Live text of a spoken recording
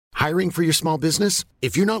Hiring for your small business?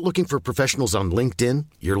 If you're not looking for professionals on LinkedIn,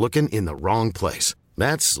 you're looking in the wrong place.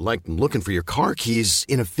 That's like looking for your car keys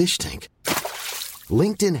in a fish tank.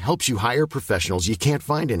 LinkedIn helps you hire professionals you can't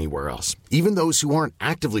find anywhere else, even those who aren't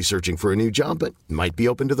actively searching for a new job but might be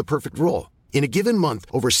open to the perfect role. In a given month,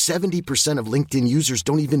 over 70% of LinkedIn users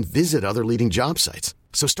don't even visit other leading job sites.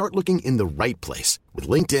 So start looking in the right place. With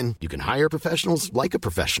LinkedIn, you can hire professionals like a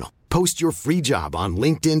professional. Post your free job on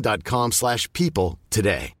linkedin.com/people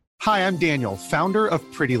today. Hi, I'm Daniel, founder of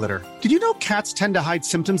Pretty Litter. Did you know cats tend to hide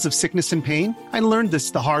symptoms of sickness and pain? I learned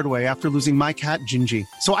this the hard way after losing my cat, Gingy.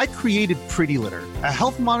 So I created Pretty Litter, a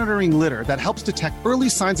health monitoring litter that helps detect early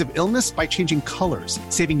signs of illness by changing colors,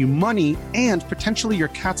 saving you money and potentially your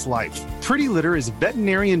cat's life. Pretty Litter is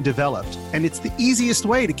veterinarian developed, and it's the easiest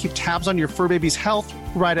way to keep tabs on your fur baby's health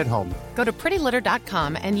right at home. Go to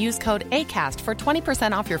prettylitter.com and use code ACAST for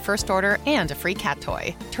 20% off your first order and a free cat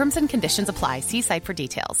toy. Terms and conditions apply. See site for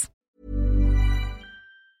details.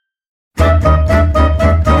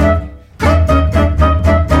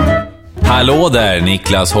 Hallå där,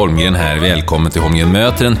 Niklas Holmgren här. Välkommen till Holmgren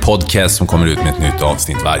möter, en podcast som kommer ut med ett nytt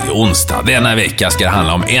avsnitt varje onsdag. Denna vecka ska det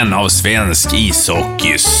handla om en av svensk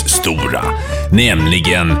ishockeys stora,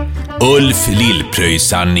 nämligen Ulf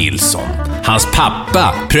Lill-Pröjsarn Nilsson. Hans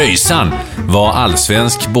pappa, Pröjsarn, var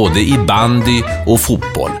allsvensk både i bandy och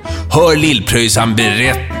fotboll. Hör Lill-Pröjsarn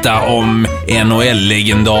berätta om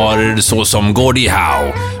NHL-legendarer såsom Gordie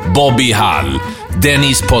Howe, Bobby Hull,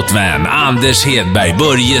 Dennis Potvin, Anders Hedberg,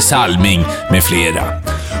 Börje Salming med flera.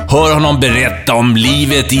 Hör honom berätta om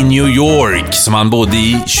livet i New York som han bodde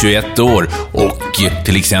i 21 år och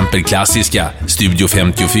till exempel klassiska Studio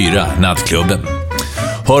 54, nattklubben.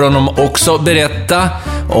 Hör honom också berätta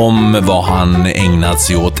om vad han ägnat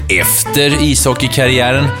sig åt efter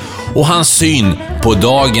ishockeykarriären och hans syn på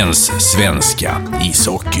dagens svenska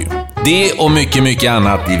ishockey. Det och mycket, mycket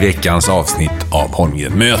annat i veckans avsnitt av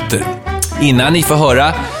Holmgren möter. Innan ni får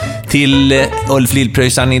höra till Ulf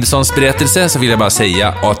Lill-Pröjsarn Nilssons berättelse så vill jag bara säga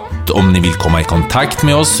att om ni vill komma i kontakt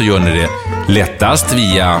med oss så gör ni det lättast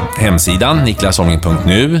via hemsidan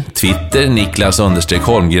niklasholmgren.nu, Twitter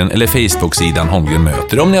Niklas_Holmgren eller Facebook-sidan Holmgren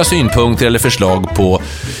möter om ni har synpunkter eller förslag på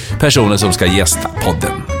personer som ska gästa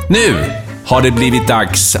podden. Nu har det blivit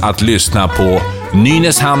dags att lyssna på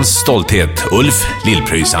Nynäshamns stolthet, Ulf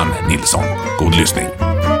Lill-Pröjsarn Nilsson. God lyssning.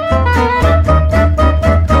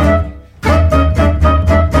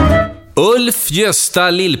 Ulf Gösta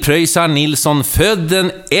Lill-Pröjsarn Nilsson, född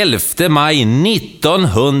den 11 maj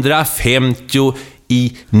 1950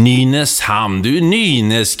 i Nynäshamn. Du är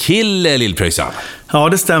Nynäskille, Lill-Pröjsarn. Ja,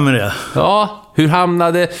 det stämmer det. Ja, hur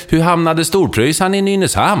hamnade Storpröjsarn i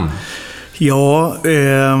Nynäshamn? Ja,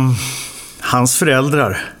 hans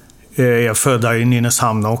föräldrar är födda i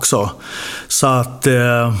Nynäshamn också. Så att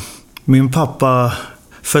min pappa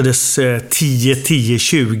föddes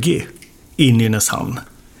 10-20 i Nynäshamn.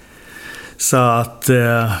 Så att,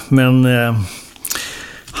 men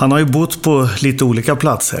han har ju bott på lite olika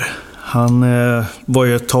platser. Han var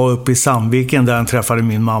ju ett tag uppe i Sandviken där han träffade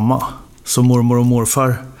min mamma. Så mormor och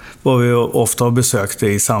morfar var vi ofta och besökte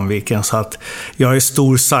i Sandviken. Så att jag är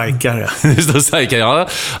stor sajkare. Stor sajkare, ja.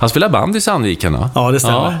 Han spelar band i Sandviken, va? Ja, det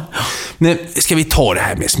stämmer. Ja. Men ska vi ta det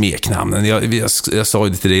här med smeknamnen? Jag sa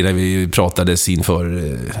ju till dig när vi pratades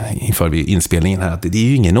inför inspelningen här att det är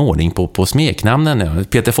ju ingen ordning på smeknamnen.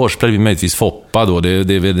 Peter Forsberg är möjligtvis Foppa då. Det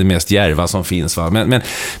är väl det mest djärva som finns, va?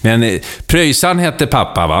 Men Pröjsarn hette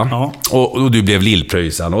pappa, va? Ja. Och du blev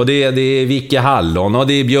Lill-Pröjsarn. Och det är Vicke Hallon och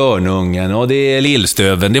det är Björnungen och det är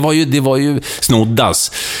Lillstöven. Det var ju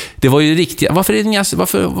Snoddas. Det var ju riktiga.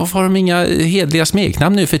 Varför har de inga hedliga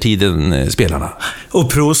smeknamn nu för tiden, spelarna?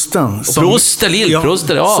 Och Prosten.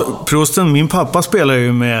 Lill-Prosten, ja. Prosten, min pappa spelar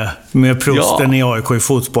ju med Prosten i AIK i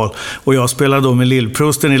fotboll. Och jag spelar då med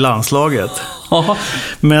Lill-Prosten i landslaget. Aha.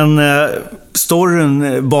 Men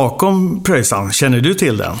storyn bakom Pröjsarn, känner du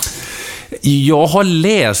till den? Jag har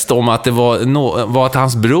läst om att det var att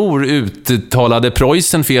hans bror uttalade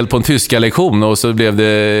Preussen fel på en tyska lektion och så blev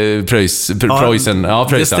det Preussen. Ja,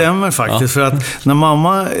 det stämmer faktiskt. För att när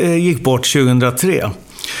mamma gick bort 2003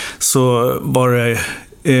 så var det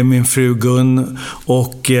min fru Gun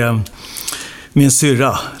och min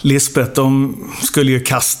syrra Lisbeth, de skulle ju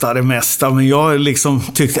kasta det mesta, men jag liksom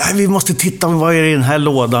tyckte vi måste titta vad är i den här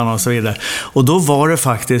lådan och så vidare. Och då var det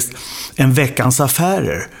faktiskt en Veckans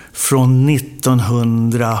Affärer från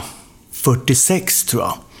 1946 tror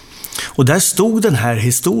jag. Och där stod den här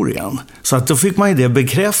historien. Så att då fick man ju det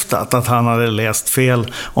bekräftat att han hade läst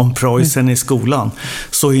fel om Preussen i skolan.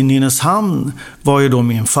 Så i Nynäshamn var ju då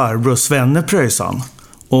min farbror Svenne Pröjsarn.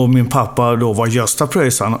 Och min pappa då var Gösta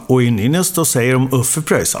Pröjsarn. Och i Nynäs då säger de Uffe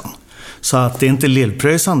Pröjsarn. Så att det är inte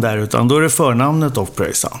Lill-Pröjsan där, utan då är det förnamnet och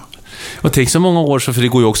Pröjsan. Och tänk så många år så, för det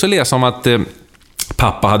går ju också att läsa om att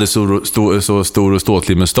pappa hade så stor och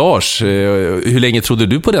ståtlig mustasch. Hur länge trodde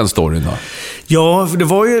du på den storyn då? Ja, det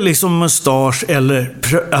var ju liksom mustasch eller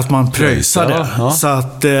att man pröjsade. Ja. Så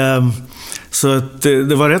att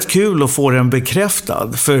det var rätt kul att få den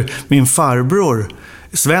bekräftad. För min farbror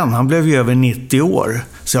Sven, han blev ju över 90 år.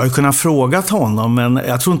 Så jag har ju kunnat fråga honom, men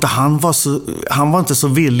jag tror inte han var inte så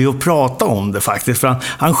villig att prata om det faktiskt. För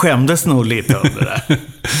han skämdes nog lite under det.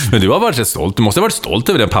 Men du har varit stolt. Du måste ha varit stolt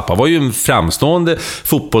över det. Pappa var ju en framstående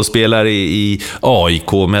fotbollsspelare i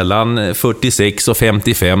AIK. Mellan 46 och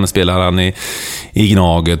 55 spelade han i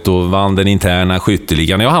Gnaget och vann den interna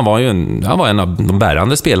skytteligan. Ja, han var en av de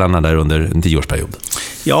bärande spelarna där under en 10-årsperiod.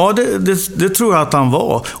 Ja, det tror jag att han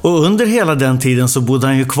var. Och under hela den tiden så bodde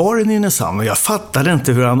han ju kvar i Nynäshamn. Och jag fattade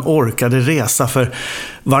inte hur han orkade resa, för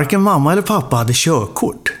varken mamma eller pappa hade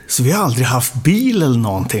körkort. Så vi har aldrig haft bil eller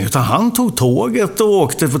någonting. Utan han tog tåget och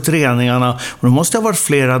åkte på träningarna. Och det måste ha varit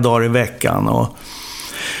flera dagar i veckan.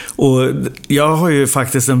 Och jag har ju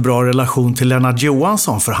faktiskt en bra relation till Lennart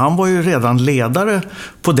Johansson. För han var ju redan ledare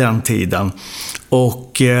på den tiden.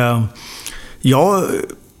 Och jag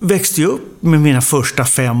växte upp med mina första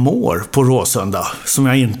 5 år på Råsunda, som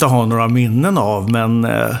jag inte har några minnen av, men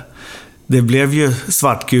det blev ju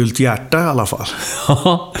svartgult hjärta i alla fall.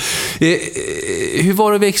 Hur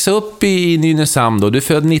var det att växa upp i Nynäshamn då? Du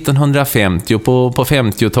född 1950 och på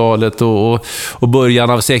 50-talet och början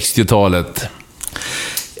av 60-talet.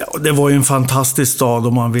 Ja, det var ju en fantastisk stad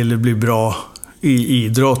om man ville bli bra i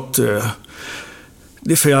idrott.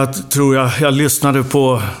 Det är för jag lyssnade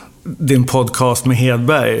på din podcast med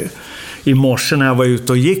Hedberg i morse när jag var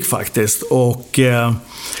ute och gick faktiskt. Och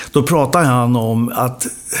då pratade han om att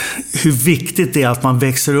hur viktigt det är att man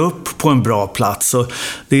växer upp på en bra plats. Och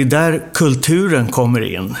det är där kulturen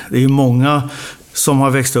kommer in. Det är ju många som har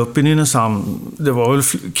växt upp i Nynäshamn. Det var väl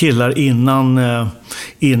killar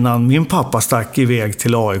innan min pappa stack iväg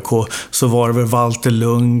till AIK, så var det väl Walter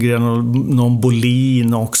Lundgren och någon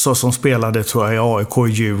Bolin också som spelade, tror jag, i AIK och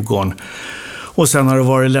Djurgården. Och sen har det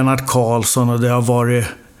varit Lennart Karlsson och det har varit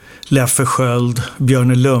Leffe Sköld,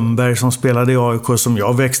 Björne Lundberg som spelade i AIK, som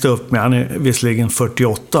jag växte upp med. Han är visserligen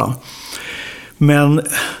 48. Men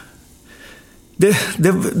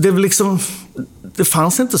det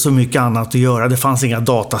fanns inte så mycket annat att göra. Det fanns inga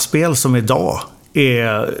dataspel som idag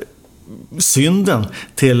är synden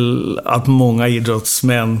till att många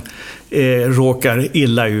idrottsmän råkar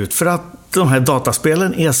illa ut. För att de här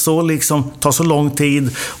dataspelen är så tar så lång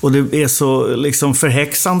tid och det är så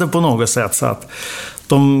förhäxande på något sätt så att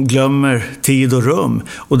de glömmer tid och rum.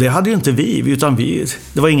 Och det hade ju inte vi, utan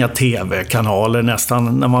det var inga tv-kanaler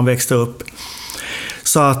nästan när man växte upp.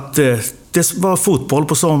 Så att det var fotboll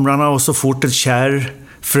på somrarna, och så fort ett kärr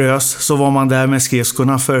frös så var man där med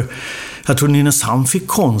skridskorna. För jag tror Nynäshamn fick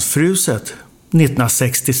konstfruset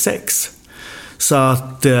 1966. Så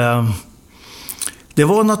att det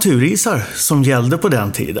var naturisar som gällde på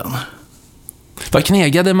den tiden. Vad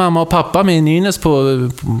knegade mamma och pappa med i Nynäs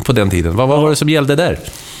på den tiden? Vad var det som gällde där?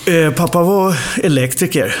 Pappa var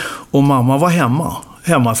elektriker och mamma var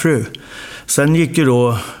hemmafru. Sen gick ju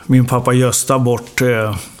då min pappa Gösta bort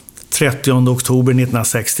 30 oktober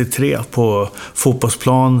 1963 på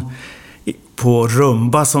fotbollsplan på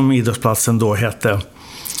Rumba, som idrottsplatsen då hette.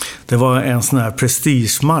 Det var en sån här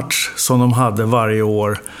prestigematch som de hade varje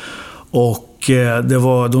år. Och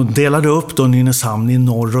de delade upp då Nynäshamn i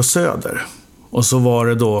norr och söder. Och så var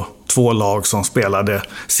det då 2 lag som spelade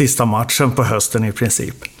sista matchen på hösten i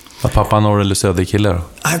princip. Var pappa norr- eller söderkille då?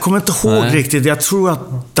 Jag kommer inte ihåg riktigt. Jag tror att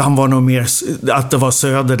han var nog mer, att det var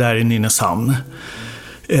söder där i Nynäshamn.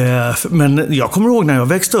 Men jag kommer ihåg när jag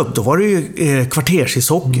växte upp, då var det ju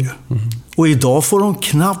kvartersishockey. Och idag får de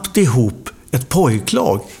knappt ihop ett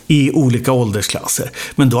pojklag i olika åldersklasser.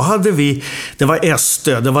 Men då hade det var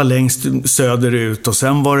Estö, det var längst söderut, och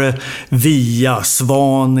sen var det Via,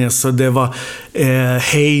 Svanes, och det var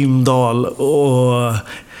Heimdal och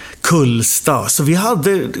Kullsta. Så vi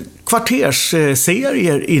hade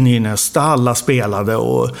kvartersserier i Nynäs där alla spelade,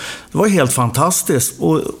 och det var helt fantastiskt.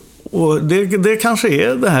 Och det kanske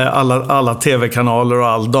är det här alla tv-kanaler och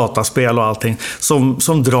all dataspel och allting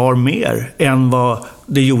som drar mer än vad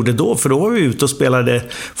det gjorde då. För då var vi ute och spelade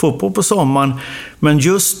fotboll på sommaren. Men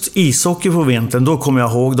just ishockey på vintern, då kommer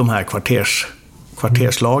jag ihåg de här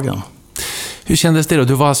kvarterslagen. Hur kändes det då?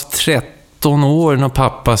 Du var alltså 13 år när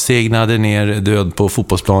pappa segnade ner död på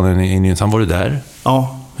fotbollsplanen i Nynäshamn. Var du där?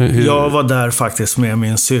 Ja, jag var där faktiskt med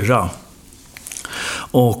min syrra.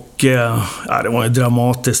 Och det var ju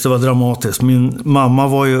dramatiskt. Det var dramatiskt. Min mamma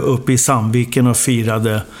var ju uppe i Sandviken och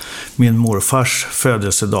firade min morfars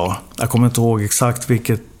födelsedag. Jag kommer inte ihåg exakt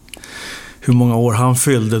hur många år han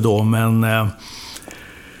fyllde då, men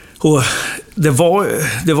och det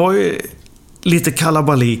var ju lite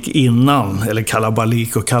kalabalik innan, eller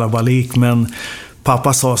kalabalik, men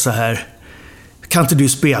pappa sa så här: kan inte du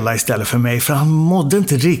spela istället för mig? För han mådde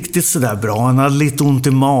inte riktigt så där bra. Han hade lite ont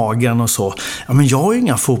i magen och så. Ja, men jag har ju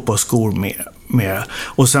inga fotbollsskor med.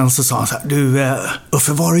 Och sen så sa han så här: du,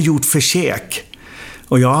 Uffe, vad har du gjort för käk?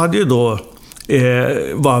 Och jag hade ju då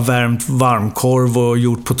bara värmt varmkorv och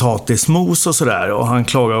gjort potatismos och sådär. Och han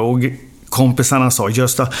klagade, och kompisarna sa: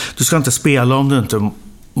 Gösta, du ska inte spela om du inte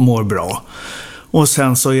mår bra. Och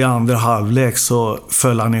sen så i andra halvlek så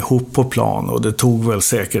föll han ihop på plan, och det tog väl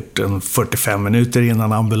säkert 45 minuter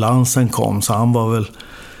innan ambulansen kom, så han var väl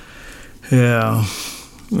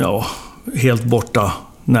helt borta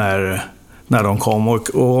när de kom.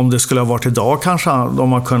 Och om det skulle ha varit idag kanske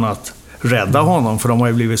de har kunnat rädda honom, för de har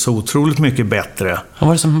ju blivit så otroligt mycket bättre. Vad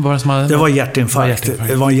var det som hade? Det var hjärtinfarkt.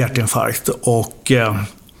 Det var en hjärtinfarkt. Och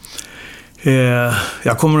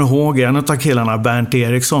jag kommer ihåg en av killarna, Bernt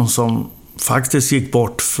Eriksson, som faktiskt gick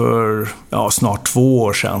bort för snart 2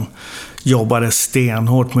 år sedan. Jobbade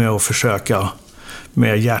stenhårt med att försöka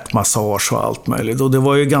med hjärtmassage och allt möjligt. Och det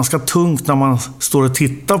var ju ganska tungt när man står och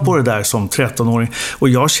tittar på det där som 13-åring. Och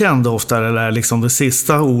jag kände ofta det där, liksom de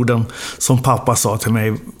sista orden som pappa sa till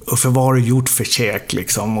mig: för vad har du gjort för käk?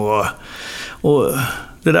 Liksom. Och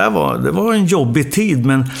det var en jobbig tid,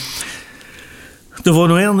 men det var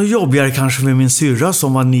nog ännu jobbigare kanske med min syrra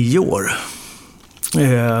som var 9 år.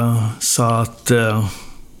 Så att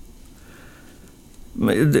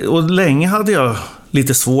och länge hade jag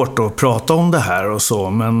lite svårt att prata om det här och så,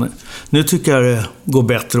 men nu tycker jag det går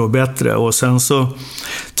bättre och bättre. Och sen så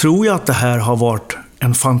tror jag att det här har varit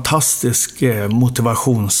en fantastisk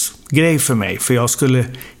motivationsgrej för mig, för jag skulle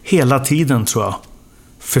hela tiden, tror jag,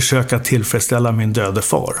 försöka tillfredsställa min döde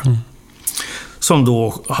far, som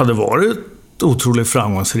då hade varit otroligt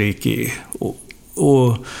framgångsrik i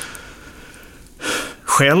och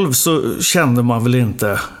själv så kände man väl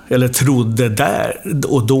inte, eller trodde där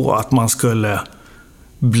och då, att man skulle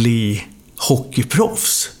bli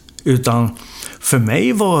hockeyproffs. Utan för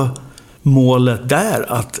mig var målet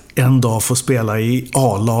där att en dag få spela i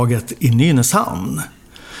A-laget i Nynäshamn.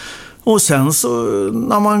 Och sen så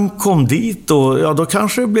när man kom dit då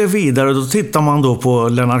kanske det blev vidare. Då tittar man då på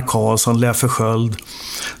Lennart Karlsson, Leffe Sköld,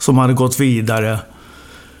 som hade gått vidare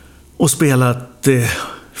och spelat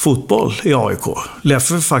fotboll i AIK.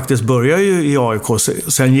 Leffe faktiskt började ju i AIK,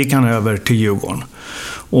 sen gick han över till Djurgården.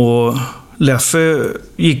 Och Leffe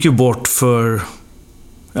gick ju bort för,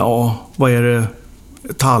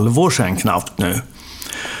 ett halvår sedan knappt nu.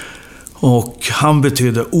 Och han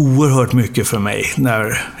betydde oerhört mycket för mig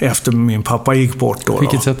efter min pappa gick bort då.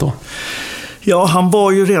 Vilket sätt då? Ja, han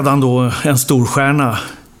var ju redan då en storstjärna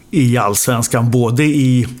i allsvenskan, både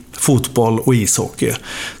i fotboll och ishockey.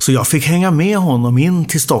 Så jag fick hänga med honom in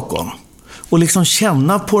till Stockholm och liksom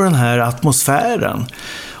känna på den här atmosfären.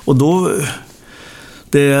 Och då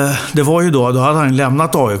det var ju då hade han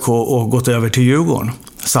lämnat AIK och gått över till Djurgården.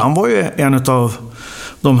 Så han var ju en av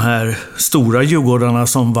de här stora Djurgårdarna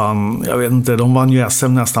som vann, jag vet inte, de vann ju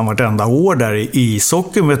SM nästan vartenda år där i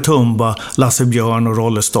ishockey med Tumba, Lasse Björn och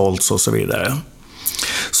Rolle Stoltz och så vidare.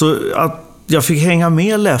 Så att jag fick hänga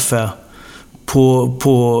med Leffe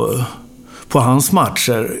på hans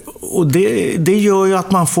matcher. Och det gör ju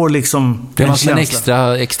att man får liksom det var en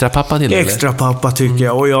extra pappa till, extra pappa tycker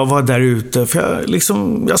jag. Och jag var där ute för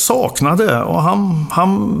jag saknade, och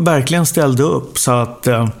han verkligen ställde upp. Så att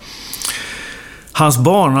hans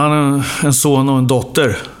barn, han har en son och en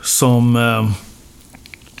dotter som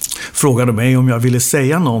frågade mig om jag ville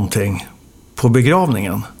säga någonting på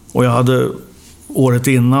begravningen. Och jag hade året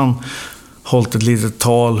innan hållit ett litet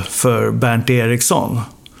tal för Bernt Eriksson.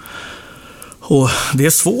 Och det är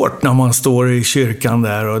svårt när man står i kyrkan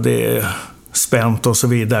där och det är spänt och så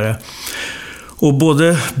vidare. Och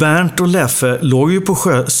både Bernt och Leffe låg ju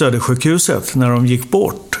på Södersjukhuset när de gick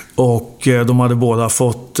bort. Och de hade båda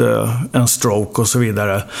fått en stroke och så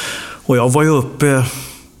vidare. Och jag var ju uppe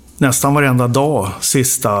nästan varenda dag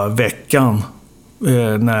sista veckan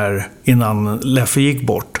innan Leffe gick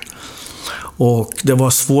bort. Och det var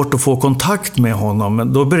svårt att få kontakt med honom.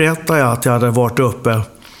 Men då berättade jag att jag hade varit uppe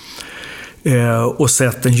och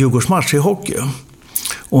sett en Djurgårdsmatch i hockey.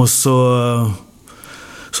 Och så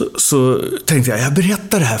tänkte jag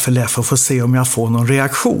berättar det här för Leffe och får se om jag får någon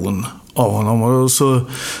reaktion av honom. Och så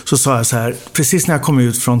sa jag så här, precis när jag kom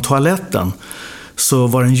ut från toaletten, så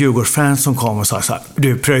var det en Djurgårdsfan som kom och sa så här: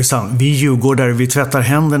 du Pröjsan, vi Djurgårdare, vi tvättar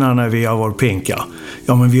händerna när vi har varit pinka.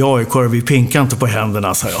 Ja, men vi AIK, vi pinkar inte på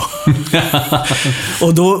händerna, sa jag.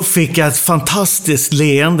 Och då fick jag ett fantastiskt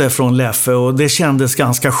leende från Leffe, och det kändes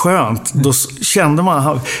ganska skönt. Då kände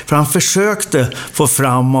man, för han försökte få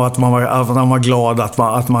fram att han var glad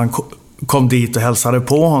att man kom dit och hälsade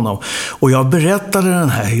på honom. Och jag berättade den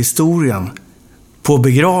här historien på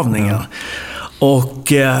begravningen. Och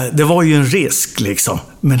det var ju en risk liksom.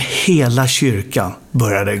 Men hela kyrkan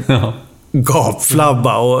började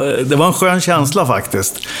gapflabba. Och det var en skön känsla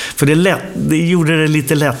faktiskt. För det gjorde det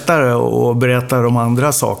lite lättare att berätta de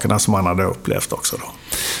andra sakerna som man hade upplevt också då.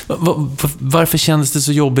 Varför kändes det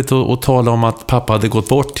så jobbigt att tala om att pappa hade gått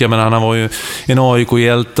bort? Jag menar, han var ju en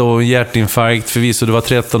AIK-hjälte och en hjärtinfarkt förvisso, det var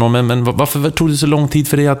 13 år. Men varför tog det så lång tid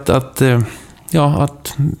för dig att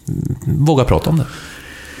våga prata om det?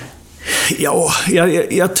 Ja,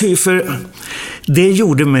 jag tycker för det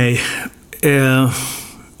gjorde mig...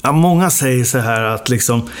 många säger så här att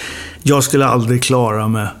liksom, jag skulle aldrig klara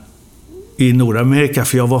mig i Nordamerika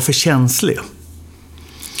för jag var för känslig.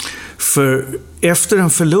 För efter en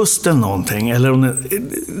förlust eller någonting, eller om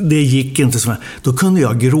det gick inte så, då kunde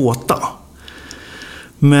jag gråta.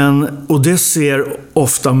 Och det ser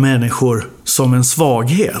ofta människor som en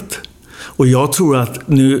svaghet. Och jag tror att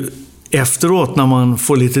nu efteråt, när man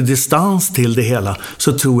får lite distans till det hela,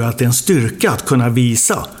 så tror jag att det är en styrka att kunna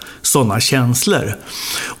visa sådana känslor.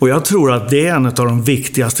 Och jag tror att det är en av de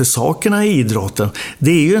viktigaste sakerna i idrotten.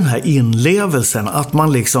 Det är ju den här inlevelsen, att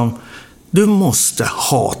man liksom, du måste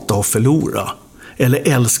hata och förlora. Eller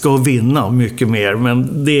älska och vinna mycket mer.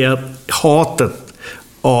 Men det är hatet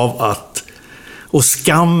av att, och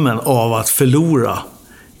skammen av att förlora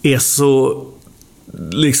är så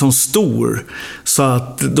liksom stor, så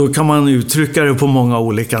att då kan man uttrycka det på många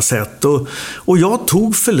olika sätt. Och jag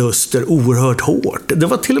tog förluster oerhört hårt. Det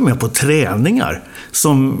var till och med på träningar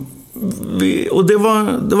och det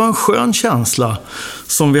var en skön känsla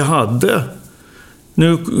som vi hade.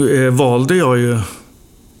 Nu valde jag ju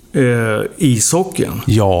ishockeyn.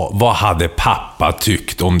 Ja, vad hade pappa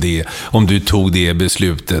tyckt om det, om du tog det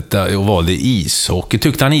beslutet och valde ishockey?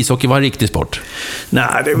 Tyckte han ishockey var en riktig sport?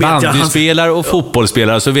 Nej, det vet bandyspelare och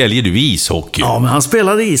fotbollsspelare, så väljer du ishockey. Ja, men han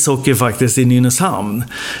spelade ishockey faktiskt i Nynäshamn.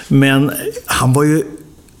 Men han var ju,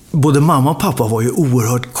 både mamma och pappa var ju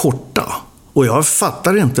oerhört korta. Och jag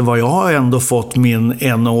fattar inte vad jag har ändå fått min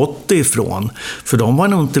 1,80 ifrån. För de var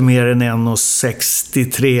nog inte mer än 1,63,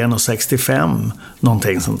 1,65.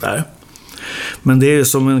 Någonting sånt där. Men det är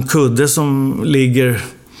som en kudde som ligger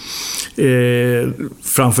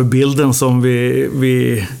framför bilden som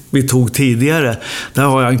vi tog tidigare. Där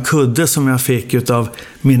har jag en kudde som jag fick av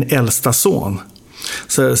min äldsta son.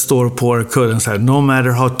 Så det står på kudden så här: no matter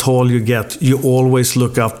how tall you get, you always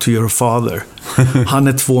look up to your father. Han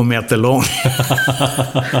är 2 meter lång.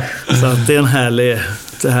 Så att det är en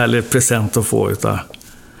härlig present att få utav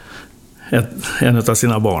en av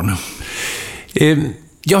sina barn.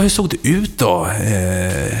 Ja, hur såg det ut då,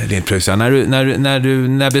 Linn Pröjsan,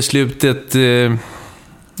 när beslutet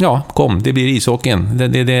kom? Det blir ishockeyn.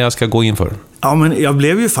 Det är det jag ska gå in för. Ja, men jag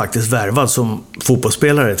blev ju faktiskt värvad som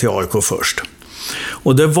fotbollsspelare till AIK först.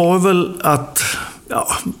 Och det var väl att...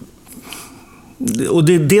 och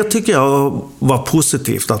det tycker jag var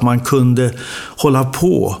positivt, att man kunde hålla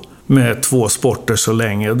på med 2 sporter så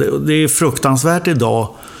länge. Det är fruktansvärt idag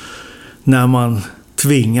när man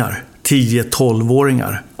tvingar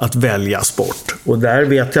 10-12-åringar att välja sport. Och där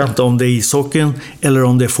vet jag inte om det är ishockeyn eller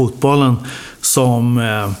om det är fotbollen som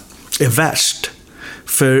är värst.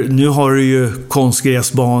 För nu har du ju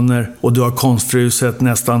konstgräsbanor och du har konstfruset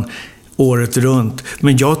nästan året runt.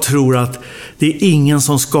 Men jag tror att det är ingen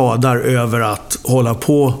som skadar över att hålla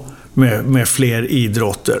på med fler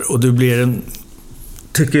idrotter. Och det blir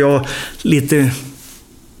tycker jag, lite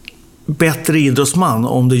bättre idrottsman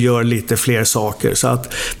om du gör lite fler saker.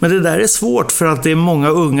 Men det där är svårt, för att det är många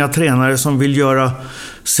unga tränare som vill göra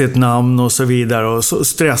sitt namn och så vidare, och så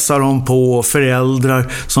stressar de på,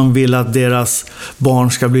 föräldrar som vill att deras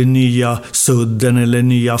barn ska bli nya Sudden eller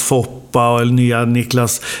nya Foppa eller nya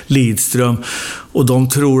Niklas Lidström, och de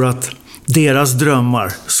tror att deras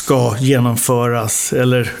drömmar ska genomföras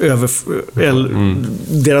eller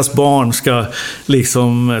deras barn ska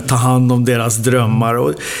liksom ta hand om deras drömmar.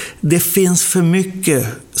 Och det finns för mycket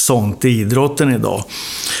sånt i idrotten idag.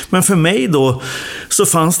 Men för mig då så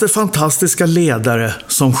fanns det fantastiska ledare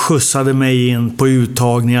som skjutsade mig in på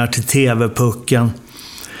uttagningar till TV-pucken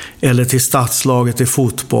eller till stadslaget i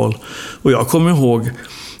fotboll. Och jag kommer ihåg,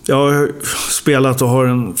 jag har spelat och har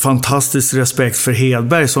en fantastisk respekt för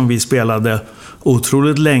Hedberg som vi spelade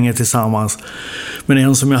otroligt länge tillsammans. Men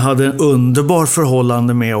en som jag hade en underbar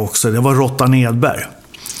förhållande med också, det var Rottan Edberg.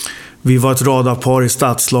 Vi var ett radarpar i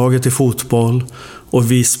stadslaget i fotboll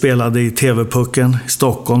och vi spelade i TV-pucken i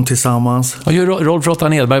Stockholm tillsammans. Vad gör Rolf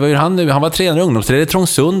Rottan Edberg? Vad gör han nu? Han var tränare i ungdomstränare i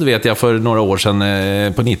Trångsund vet jag för några år sedan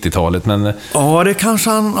på 90-talet. Men... Ja, det kanske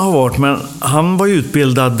han har varit, men han var ju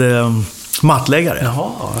utbildad mattläggare. Jaha.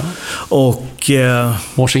 Och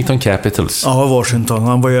Washington Capitals. Ja, Washington.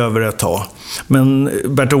 Han var ju över ett tag. Men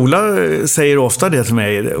Bert-Ola säger ofta det till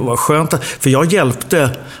mig. Det var skönt, för jag hjälpte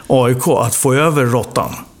AIK att få över Rottan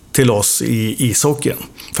till oss i ishockeyn.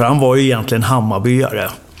 För han var ju egentligen Hammarbyare.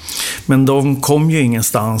 Men de kom ju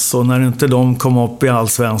ingenstans, och när inte de kom upp i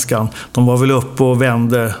Allsvenskan, de var väl uppe och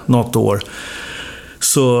vände något år,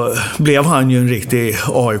 så blev han ju en riktig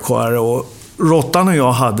AIK-are. Och Rottan och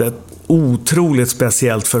jag hade ett otroligt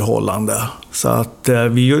speciellt förhållande. Så att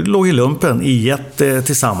vi låg i lumpen i ett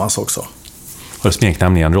tillsammans också. Har du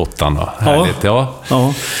smeknamn igen, Rottan då? Härligt, ja.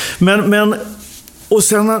 Men och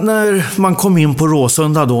sen när man kom in på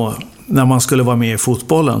Råsunda då, när man skulle vara med i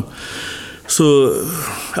fotbollen, så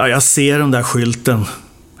jag ser den där skylten,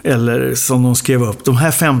 eller som de skrev upp, de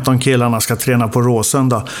här 15 killarna ska träna på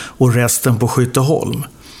Råsunda och resten på Skytteholm.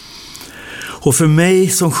 Och för mig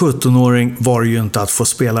som 17-åring var det ju inte att få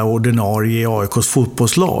spela ordinarie i AIKs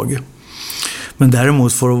fotbollslag. Men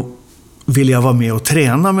däremot vill jag vara med och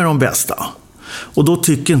träna med de bästa. Och då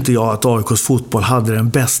tycker inte jag att AIKs fotboll hade den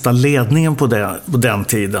bästa ledningen på den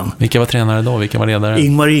tiden. Vilka var tränare då? Vilka var ledare?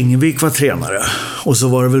 Ingmar Ingevik var tränare. Och så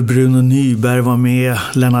var det väl Bruno Nyberg var med.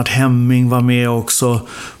 Lennart Hemming var med också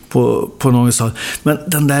på något sätt. Men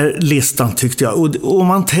den där listan tyckte jag, och om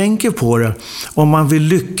man tänker på det, om man vill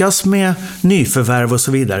lyckas med nyförvärv och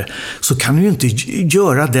så vidare, så kan du ju inte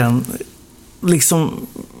göra den liksom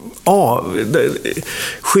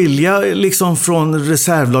skilja liksom från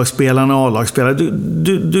reservlagsspelarna och A-lagsspelare.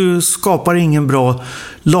 Du skapar ingen bra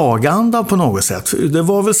laganda på något sätt. Det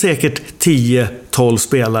var väl säkert 10-12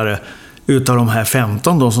 spelare utav de här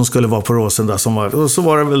 15 då, som skulle vara på Råsunda, och så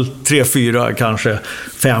var det väl 3-4, kanske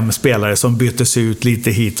 5 spelare som byttes ut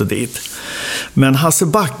lite hit och dit. Men Hasse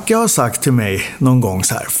Backe har sagt till mig någon gång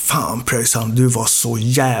så här: fan Pröjsan, du var så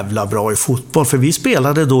jävla bra i fotboll. För vi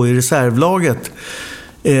spelade då i reservlaget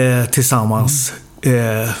tillsammans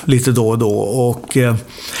lite då och då. Och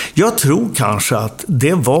jag tror kanske att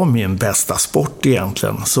det var min bästa sport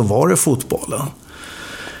egentligen, så var det fotbollen.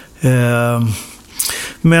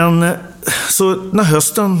 Men så när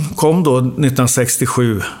hösten kom då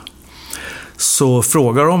 1967, så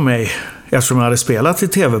frågade de mig, eftersom jag hade spelat i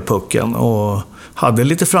TV-pucken och hade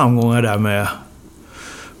lite framgångar där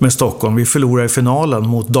med Stockholm. Vi förlorade i finalen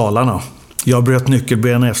mot Dalarna. Jag bröt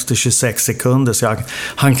nyckelben efter 26 sekunder, så jag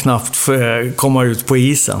hann knappt komma ut på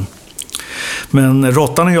isen. Men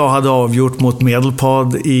Rottan och jag hade avgjort mot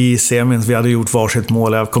Medelpad i semin. Vi hade gjort varsitt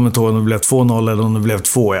mål. Jag kommer inte ihåg om det blev 2-0 eller om det blev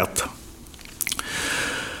 2-1.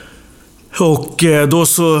 Och då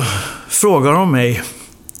så frågade de mig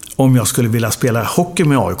om jag skulle vilja spela hockey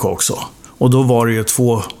med AIK också. Och då var det ju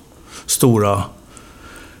 2 stora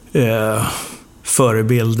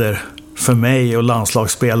förebilder för mig och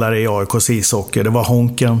landslagsspelare i AIKs ishockey. Det var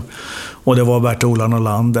Honken och det var Bert-Ola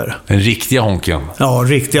Norlander. Den riktiga Honken. Ja,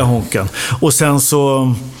 riktiga Honken. Och sen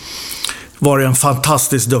så var det en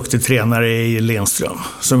fantastiskt duktig tränare i Lindström,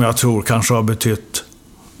 som jag tror kanske har betytt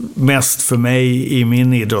mest för mig i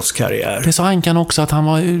min idrottskarriär. Det sa Ankan också, att han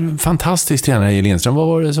var en fantastisk tränare i Lindström. Vad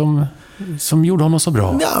var det som gjorde honom så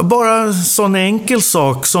bra? Ja, bara en sån enkel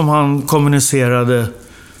sak som han kommunicerade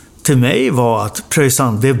till mig var att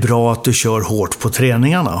Pröjsan, det är bra att du kör hårt på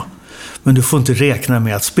träningarna, men du får inte räkna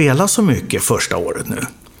med att spela så mycket första året nu.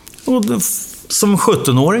 Och som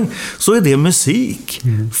 17-åring så är det musik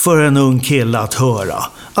för en ung kille att höra.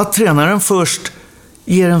 Att tränaren först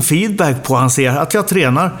ger en feedback på, han ser att jag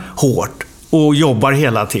tränar hårt och jobbar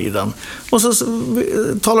hela tiden. Och så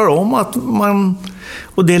talar om att man,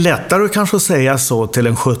 och det är lättare kanske att säga så till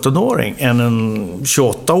en 17-åring än en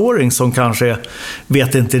 28-åring som kanske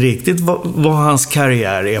vet inte riktigt vad hans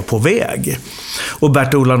karriär är på väg. Och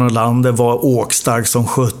Bert-Ola Norlander var åkstark som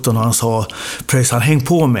 17 och han sa: Pröjsan, häng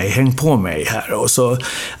på mig här. Och så,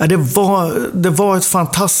 ja, det var ett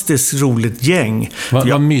fantastiskt roligt gäng.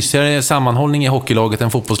 Vad mysigare sammanhållning i hockeylaget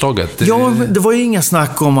än fotbollslaget? Ja, det var ju inga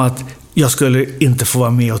snack om att jag skulle inte få vara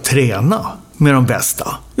med och träna med de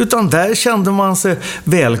bästa. Utan där kände man sig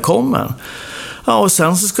välkommen. Ja, och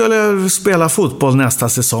sen så skulle jag spela fotboll nästa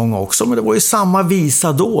säsong också. Men det var ju samma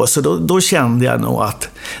visa då. Så då kände jag nog att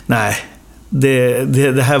nej,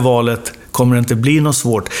 det här valet kommer det inte bli något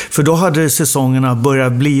svårt. För då hade säsongerna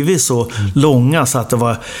börjat bli så långa så att det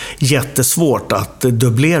var jättesvårt att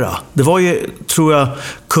dubblera. Det var ju, tror jag,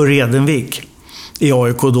 Kurre Edenvik i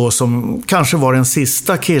AIK då som kanske var den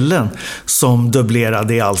sista killen som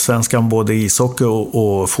dubblerade i Allsvenskan både ishockey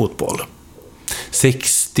och fotboll.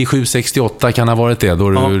 67-68 kan ha varit det, då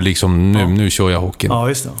du liksom, nu kör jag hockeyn. Ja,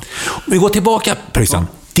 just det. Vi går tillbaka, Pröjsan.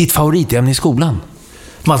 Ditt favoritämne i skolan?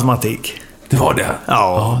 Matematik. Det var det?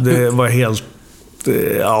 Ja, det var helt...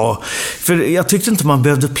 Ja, för jag tyckte inte man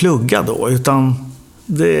behövde plugga då, utan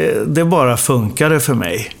det bara funkade för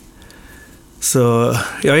mig. Så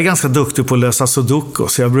jag är ganska duktig på att lösa sudoku,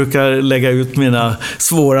 så jag brukar lägga ut mina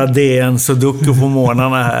svåra DN sudoku på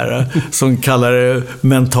morgnarna här, som kallar det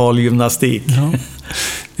mental gymnastik. Ja.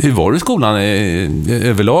 Hur var du i skolan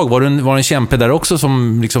överlag? Var du en kämpe där också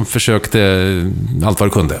som liksom försökte allt vad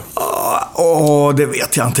du kunde? Det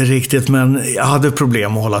vet jag inte riktigt, men jag hade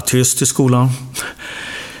problem att hålla tyst i skolan.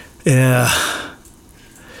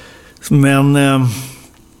 Men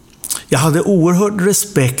jag hade oerhörd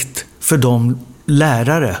respekt för de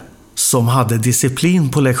lärare som hade disciplin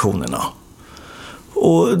på lektionerna.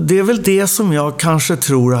 Och det är väl det som jag kanske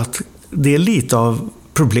tror att det är lite av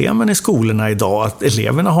problemen i skolorna idag, att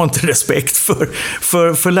eleverna har inte respekt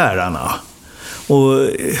för lärarna.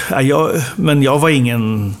 Men jag var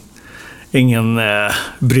ingen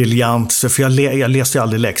briljant, för jag läste ju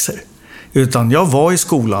aldrig läxor. Utan jag var i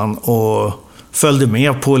skolan och följde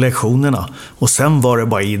med på lektionerna. Och sen var det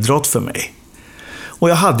bara idrott för mig. Och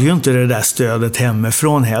jag hade ju inte det där stödet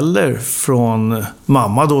hemifrån heller. Från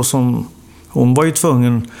mamma då, som hon var ju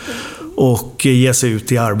tvungen att ge sig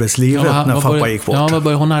ut i arbetslivet när pappa gick bort. Ja, vad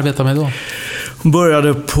började hon arbeta med då? Hon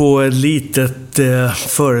började på ett litet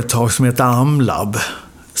företag som heter Amlab.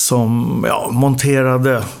 Som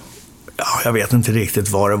monterade... Ja, jag vet inte riktigt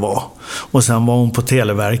vad det var. Och sen var hon på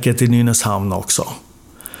Televerket i Nynäshamn också.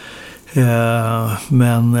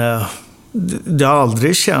 Men det har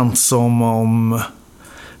aldrig känts som om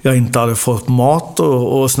jag inte hade fått mat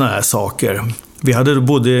och såna här saker. Vi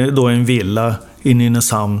bodde då i en villa i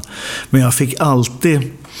Nynäshamn. Men jag fick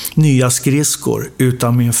alltid nya skridskor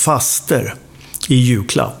utan min faster i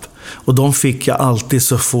julklapp. Och de fick jag alltid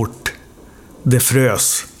så fort det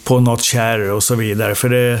frös på något kärr och så vidare.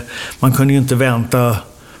 För man kunde ju inte vänta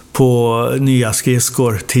på nya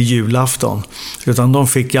skridskor till julafton. Utan de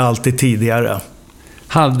fick jag alltid tidigare.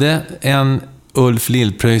 Hade en Ulf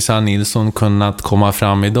Lill-Pröjsan Nilsson kunnat komma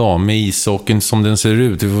fram idag med ishockeyn som den ser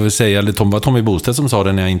ut? Vi får väl säga, eller var Tommy Bostedt som sa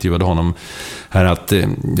det när jag intervjuade honom här, att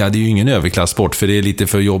det är ju ingen överklasssport, för det är lite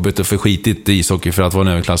för jobbigt och för skitigt ishockey för att vara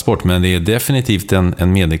en överklasssport, men det är definitivt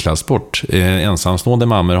en medelklasssport. Ensamstående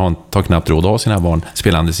mammor tar knappt råd att ha sina barn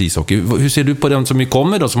spelandes ishockey. Hur ser du på den som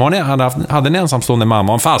kommer då, som hade en ensamstående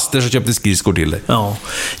mamma och en faster som köpte skridskor till dig? Ja,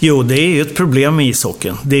 jo, det är ju ett problem med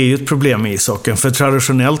ishockeyn. För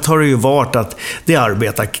traditionellt har det ju varit att det är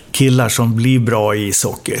arbetarkillar som blir bra i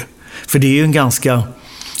ishockey. För det är ju en ganska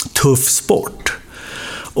tuff sport.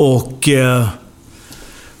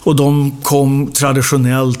 Och de kom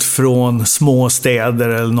traditionellt från små städer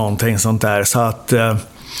eller någonting sånt där. Så att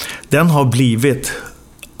den har blivit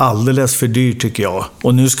alldeles för dyr, tycker jag.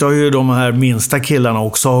 Och nu ska ju de här minsta killarna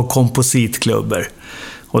också ha kompositklubbar.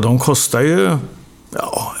 Och de kostar ju...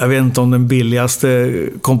 Ja, jag vet inte om den billigaste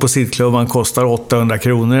kompositklubban kostar 800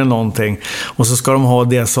 kronor eller någonting. Och så ska de ha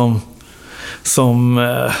det som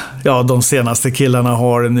de senaste killarna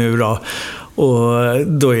har nu då. Och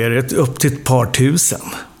då är det upp till ett par tusen.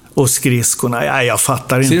 Och skridskorna, jag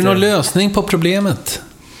fattar inte. Ser du någon lösning på problemet?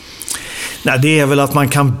 Nej, det är väl att man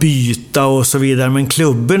kan byta och så vidare. Men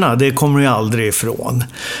klubborna, det kommer ju aldrig ifrån.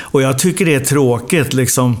 Och jag tycker det är tråkigt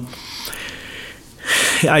liksom.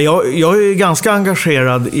 Ja, jag är ganska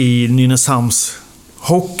engagerad i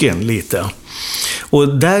Nynäshamnshockeyn lite.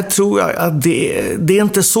 Och där tror jag att det är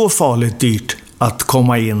inte så farligt dyrt att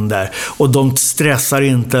komma in där. Och de stressar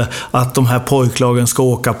inte att de här pojklagen ska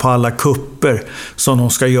åka på alla kupper som de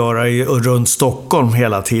ska göra runt Stockholm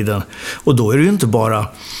hela tiden. Och då är det ju inte bara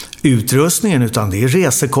utrustningen, utan det är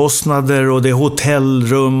resekostnader och det är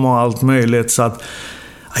hotellrum och allt möjligt. Så att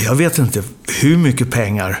jag vet inte hur mycket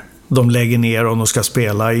pengar de lägger ner om de ska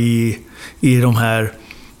spela i de här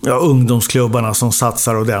ungdomsklubbarna som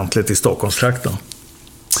satsar ordentligt i Stockholmstrakten.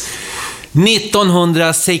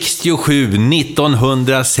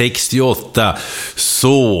 1967-1968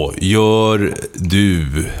 så gör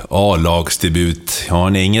du A-lagsdebut. Jag har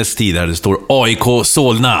en engelsk tid där det står AIK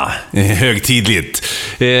Solna. Högtidligt.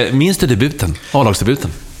 Minns du debuten?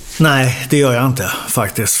 A-lagsdebuten? Nej, det gör jag inte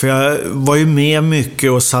faktiskt. För jag var ju med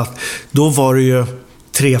mycket och satt. Då var det ju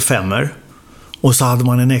 3 femmor och så hade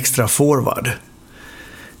man en extra forward.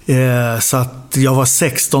 Så att jag var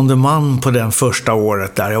 16:e man på den första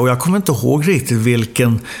året där. Och jag kommer inte ihåg riktigt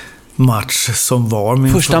vilken match som var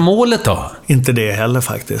min första målet då? Inte det heller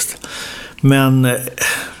faktiskt. Men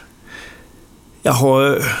jag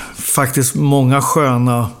har faktiskt många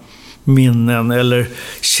sköna minnen eller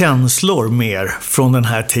känslor mer från den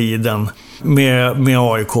här tiden med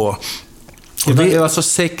AIK. Det är alltså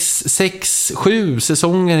 6-7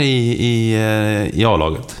 säsonger i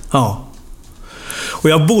A-laget. Ja. Och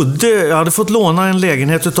jag hade fått låna en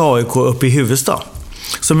lägenhet utav AIK uppe i Huvudsta.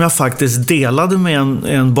 Som jag faktiskt delade med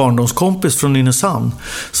en barndomskompis från Nynäshamn.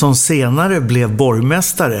 Som senare blev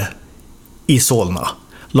borgmästare i Solna.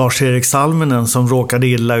 Lars-Erik Salminen som råkade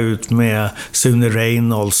illa ut med Sune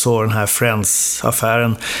Reynolds och den här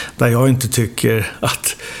Friends-affären. Där jag inte tycker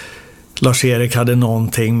att Lars-Erik hade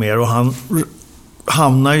någonting mer. Och han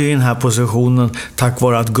hamnade ju i den här positionen tack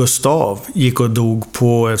vare att Gustav gick och dog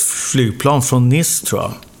på ett flygplan från Nice, tror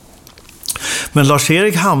jag. Men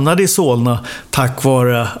Lars-Erik hamnade i Solna tack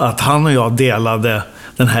vare att han och jag delade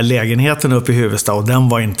den här lägenheten uppe i Huvudsta, och den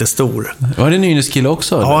var inte stor. Var det en Nynäskille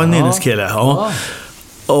också? Eller? Ja, en Nynäskille, ja.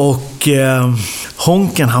 Och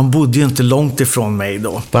Honken, han bodde ju inte långt ifrån mig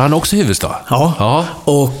då. Var han också i Huvudsta? Ja.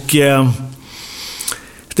 Och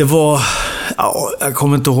det var, jag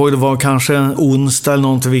kommer inte ihåg, det var kanske en onsdag eller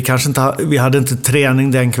någonting. Vi hade inte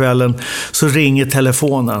träning den kvällen. Så ringer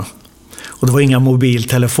telefonen. Och det var inga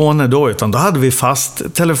mobiltelefoner då, utan då hade vi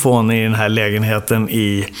fast telefon i den här lägenheten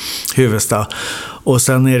i Huvudsta. Och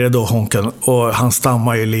sen är det då Honken, och han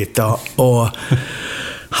stammar ju lite. Och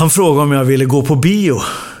han frågade om jag ville gå på bio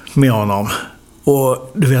med honom.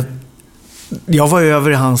 Och du vet, jag var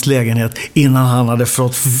över i hans lägenhet innan han hade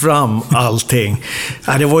fått fram allting.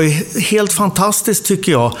 Det var ju helt fantastiskt,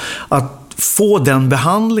 tycker jag, att få den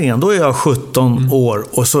behandlingen. Då är jag 17 år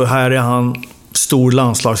och så här är han stor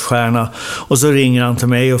landslagsstjärna. Och så ringer han till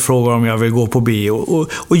mig och frågar om jag vill gå på bio.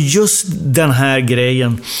 Och just den här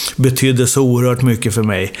grejen betydde så oerhört mycket för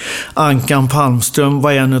mig. Ankan Palmström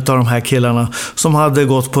var en av de här killarna som hade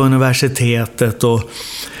gått på universitetet.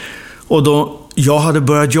 Och då jag hade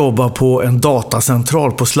börjat jobba på en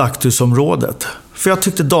datacentral på Slakthusområdet. För jag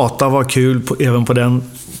tyckte data var kul även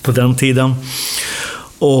på den tiden.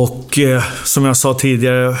 Och som jag sa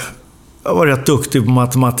tidigare, jag var rätt duktig på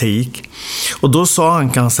matematik. Och då sa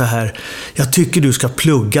Ankan så här: jag tycker du ska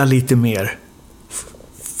plugga lite mer.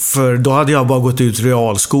 För då hade jag bara gått ut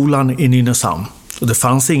realskolan i Nynäshamn. Och det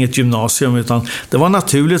fanns inget gymnasium, utan det var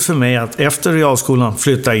naturligt för mig att efter realskolan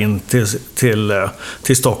flytta in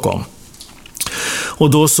till Stockholm.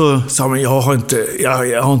 Och då så sa man, jag har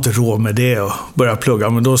inte råd med det och börja plugga.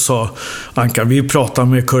 Men då sa Anka, vi pratade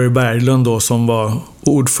med Curry Berglund då, som var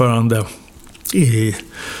ordförande i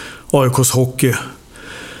AIKs hockey.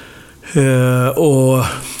 Och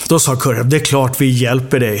då sa Curry, det är klart vi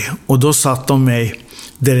hjälper dig. Och då satt de mig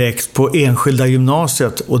direkt på enskilda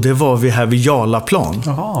gymnasiet, och det var vi här vid Jarlaplan.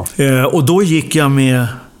 Och då gick jag med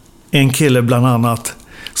en kille bland annat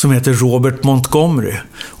som heter Robert Montgomery.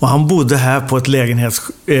 Och han bodde här på ett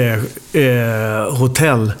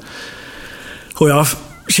lägenhetshotell. Och jag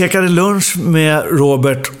käkade lunch med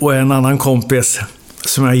Robert och en annan kompis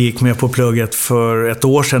som jag gick med på plugget för ett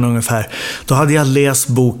år sedan ungefär. Då hade jag läst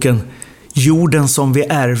boken Jorden som vi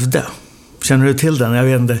ärvde. Känner du till den? Jag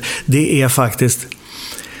vet inte. Det är faktiskt...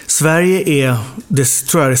 Sverige är,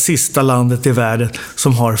 tror jag, det sista landet i världen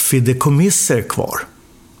som har fideikommisser kvar.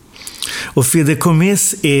 Och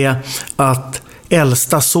fideikommiss är att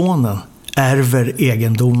äldsta sonen ärver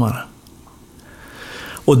egendomar.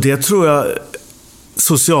 Och det tror jag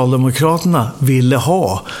Socialdemokraterna ville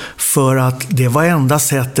ha, för att det var enda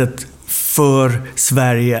sättet för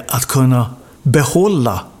Sverige att kunna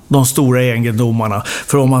behålla de stora egendomarna.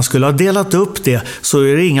 För om man skulle ha delat upp det, så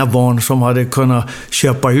är det inga barn som hade kunnat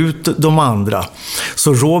köpa ut de andra.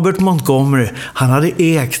 Så Robert Montgomery, han hade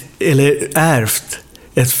ärvt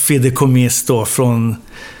ett fideikommiss då från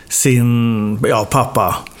sin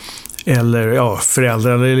pappa eller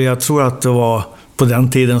föräldrar. Eller jag tror att det var på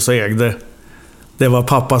den tiden så det var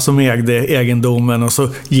pappa som ägde egendomen, och så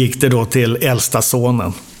gick det då till äldsta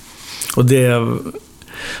sonen. Och det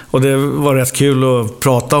var rätt kul att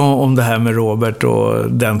prata om det här med Robert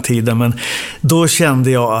och den tiden. Men då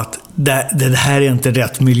kände jag att det här är inte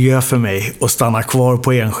rätt miljö för mig att stanna kvar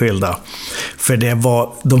på enskilda. För det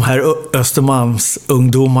var de här Östermalms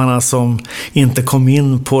ungdomarna som inte kom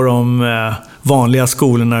in på de vanliga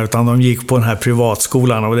skolorna, utan de gick på den här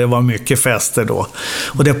privatskolan, och det var mycket fester då.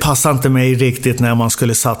 Och det passade inte mig riktigt när man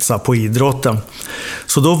skulle satsa på idrotten.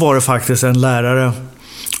 Så då var det faktiskt en lärare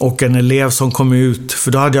och en elev som kom ut,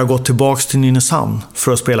 för då hade jag gått tillbaka till Nynäshamn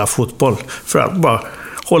för att spela fotboll, för att bara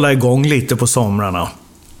hålla igång lite på somrarna.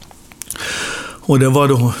 Och det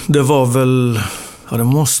var väl, ja, det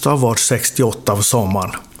måste ha varit 68 på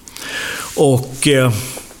sommaren. Och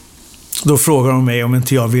då frågade de mig om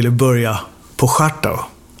inte jag ville börja på Schartau.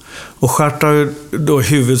 Och Schartau, då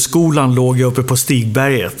huvudskolan, låg uppe på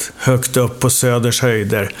Stigberget, högt upp på Söders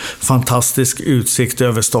höjder. Fantastisk utsikt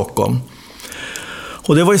över Stockholm.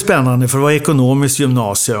 Och det var ju spännande, för det var ekonomiskt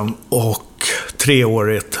gymnasium och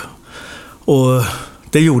 3-årigt. Och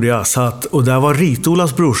det gjorde jag. Och där var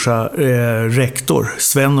Ritolas brorsa rektor,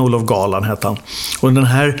 Sven-Olof Galan hette han. Och den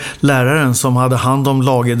här läraren som hade hand om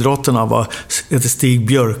lagidrotterna hette Stig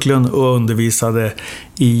Björklund och undervisade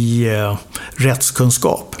i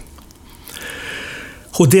rättskunskap.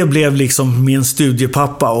 Och det blev liksom min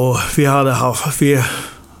studiepappa, och vi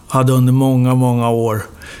hade under många, många år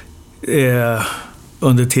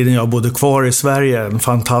under tiden jag bodde kvar i Sverige en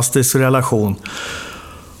fantastisk relation.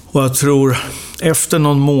 Och jag tror efter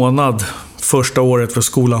någon månad, första året för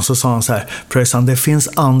skolan, så sa han så här: Pröjsan, det finns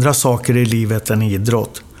andra saker i livet än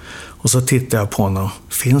idrott. Och så tittade jag på honom.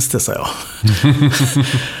 Finns det, sa jag.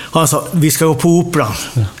 Och han sa, vi ska gå på operan.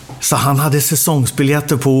 Så han hade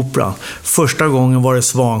säsongsbiljetter på operan. Första gången var det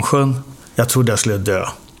Svansjön. Jag trodde jag skulle dö.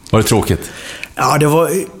 Var det tråkigt? Ja, det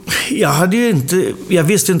var... Jag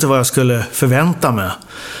visste inte vad jag skulle förvänta mig.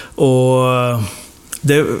 Och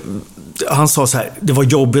han sa så här, det var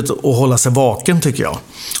jobbigt att hålla sig vaken, tycker jag.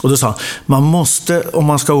 Och då sa han, man måste, om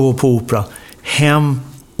man ska gå på opera, hem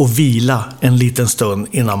och vila en liten stund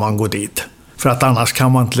innan man går dit. För att annars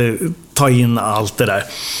kan man inte ta in allt det där.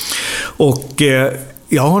 Och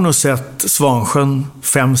jag har nog sett Svansjön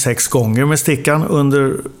 5-6 gånger med Stickan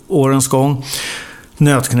under årens gång.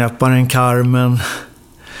 Nötknäpparen, Carmen.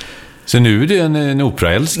 Så nu är det en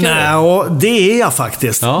operaälskare? Nej, det är jag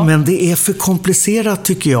faktiskt. Ja. Men det är för komplicerat,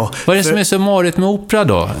 tycker jag. Vad är det som är så marigt med opera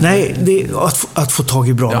då? Nej, det är att få tag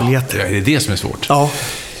i bra biljetter. Ja, det är det som är svårt. Ja.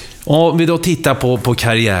 Om vi då tittar på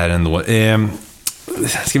karriären då.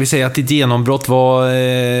 Ska vi säga att ditt genombrott var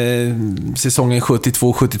säsongen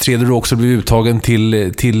 72-73, då du också blev uttagen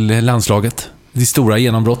till landslaget? Ditt stora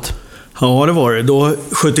genombrott? Ja, det var det. Då,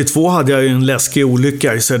 72 hade jag ju en läskig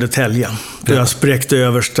olycka i Södertälje. Där jag spräckte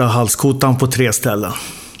översta halskotan på 3 ställen.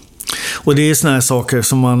 Och det är såna här saker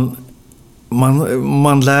som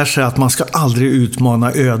man lär sig att man ska aldrig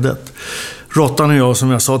utmana ödet. Råttan och jag,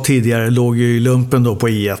 som jag sa tidigare, låg ju i lumpen då på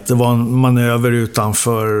I1. Det var en manöver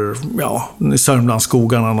utanför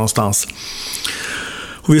Sörmlandsskogarna någonstans.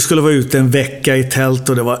 Och vi skulle vara ute en vecka i tält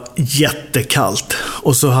och det var jättekallt.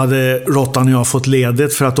 Och så hade Råttan och jag fått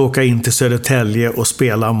ledigt för att åka in till Södertälje och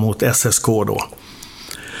spela mot SSK då.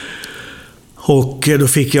 Och då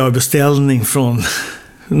fick jag beställning från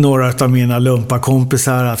några av mina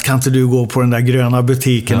lumparkompisar att kan inte du gå på den där gröna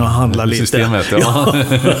butiken och handla lite? Systemet,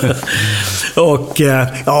 Och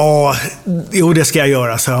jo, det ska jag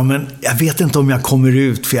göra, så jag. Men jag vet inte om jag kommer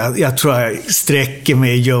ut, för jag tror jag sträcker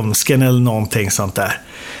mig i ljumsken eller någonting sånt där.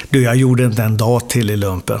 Du, jag gjorde inte en dag till i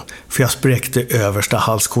lumpen, för jag spräckte översta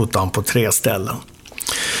halskotan på 3 ställen.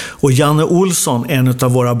 Och Janne Olsson, en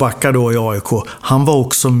av våra backar då i AIK, han var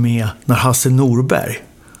också med när Hasse Norberg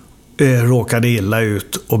råkade illa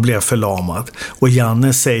ut och blev förlamad. Och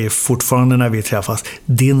Janne säger fortfarande när vi träffas,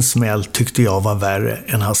 din smäll tyckte jag var värre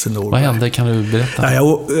än Hasse Norberg. Vad hände? Kan du berätta?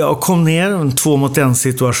 Jag kom ner en 2-mot-1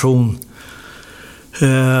 situation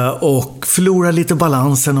och förlorade lite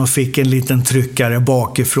balansen och fick en liten tryckare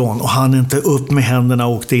bakifrån och han inte upp med händerna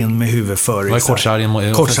och åkte in med huvudet före. Var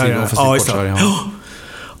det kortsargen? Ja.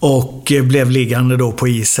 Och blev liggande då på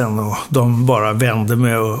isen och de bara vände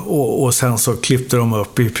mig och sen så klippte de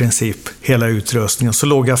upp i princip hela utrustningen. Så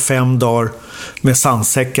låg jag 5 dagar med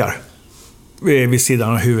sandsäckar vid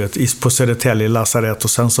sidan av huvudet på Södertälje lasarett och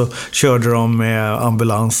sen så körde de med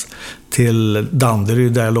ambulans till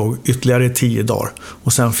Danderyd där jag låg ytterligare 10 dagar.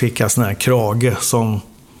 Och sen fick jag sån här krage som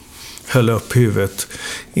höll upp huvudet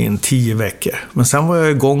i 10 veckor. Men sen var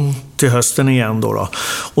jag igång till hösten igen då.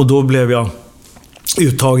 Och då blev jag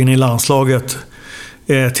uttagen i landslaget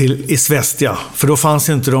till Isvestia. För då fanns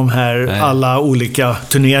inte de här alla olika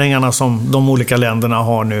turneringarna som de olika länderna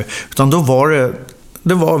har nu. Utan då var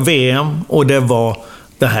det var VM och det var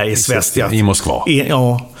det här Isvestia. I Moskva.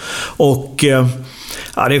 Ja. Och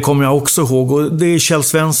det kommer jag också ihåg. Och det är Kjell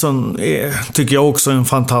Svensson, tycker jag också, en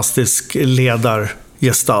fantastisk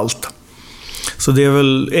ledargestalt. Så det är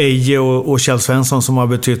väl Eje och Kjell Svensson som har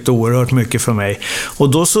betytt oerhört mycket för mig. Och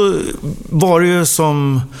då så var det ju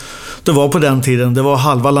som det var på den tiden. Det var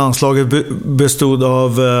halva landslaget bestod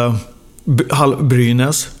av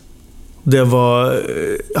Brynäs. Det var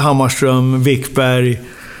Hammarström, Wickberg,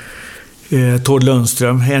 Tord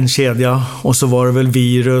Lundström, en kedja. Och så var det väl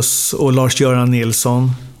Virus och Lars-Göran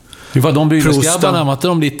Nilsson. Hur var de Brynäs-grabbarna?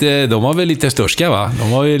 De var väl lite störska, va?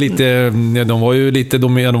 De var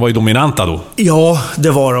ju dominanta då. Ja,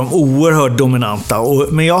 det var de. Oerhört dominanta.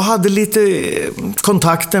 Men jag hade lite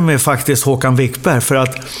kontakter med faktiskt Håkan Wickberg, för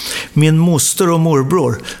att min moster och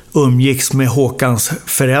morbror umgicks med Håkans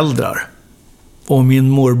föräldrar. Och min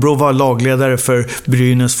morbror var lagledare för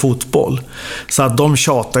Brynäs fotboll. Så att de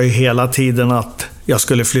tjatade ju hela tiden att jag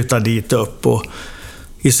skulle flytta dit upp. Och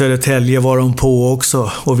i Södertälje var de på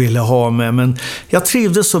också och ville ha mig. Men jag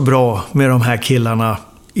trivdes så bra med de här killarna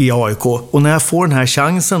i AIK. Och när jag får den här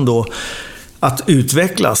chansen då att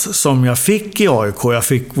utvecklas som jag fick i AIK. Jag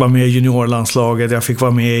fick vara med i juniorlandslaget, jag fick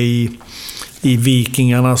vara med i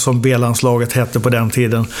Vikingarna som B-landslaget hette på den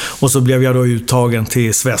tiden. Och så blev jag då uttagen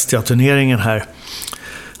till Svästia-turneringen här.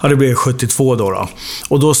 Ja, det blev 72 då.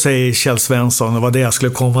 Och då säger Kjell Svensson, det var det jag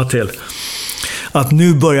skulle komma till, att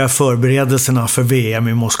nu börjar förberedelserna för VM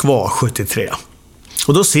i Moskva 73.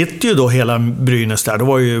 Och då sitter ju då hela Brynäs där. Det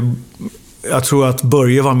var ju, jag tror att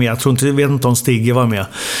Börje var med, jag vet inte om Stigge var med.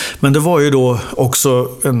 Men det var ju då också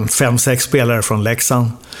 5-6 spelare från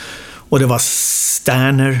Leksand. Och det var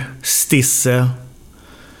Sterner, Stisse,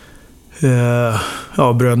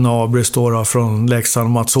 bröderna Abris då från Leksand,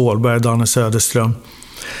 Mats Åhlberg, Danne Söderström.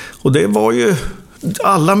 Och det var ju,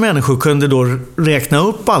 alla människor kunde då räkna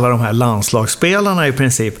upp alla de här landslagsspelarna i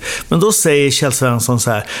princip. Men då säger Kjell Svensson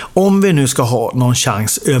så här: om vi nu ska ha någon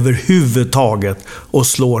chans överhuvudtaget att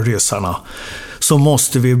slå ryssarna, så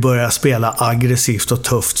måste vi börja spela aggressivt och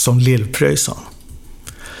tufft som Lillpröjsan.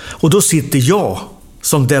 Och då sitter jag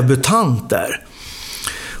som debutant där.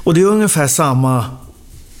 Och det är ungefär samma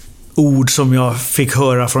ord som jag fick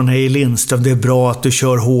höra från Hej Lindström. Det är bra att du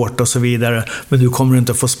kör hårt och så vidare, men du kommer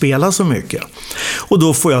inte få spela så mycket. Och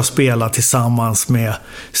då får jag spela tillsammans med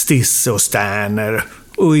Stisse och Sterner.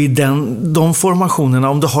 Och i de formationerna,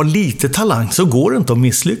 om du har lite talang, så går det inte att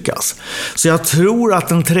misslyckas. Så jag tror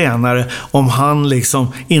att en tränare, om han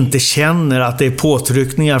liksom inte känner att det är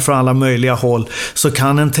påtryckningar från alla möjliga håll, så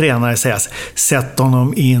kan en tränare säga: sätt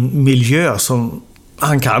honom i en miljö som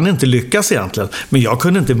han kan inte lyckas egentligen. Men jag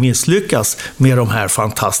kunde inte misslyckas med de här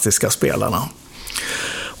fantastiska spelarna.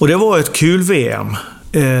 Och det var ett kul VM.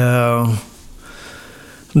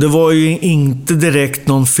 Det var ju inte direkt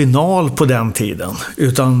någon final på den tiden,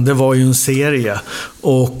 utan det var ju en serie.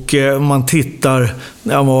 Och man tittar,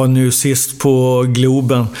 jag var nu sist på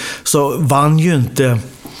Globen, så vann ju inte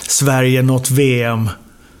Sverige något VM.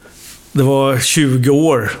 Det var 20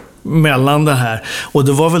 år mellan det här. Och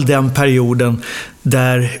det var väl den perioden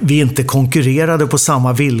där vi inte konkurrerade på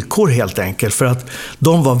samma villkor helt enkelt. För att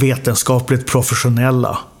de var vetenskapligt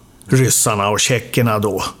professionella, ryssarna och tjeckerna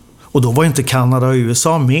då. Och då var inte Kanada och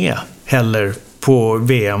USA med heller på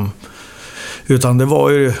VM. Utan det var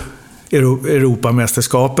ju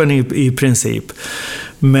Europamästerskapen i princip.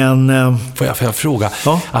 Men får jag fråga?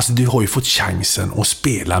 Ja? Alltså, du har ju fått chansen att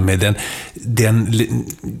spela med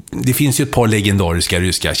det finns ju ett par legendariska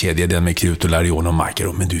ryska kedjor, den med Krut och Larion och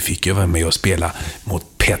Makarov, men du fick ju vara med och spela mot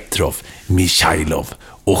Petrov, Michailov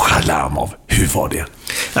och Khalamov. Hur var det?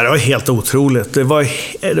 Ja, det var helt otroligt. Det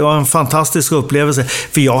var en fantastisk upplevelse.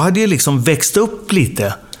 För jag hade ju liksom växt upp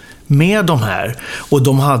lite med de här. Och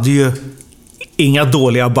de hade ju inga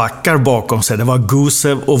dåliga backar bakom sig. Det var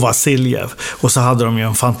Gusev och Vasiljev. Och så hade de ju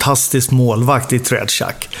en fantastisk målvakt i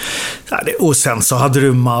Tredjak. Och sen så hade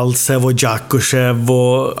du Maltsev och Jakushev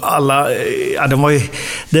och alla. Ja,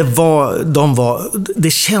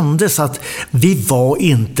 det kändes att vi var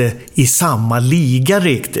inte i samma liga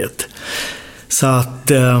riktigt. Så att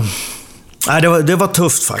det var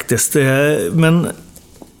tufft faktiskt. Men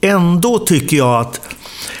ändå tycker jag att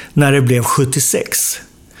när det blev 76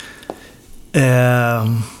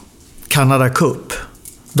 Canada Cup,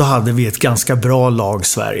 då hade vi ett ganska bra lag,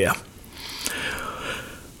 Sverige.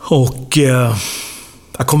 Och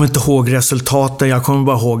jag kommer inte ihåg resultaten, jag kommer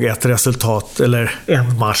bara ihåg ett resultat, eller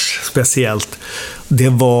en match speciellt. Det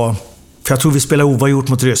var, för jag tror vi spelade oavgjort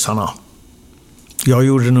mot ryssarna. Jag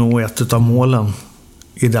gjorde nog ett av målen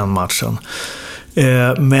i den matchen.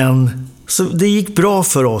 Men så det gick bra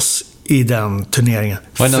för oss i den turneringen.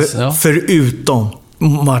 Förutom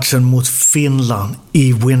matchen mot Finland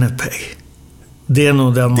i Winnipeg. Det är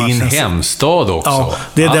nog den matchen. Din hemstad också. Ja,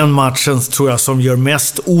 det är den matchen, tror jag, som gör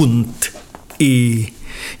mest ont i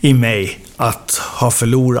mig att ha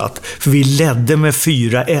förlorat. För vi ledde med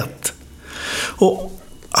 4-1. Och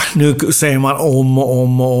nu säger man om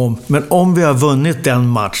och om. Men om vi har vunnit den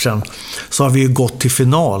matchen så har vi ju gått till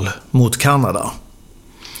final mot Kanada.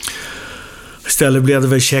 Istället blev det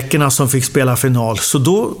väl tjeckerna som fick spela final.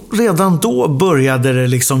 Så redan då började det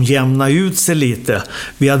liksom jämna ut sig lite.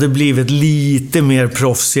 Vi hade blivit lite mer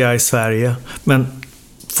proffsiga i Sverige. Men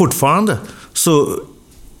fortfarande så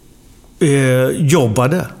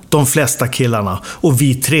jobbade de flesta killarna och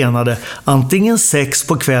vi tränade antingen 6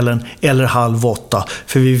 på kvällen eller 7:30,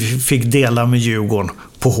 för vi fick dela med Djurgården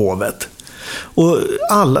på Hovet. Och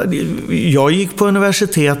jag gick på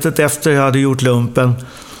universitetet efter jag hade gjort lumpen,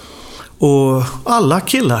 och alla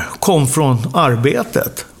killar kom från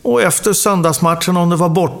arbetet. Och efter söndagsmatchen, om det var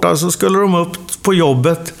borta, så skulle de upp på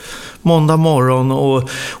jobbet måndag morgon.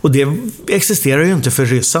 Och det existerar ju inte för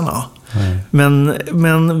ryssarna.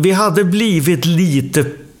 Men vi hade blivit lite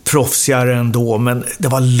proffsigare ändå, men det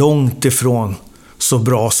var långt ifrån så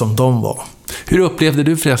bra som de var. Hur upplevde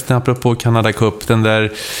du förresten, apropå Canada Cup, den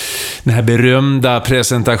här berömda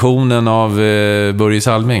presentationen av Börje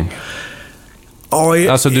Salming?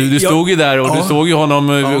 Alltså du stod ju där och du såg ju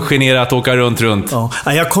honom generat åka runt. Ja.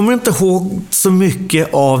 Jag kommer inte ihåg så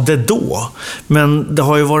mycket av det då, men det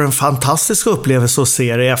har ju varit en fantastisk upplevelse att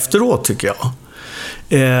se det efteråt, tycker jag.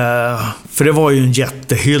 För det var ju en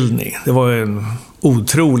jättehyllning. Det var ju en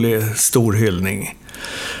otroligt stor hyllning.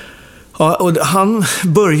 Ja, och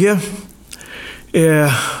Börje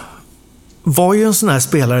var ju en sån här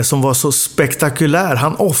spelare som var så spektakulär.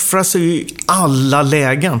 Han offrade sig i alla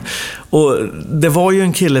lägen. Och det var ju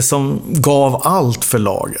en kille som gav allt för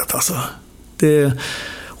laget. Alltså.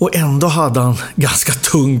 Och ändå hade han ganska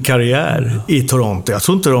tung karriär i Toronto. Jag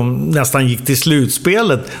tror inte de nästan gick till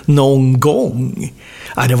slutspelet någon gång.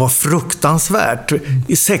 Det var fruktansvärt.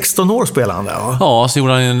 I 16 år spelade han där, va? Ja, så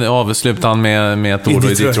gjorde han avslutade med ett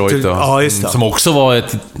år i Detroit. Ja, just det. Som också var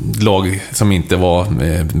ett lag som inte var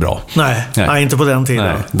bra. Nej, inte på den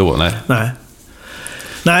tiden.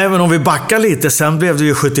 Nej, men om vi backar lite, sen blev det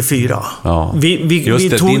ju 74. Ja. Vi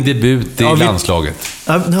tog din debut i landslaget.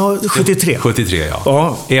 Ja, 73. 73,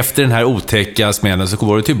 ja. Efter den här otäcka smällen så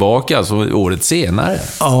var du tillbaka alltså, året senare.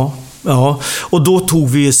 Ja, och då tog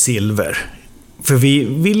vi ju silver. För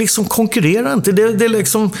vi liksom konkurrerar inte. Det är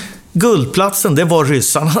liksom guldplatsen, det var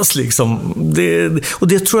ryssarnas liksom. Och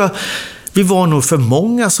det tror jag, vi var nog för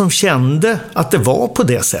många som kände att det var på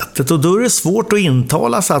det sättet. Och då är det svårt att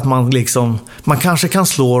intala sig att man kanske kan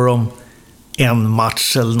slå dem en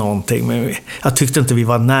match eller någonting. Men jag tyckte inte vi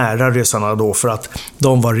var nära ryssarna då, för att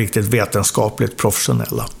de var riktigt vetenskapligt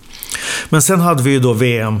professionella. Men sen hade vi ju då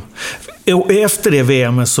VM. Efter det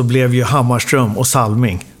VM så blev ju Hammarström och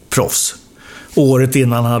Salming proffs. Året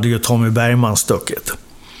innan hade ju Tommy Bergman stuckit.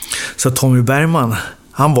 Så Tommy Bergman,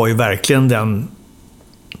 han var ju verkligen den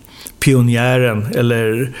pionjären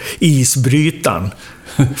eller isbrytaren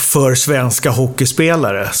för svenska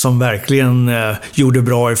hockeyspelare som verkligen gjorde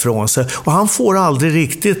bra ifrån sig. Och han får aldrig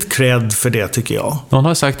riktigt cred för det, tycker jag. Någon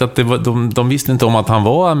har sagt att de visste inte om att han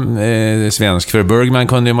var svensk. För Bergman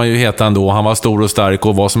kunde man ju heta ändå. Han var stor och stark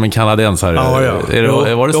och var som en kanadensare.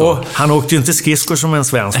 Ja. Var det så? Han åkte ju inte skridskor som en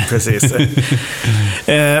svensk, precis.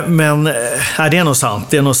 Men det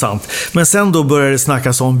är nog sant. Men sen då började det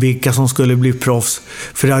snackas om vilka som skulle bli proffs.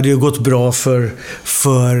 För det hade ju gått bra för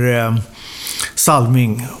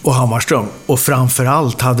Salming och Hammarström. Och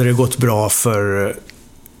framförallt hade det gått bra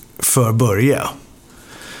för Börje.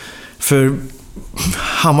 För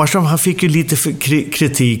Hammarström, han fick ju lite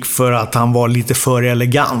kritik för att han var lite för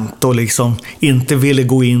elegant och liksom inte ville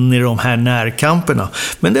gå in i de här närkamperna.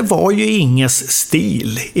 Men det var ju ingens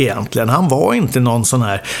stil egentligen. Han var inte någon sån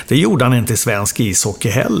här, det gjorde han inte i svensk ishockey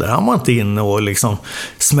heller. Han var inte inne och liksom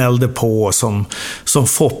smällde på som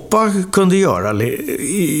Foppa kunde göra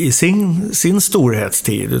i sin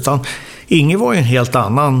storhetstid. Utan Inge var ju en helt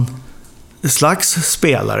annan slags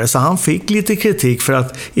spelare, så han fick lite kritik för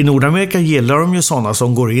att i Nordamerika gillar de ju sådana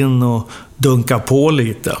som går in och dunkar på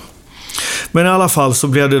lite. Men i alla fall så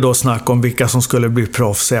blev det då snack om vilka som skulle bli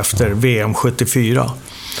proffs efter VM 74.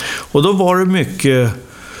 Och då var det mycket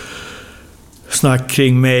snack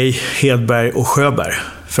kring mig, Hedberg och Sjöberg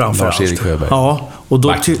framförallt. Lars-Erik Sjöberg. Ja,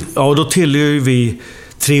 och då tillhör vi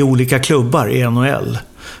 3 olika klubbar i NHL.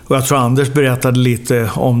 Och jag tror Anders berättade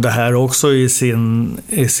lite om det här också i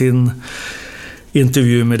sin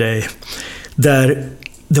intervju med dig. Där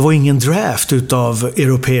det var ingen draft utav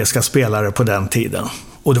europeiska spelare på den tiden.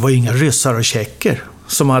 Och det var inga ryssar och tjecker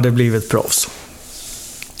som hade blivit proffs.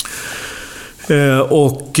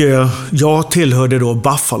 Och jag tillhörde då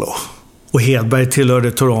Buffalo. Och Hedberg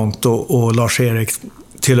tillhörde Toronto och Lars-Erik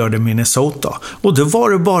tillhörde Minnesota. Och då var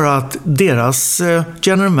det bara att deras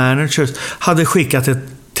general managers hade skickat ett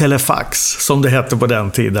telefax, som det hette på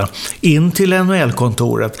den tiden, in till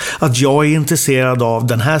NHL-kontoret att jag är intresserad av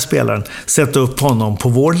den här spelaren, sätta upp honom på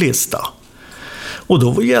vår lista. Och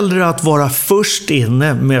då gällde det att vara först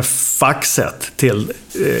inne med faxet till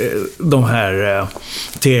de här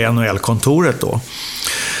till NHL-kontoret då.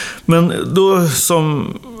 Men då,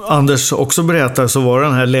 som Anders också berättade, så var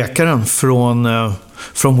den här läkaren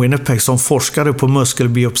från Winnipeg som forskade på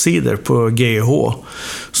muskelbiopsider på GH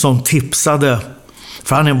som tipsade,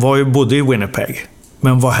 för han bodde i Winnipeg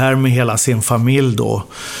men var här med hela sin familj då,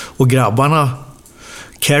 och grabbarna,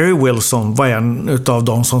 Kerry Wilson var en av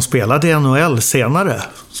de som spelade i NHL senare,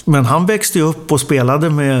 men han växte upp och spelade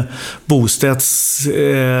med Bostedts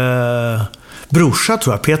brorsa,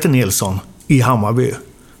 tror jag, Peter Nilsson, i Hammarby.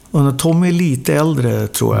 Och Tommy är lite äldre,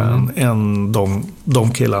 tror jag, än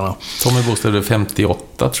de killarna. Tommy Bosted är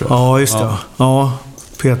 58, tror jag. Ja, just det. Ja,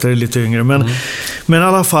 Peter är lite yngre. Men i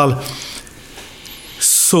alla fall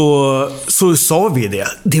så sa vi det.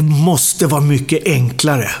 Det måste vara mycket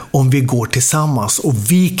enklare om vi går tillsammans och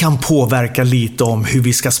vi kan påverka lite om hur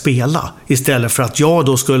vi ska spela. Istället för att jag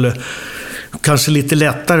då skulle, kanske lite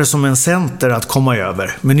lättare som en center att komma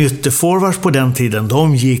över. Men ytterforwards på den tiden,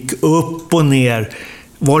 de gick upp och ner.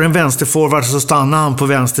 Var det en vänsterforward så stannade han på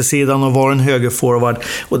vänstersidan, och var det en högerforward.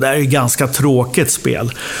 Och det är ju ganska tråkigt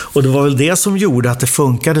spel. Och det var väl det som gjorde att det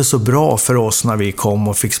funkade så bra för oss när vi kom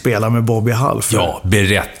och fick spela med Bobby Hull. Ja,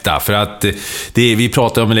 berätta. För att vi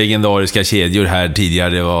pratade om legendariska kedjor här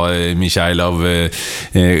tidigare. Det var Michailov,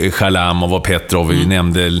 Chalamov och Petrov. Vi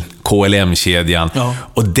nämnde KLM-kedjan. Ja.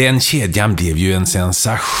 Och den kedjan blev ju en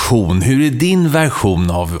sensation. Hur är din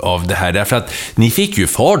version av det här? Därför att ni fick ju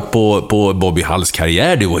fart på Bobby Hulls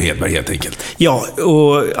karriär, du och Hedberg, helt enkelt. Ja,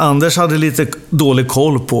 och Anders hade lite dålig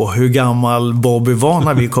koll på hur gammal Bobby var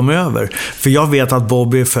när vi kom över. För jag vet att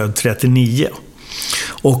Bobby är född 39.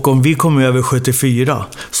 Och om vi kom över 74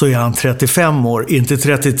 så är han 35 år, inte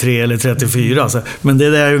 33 eller 34. Men det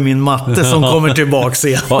där är min matte som kommer tillbaka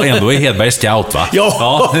igen. Ja, ändå är Hedberg scout, va?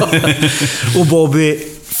 Ja. Och Bobby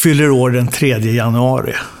fyller år den 3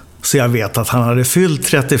 januari. Så jag vet att han hade fyllt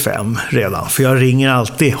 35 redan. För jag ringer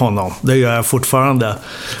alltid honom. Det gör jag fortfarande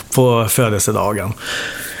på födelsedagen.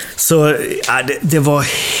 Så det var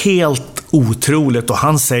helt otroligt. Och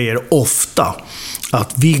han säger ofta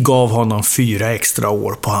att vi gav honom 4 extra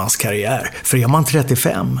år på hans karriär. För är man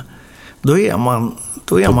 35, då är man...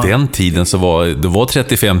 På den tiden så var det var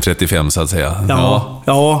 35 så att säga.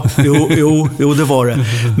 Ja, jo, det var det.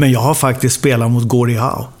 Men jag har faktiskt spelat mot Gordie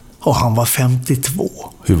Howe. Och han var 52.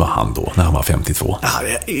 Hur var han då när han var 52? Ja,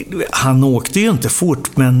 han åkte ju inte fort,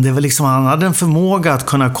 men det var liksom, han hade en förmåga att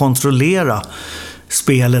kunna kontrollera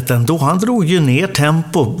spelet ändå. Han drog ju ner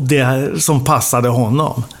tempo, det som passade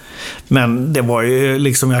honom. Men det var ju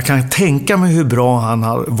liksom, jag kan tänka mig hur bra han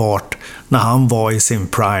har varit när han var i sin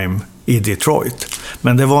prime i Detroit.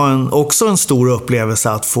 Men det var också en stor upplevelse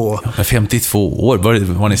att få... Ja, 52 år,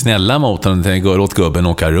 var ni snälla mot honom, låt gubben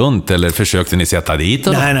åka runt, eller försökte ni sätta dit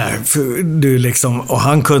honom? Nej, du liksom, och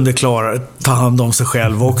han kunde ta hand om sig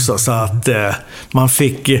själv också, så att man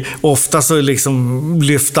fick, ofta så liksom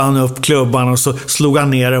lyfte han upp klubban och så slog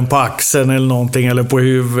han ner den på axeln eller någonting, eller på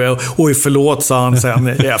huvudet, och förlåt, sa han sen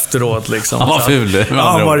efteråt liksom. Han var ful.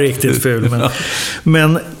 Han var riktigt ful,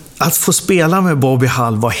 men att få spela med Bobby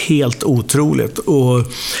Hull var helt otroligt. Och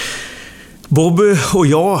Bobby och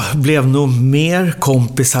jag blev nog mer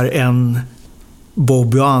kompisar än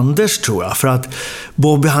Bobby och Anders, tror jag. För att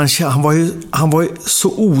Bobby, han var ju så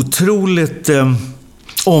otroligt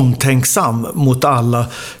omtänksam mot alla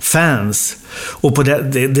fans. Och på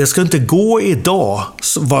det ska inte gå idag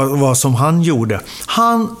vad som han gjorde.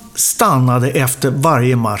 Han stannade efter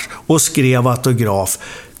varje match och skrev autograf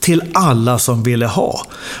till alla som ville ha.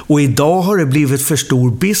 Och idag har det blivit för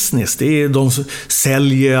stor business. Det är de som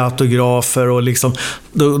säljer autografer och liksom,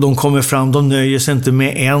 de kommer fram, de nöjer sig inte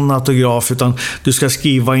med en autograf, utan du ska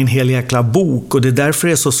skriva en hel jäkla bok. Och det är därför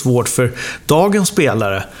det är så svårt för dagens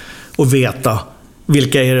spelare att veta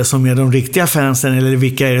vilka är det som är de riktiga fansen, eller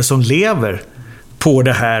vilka är det som lever på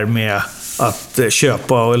det här med att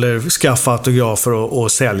köpa eller skaffa autografer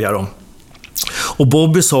och sälja dem. Och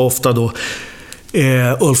Bobby sa ofta då,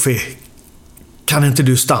 Ulfi, kan inte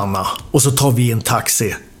du stanna? Och så tar vi en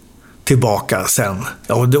taxi tillbaka sen.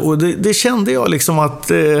 Ja, och det kände jag liksom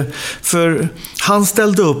att, för han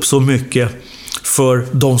ställde upp så mycket för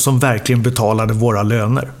de som verkligen betalade våra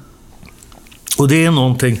löner. Och det är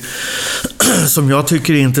någonting som jag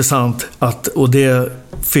tycker är intressant, och det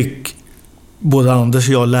fick både Anders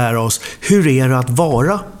och jag lära oss. Hur är det att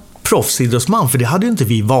vara proffsidrottsman? För det hade ju inte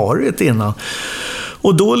vi varit innan.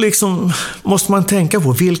 Och då liksom måste man tänka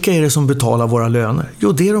på, vilka är det som betalar våra löner?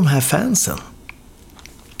 Jo, det är de här fansen.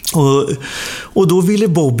 Och då ville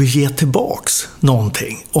Bobby ge tillbaks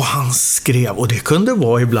någonting. Och han skrev, och det kunde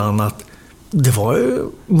vara ibland att det var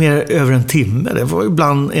mer över en timme. Det var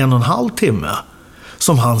ibland 1,5 timme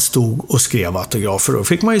som han stod och skrev autografer. Då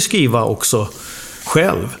fick man ju skriva också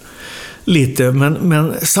själv. lite.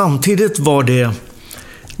 Men samtidigt var det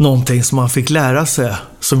någonting som man fick lära sig,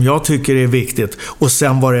 som jag tycker är viktigt. Och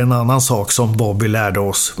sen var det en annan sak som Bobby lärde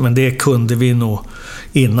oss, men det kunde vi nog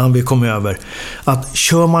innan vi kom över. Att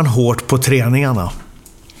kör man hårt på träningarna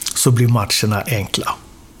så blir matcherna enkla.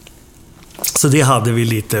 Så det hade vi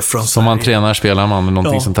lite från som man tränar spelar man med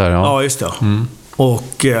någonting sånt här. Ja, just det.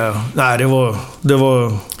 Och nej, det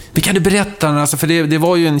var... Kan du berätta, alltså, för det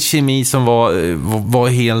var ju en kemi som var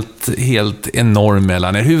helt enorm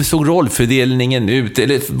mellan er. Hur såg rollfördelningen ut?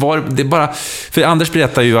 Eller var det bara... För Anders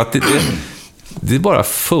berättar ju att det bara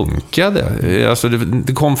funkade. Alltså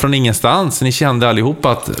det kom från ingenstans. Ni kände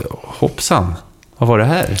allihopa att hoppsan, vad var det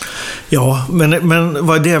här? Ja, men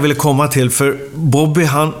vad är det jag ville komma till? För Bobby,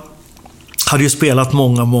 han hade ju spelat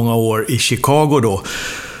många år i Chicago då.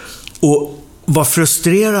 Och var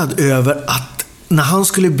frustrerad över att när han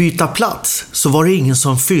skulle byta plats så var det ingen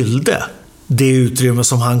som fyllde det utrymme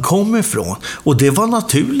som han kom ifrån. Och det var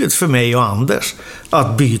naturligt för mig och Anders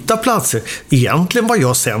att byta platser. Egentligen var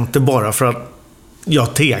jag center bara för att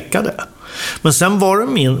jag tekade. Men sen var det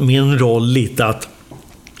min roll lite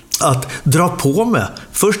att dra på mig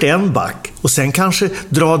först en back och sen kanske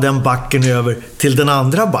dra den backen över till den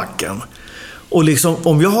andra backen. Och liksom,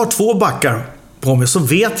 om jag har 2 backar på mig så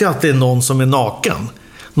vet jag att det är någon som är naken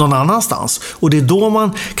någon annanstans. Och det är då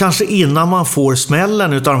man, kanske innan man får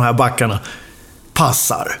smällen utav de här backarna,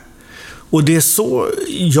 passar. Och det är så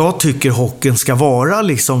jag tycker hockeyn ska vara,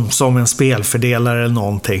 liksom som en spelfördelare eller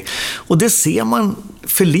någonting. Och det ser man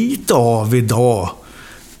för lite av idag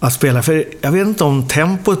att spela. För jag vet inte om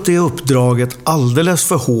tempot är uppdraget alldeles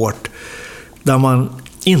för hårt, där man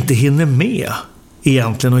inte hinner med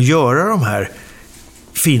egentligen att göra de här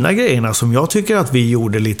fina grejerna som jag tycker att vi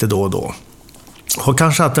gjorde lite då och då. Och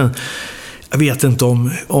kanske att jag vet inte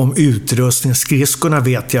om utrustning, skridskorna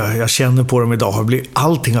vet jag känner på dem idag,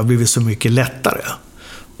 allting har blivit så mycket lättare.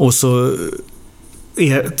 Och så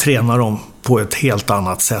tränar de på ett helt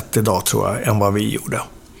annat sätt idag, tror jag, än vad vi gjorde.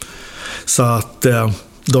 Så att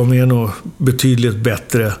de är nog betydligt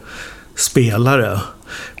bättre spelare.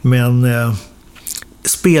 Men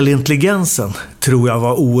spelintelligensen tror jag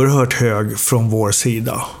var oerhört hög från vår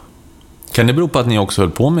sida. Kan det bero på att ni också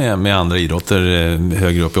höll på med andra idrotter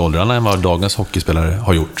högre upp i åldrarna än vad dagens hockeyspelare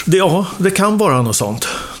har gjort? Ja, det kan vara något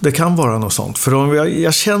sånt. För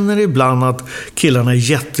jag känner ibland att killarna är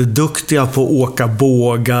jätteduktiga på att åka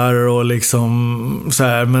bågar och liksom så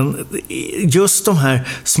här. Men just de här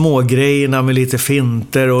små grejerna med lite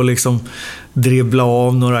finter och liksom dribbla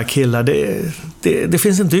av några killar, det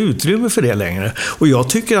finns inte utrymme för det längre. Och jag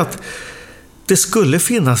tycker att det skulle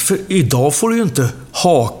finnas, för idag får du ju inte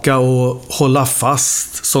haka och hålla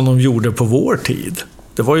fast som de gjorde på vår tid.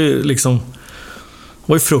 Det var ju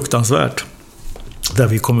fruktansvärt där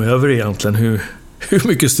vi kom över egentligen hur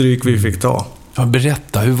mycket stryk vi fick ta. Ja,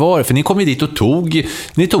 berätta, hur var det? För ni kom ju dit och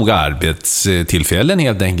tog arbetstillfällen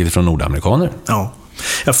helt enkelt från nordamerikaner. Ja,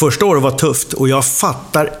 första året var tufft och jag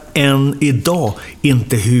fattar än idag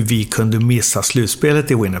inte hur vi kunde missa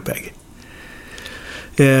slutspelet i Winnipeg.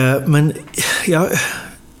 Men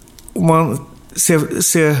om man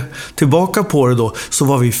ser tillbaka på det då, så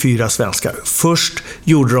var vi 4 svenskar. Först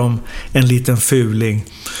gjorde de en liten fuling,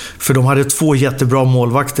 för de hade 2 jättebra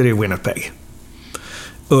målvakter i Winnipeg.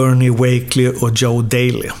 Ernie Wakely och Joe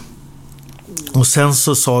Daly. Och sen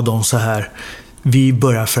så sa de så här: vi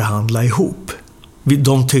börjar förhandla ihop.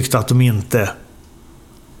 De tyckte att de inte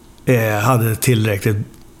hade tillräckligt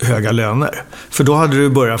höga löner. För då hade det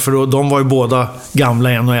börjat, för de var ju båda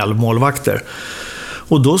gamla NHL-målvakter.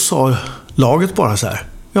 Och då sa laget bara så här: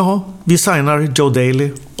 jaha, vi signar Joe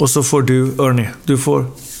Daly och så får du, Ernie, du får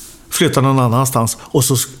flytta någon annanstans. Och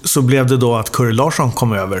så blev det då att Curry Larsson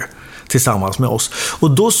kom över tillsammans med oss.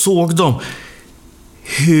 Och då såg de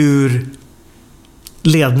hur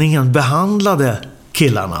ledningen behandlade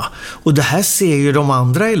killarna. Och det här ser ju de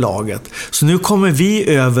andra i laget. Så nu kommer vi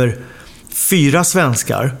över 4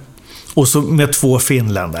 svenskar och så med 2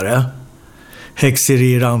 finländare,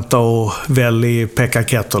 Heksiri Ranta och Veli-Pekka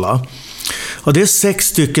Kettola. Och det är 6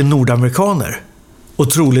 stycken nordamerikaner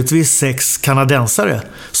och troligtvis 6 kanadensare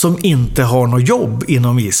som inte har något jobb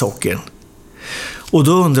inom ishockeyn. Och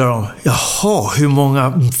då undrar de, jaha, hur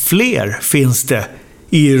många fler finns det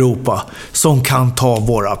i Europa som kan ta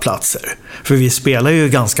våra platser? För vi spelar ju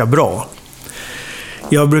ganska bra.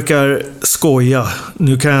 Jag brukar skoja,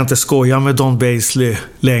 nu kan jag inte skoja med Don Basley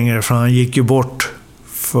längre, för han gick ju bort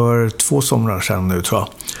för 2 somrar sedan nu, tror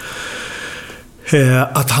jag.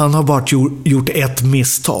 Att han har bara gjort ett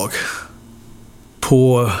misstag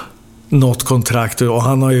på något kontrakt, och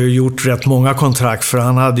han har ju gjort rätt många kontrakt, för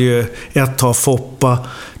han hade ju ett tag Foppa,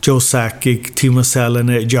 Joe Sakic, Timo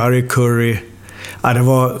Salonen, Jari Kurri. Ja, det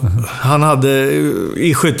var, han hade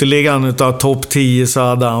i skytteligan utav topp 10 så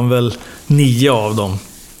hade han väl 9 av dem.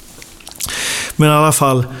 Men i alla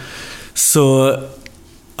fall så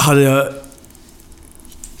hade jag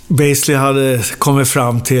Basically hade kommit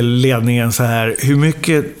fram till ledningen så här: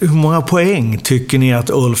 hur många poäng tycker ni att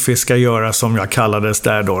Ulfi ska göra, som jag kallades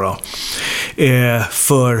där då,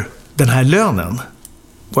 för den här lönen?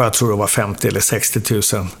 Och jag tror det var 50 eller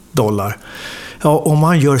 60 000 dollar. Ja, om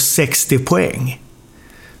man gör 60 poäng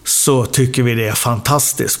så tycker vi det är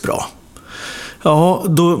fantastiskt bra. Ja,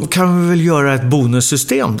 då kan vi väl göra ett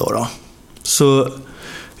bonussystem då. Så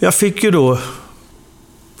jag fick ju då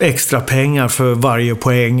extra pengar för varje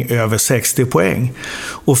poäng över 60 poäng.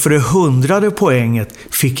 Och för det 100:e poänget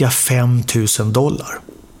fick jag 5 000 dollar.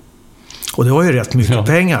 Och det var ju rätt mycket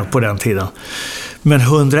pengar på den tiden. Men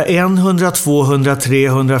 101, 102, 103,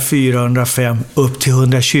 104, 105 upp till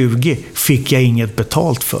 120 fick jag inget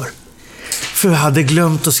betalt för. För jag hade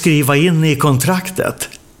glömt att skriva in i kontraktet.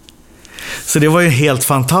 Så det var ju helt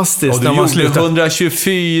fantastiskt. Och du gjorde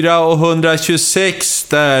 124 och 126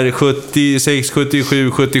 där, 76,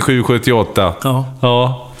 77, 77, 78.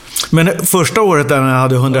 Ja. Men första året där jag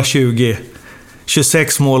hade 120,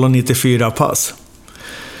 26 mål och 94 pass.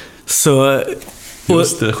 Så,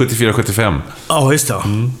 just det, 74-75. Ja, just det.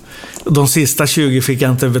 De sista 20 fick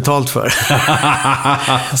jag inte betalt för.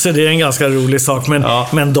 Så det är en ganska rolig sak.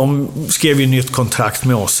 Men de skrev ju nytt kontrakt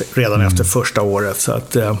med oss redan efter första året. Så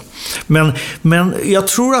att, men jag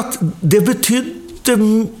tror att det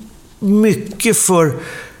betydde mycket för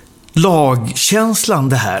lagkänslan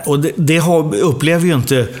det här. Och det upplever ju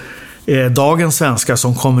inte dagens svenskar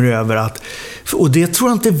som kommer över. Och det tror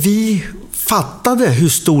jag inte vi fattade hur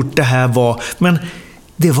stort det här var. Men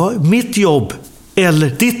det var mitt jobb eller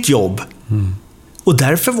ditt jobb. Och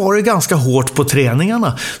därför var det ganska hårt på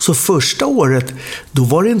träningarna. Så första året, då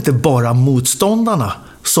var det inte bara motståndarna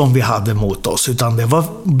som vi hade mot oss, utan det var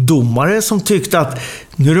domare som tyckte att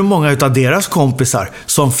nu är det många av deras kompisar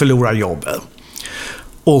som förlorar jobben.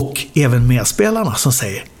 Och även medspelarna som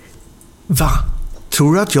säger: va?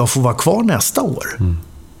 Tror du att jag får vara kvar nästa år?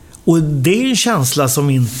 Och det är en känsla som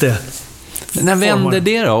inte... När vände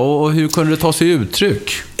det då? Och hur kunde det ta sig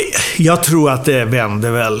uttryck? Jag tror att det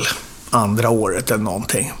vände väl andra året eller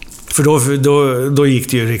någonting. För då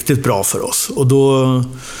gick det ju riktigt bra för oss. Och då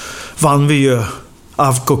vann vi ju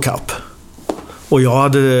Avco Cup. Och jag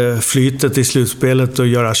hade flytet i slutspelet att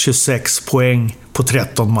göra 26 poäng på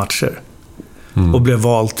 13 matcher. Och blev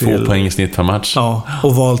vald till... 2 poäng i snitt per match. Ja,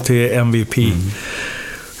 och vald till MVP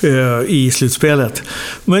i slutspelet.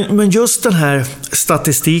 Men just den här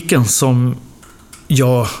statistiken som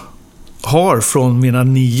jag har från mina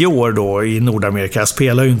 9 år då i Nordamerika. Jag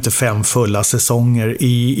spelar ju inte 5 fulla säsonger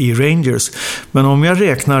i Rangers. Men om jag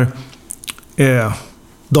räknar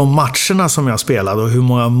de matcherna som jag spelade och hur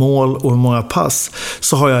många mål och hur många pass,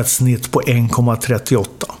 så har jag ett snitt på 1,38.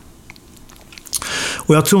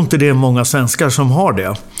 Och jag tror inte det är många svenskar som har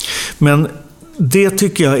det. Men det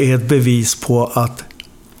tycker jag är ett bevis på att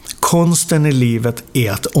konsten i livet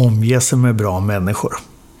är att omge sig med bra människor.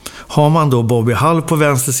 Har man då Bobby Hall på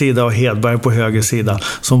vänster sida och Hedberg på höger sida,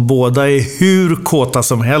 som båda är hur kåta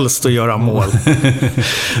som helst att göra mål,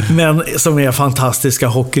 men som är fantastiska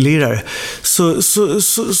hockeylirare,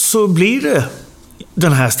 så blir det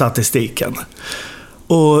den här statistiken.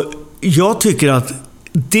 Och jag tycker att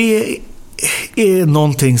det är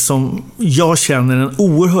någonting som jag känner en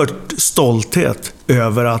oerhört stolthet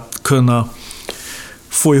över att kunna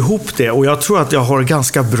få ihop det. Och jag tror att jag har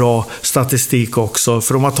ganska bra statistik också,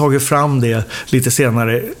 för de har tagit fram det lite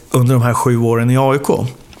senare under de här 7 åren i AIK.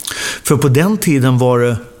 För på den tiden var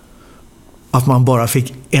det att man bara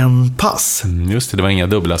fick en pass. Just det, det var inga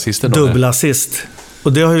dubbelassister då. Dubbelassist.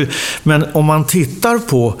 Och det har ju, men om man tittar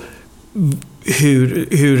på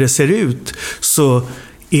hur det ser ut, så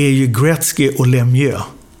är ju Gretzky och Lemieux,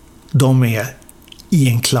 de är i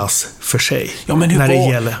en klass för sig. Ja, men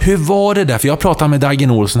hur var det där? För jag pratade med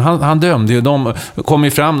Dagen Olsson, han dömde ju, de kom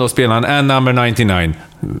ju fram då och spelade en number 99,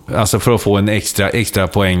 alltså för att få en extra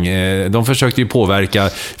poäng. De försökte ju påverka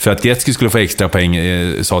för att Gretzky skulle få extra poäng,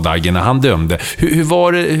 sa Dagen när han dömde. Hur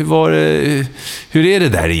är det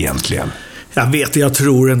där egentligen? Jag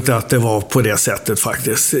tror inte att det var på det sättet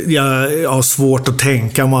faktiskt. Jag har svårt att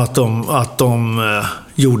tänka mig att de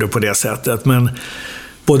gjorde på det sättet, men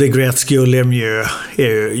både Gretzky och Lemieux är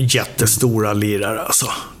ju jättestora lirare. Alltså.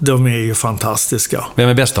 De är ju fantastiska. Vem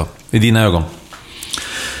är bäst då, i dina ögon?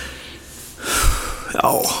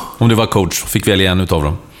 Ja. Om du var coach, fick välja en utav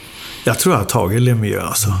dem? Jag tror jag har tagit Lemieux.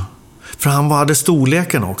 Alltså. För han hade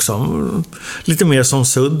storleken också. Lite mer som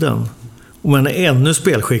Sudden. Men ännu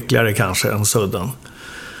spelskickligare kanske än Sudden.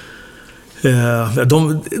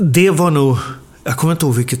 Det var nog... Jag kommer inte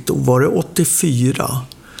ihåg vilket år. Var det 84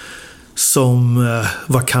 som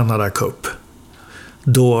var Canada Cup?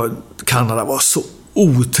 Då Kanada var så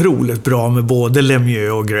otroligt bra med både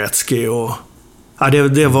Lemieux och Gretzky. Och, ja,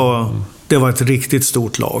 det var ett riktigt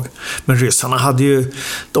stort lag. Men ryssarna hade ju...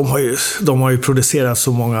 De har ju producerat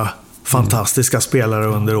så många fantastiska spelare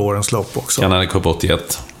under årens lopp också. Canada Cup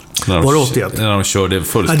 81. Var det 81? När de körde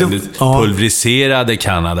fullständigt pulveriserade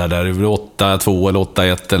Kanada där. 8-2 eller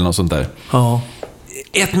 8-1 eller något sånt där. Ja.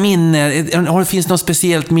 Ett minne, finns något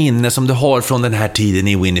speciellt minne som du har från den här tiden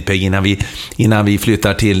i Winnipeg innan vi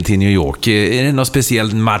flyttar till New York? Är det någon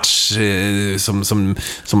speciell match som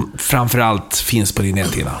framförallt finns på din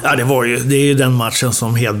näthinna? Ja, det är ju den matchen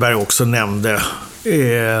som Hedberg också nämnde.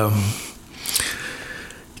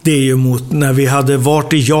 Det är ju mot när vi hade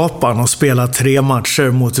varit i Japan och spelat 3 matcher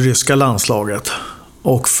mot ryska landslaget.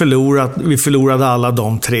 Och vi förlorade alla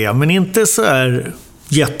de 3, men inte så här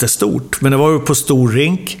jättestort. Men det var ju på stor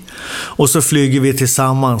rink. Och så flyger vi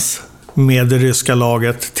tillsammans med det ryska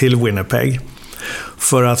laget till Winnipeg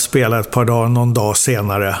för att spela ett par dagar, någon dag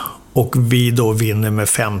senare. Och vi då vinner med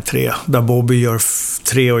 5-3. Där Bobby gör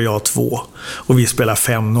 3 och jag 2. Och vi spelar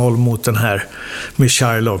 5-0 mot den här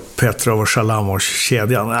Mikhailov, Petrov och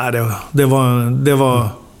Shalamov-kedjan. Det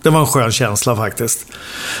var en skön känsla faktiskt.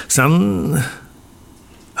 Sen...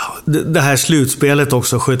 Det här slutspelet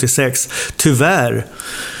också, 76. Tyvärr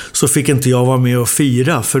så fick inte jag vara med och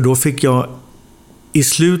fira. För då fick jag i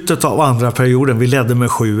slutet av andra perioden, vi ledde med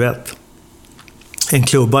 7-1. En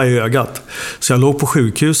klubba i ögat. Så jag låg på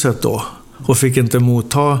sjukhuset då. Och fick inte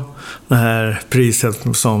motta det här priset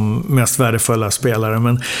som mest värdefulla spelare.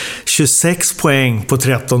 Men 26 poäng på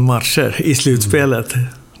 13 matcher i slutspelet.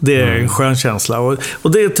 Det är en skön känsla.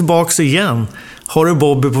 Och det är tillbaks igen. Har du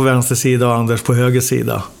Bobby på vänster sida och Anders på höger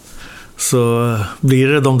sida, så blir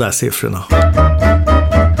det de där siffrorna.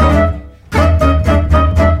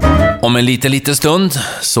 Om en liten stund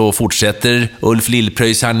så fortsätter Ulf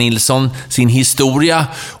Lillpröjsarn Nilsson sin historia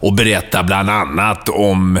och berättar bland annat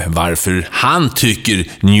om varför han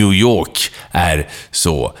tycker New York är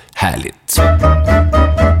så härligt.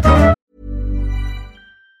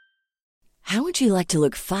 How would you like to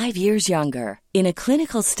look 5 years younger? In a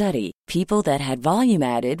clinical study, people that had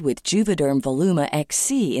volume added with Juvederm Voluma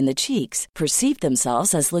XC in the cheeks perceived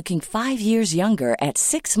themselves as looking 5 years younger at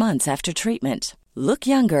 6 months after treatment. Look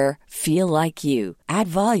younger, feel like you. Add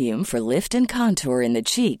volume for lift and contour in the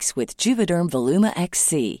cheeks with Juvederm Voluma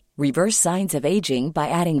XC. Reverse signs of aging by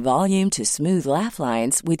adding volume to smooth laugh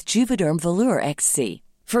lines with Juvederm Volure XC.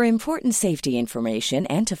 For important safety information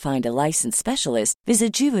and to find a licensed specialist,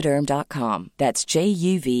 visit Juvederm.com. That's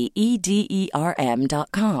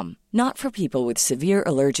JUVEDERM.com. Not for people with severe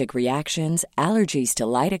allergic reactions, allergies to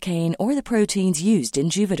lidocaine, or the proteins used in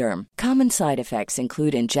Juvederm. Common side effects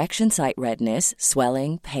include injection site redness,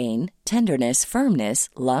 swelling, pain, tenderness, firmness,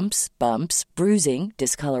 lumps, bumps, bruising,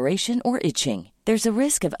 discoloration, or itching. There's a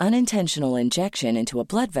risk of unintentional injection into a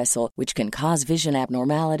blood vessel, which can cause vision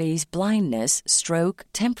abnormalities, blindness, stroke,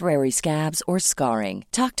 temporary scabs, or scarring.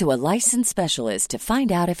 Talk to a licensed specialist to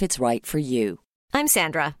find out if it's right for you. I'm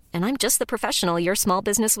Sandra, and I'm just the professional your small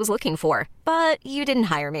business was looking for. But you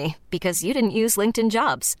didn't hire me because you didn't use LinkedIn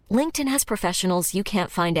Jobs. LinkedIn has professionals you can't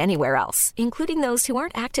find anywhere else, including those who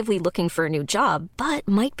aren't actively looking for a new job, but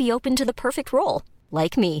might be open to the perfect role,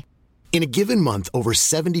 like me. In a given month, over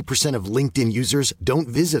 70% of LinkedIn users don't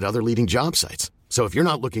visit other leading job sites. So if you're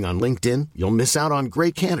not looking on LinkedIn, you'll miss out on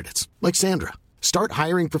great candidates like Sandra. Start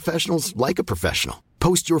hiring professionals like a professional.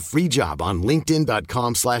 Post your free job on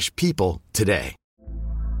linkedin.com/people today.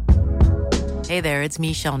 Hey there, it's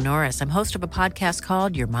Michelle Norris. I'm host of a podcast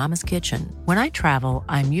called Your Mama's Kitchen. When I travel,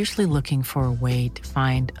 I'm usually looking for a way to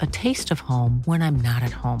find a taste of home when I'm not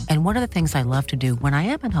at home. And one of the things I love to do when I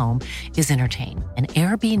am at home is entertain. And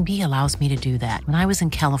Airbnb allows me to do that. When I was in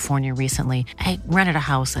California recently, I rented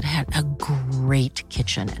a house that had a great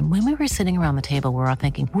kitchen. And when we were sitting around the table, we were all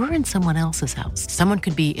thinking, we're in someone else's house. Someone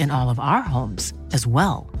could be in all of our homes as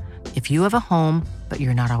well. If you have a home, but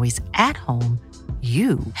you're not always at home,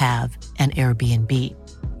 you have an Airbnb.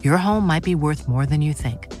 Your home might be worth more than you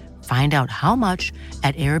think. Find out how much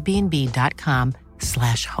at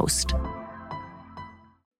airbnb.com/host.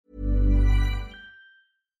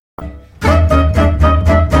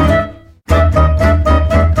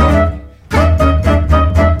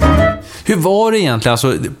 Hur var det egentligen?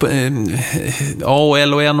 Alltså,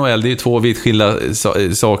 AHL och NHL, det är 2 vitt skilda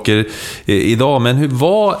saker idag. Men hur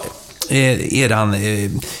var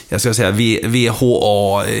jag ska säga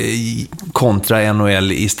VHA kontra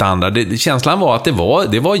NHL i standard. Känslan var att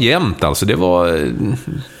det var jämnt, alltså det var.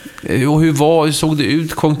 Och hur såg det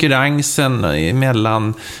ut, konkurrensen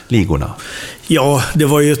mellan ligorna? Ja, det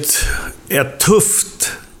var ju ett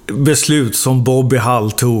tufft beslut som Bobby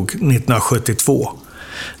Hull tog 1972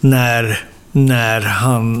 när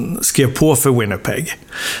han skrev på för Winnipeg.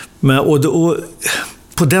 Och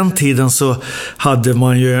på den tiden så hade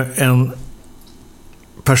man ju en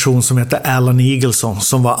person som hette Alan Eagleson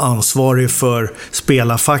som var ansvarig för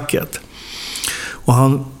spelarfacket. Och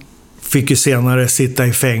han fick ju senare sitta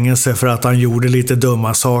i fängelse för att han gjorde lite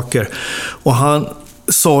dumma saker. Och han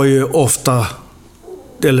sa ju ofta,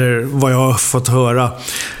 eller vad jag har fått höra,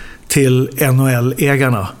 till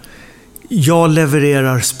NHL-ägarna: jag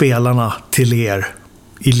levererar spelarna till er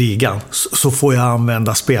i ligan, så får jag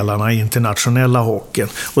använda spelarna i internationella hockeyn.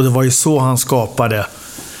 Och det var ju så han skapade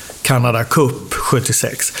Canada Cup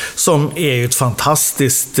 76, som är ju ett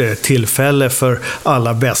fantastiskt tillfälle för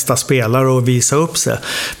alla bästa spelare att visa upp sig.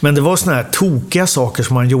 Men det var såna här tokiga saker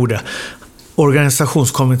som man gjorde.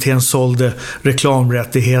 Organisationskommittén sålde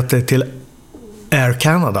reklamrättigheter till Air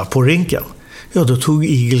Canada på rinken. Ja, då tog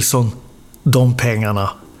Eagleson de pengarna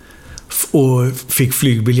och fick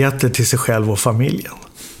flygbiljetter till sig själv och familjen.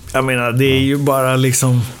 Jag menar, det är ju bara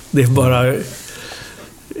liksom, det är bara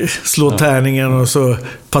slå tärningen och så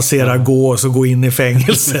passera gå och så gå in i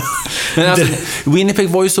fängelse. Men alltså, Winnipeg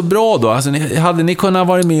var ju så bra då. Alltså, hade ni kunnat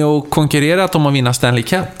vara med och konkurrerat om att vinna Stanley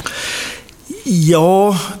Cup?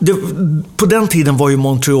 Ja, på den tiden var ju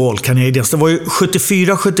Montreal Canadiens. Det var ju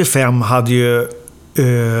 74-75 hade ju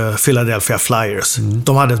Philadelphia Flyers.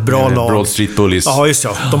 De hade ett bra lag. Broad Street Bullies. Ja, just det.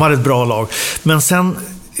 De hade ett bra lag. Men sen,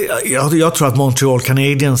 jag tror att Montreal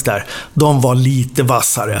Canadiens där, de var lite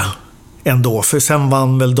vassare ändå. För sen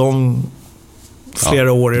vann väl de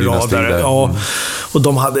flera år i rad där. Ja, och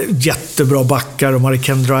de hade jättebra backar. De hade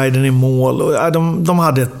Ken Dryden i mål. Och de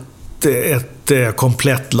hade ett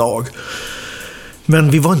komplett lag.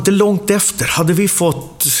 Men vi var inte långt efter. Hade vi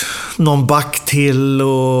fått någon back till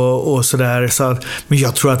och sådär. Men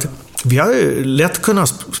jag tror att vi har lätt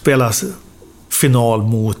kunnat spela final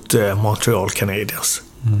mot Montreal Canadiens.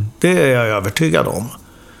 Det är jag övertygad om.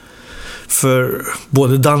 För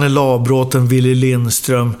både Danne Labråten, Willy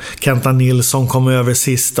Lindström, Kenta Nilsson kom över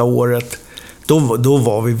sista året. Då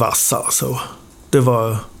var vi vassa. Alltså. Det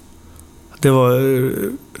var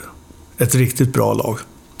ett riktigt bra lag.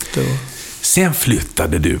 Sen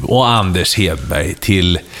flyttade du och Anders Hedberg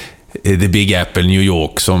till The Big Apple, New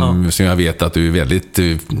York, som jag vet att du är väldigt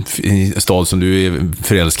en stad som du är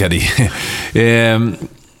förälskad i.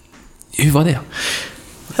 Hur var det?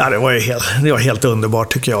 Ja, det var helt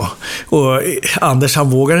underbart tycker jag. Och Anders, han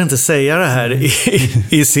vågar inte säga det här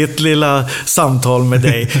i sitt lilla samtal med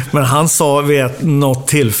dig. Men han sa vid något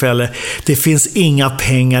tillfälle: det finns inga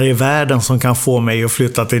pengar i världen som kan få mig att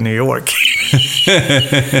flytta till New York.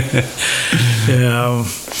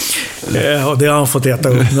 Och det har han fått äta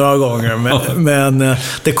upp några gånger. Men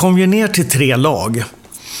det kom ju ner till 3 lag.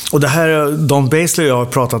 Och det här, Don Basley och jag har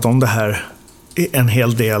pratat om det här en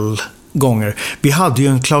hel del gånger. Vi hade ju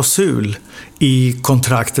en klausul i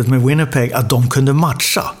kontraktet med Winnipeg att de kunde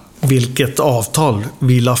matcha vilket avtal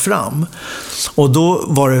vi la fram. Och då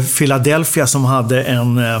var det Philadelphia som hade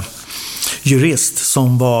en jurist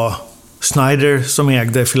som var Snyder, som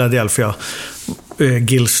ägde Philadelphia.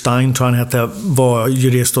 Gil Stein tror han hette, var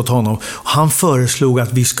jurist åt honom. Han föreslog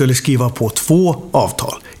att vi skulle skriva på 2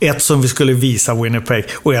 avtal. Ett som vi skulle visa Winnipeg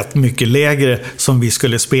och ett mycket lägre som vi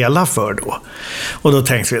skulle spela för då. Och då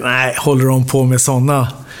tänkte vi, nej, håller de på med sådana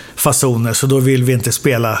fasoner så då vill vi inte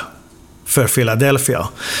spela för Philadelphia.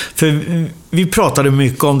 För vi pratade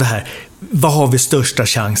mycket om det här. Vad har vi största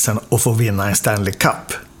chansen att få vinna en Stanley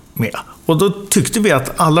Cup med? Och då tyckte vi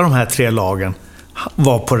att alla de här 3 lagen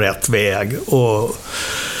var på rätt väg. Och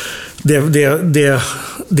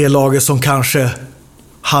det laget som kanske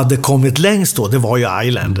hade kommit längst då, det var ju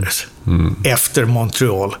Islanders efter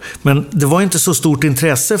Montreal. Men det var inte så stort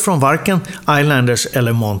intresse från varken Islanders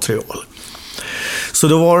eller Montreal. Så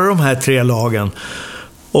då var det de här 3 lagen.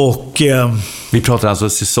 Och vi pratar alltså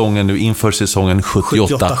säsongen nu inför säsongen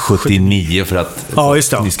 78-79 för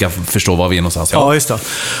att ni ska förstå var vi är någonstans. Ja, just det.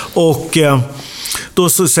 Och då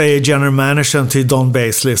så säger general managern till Don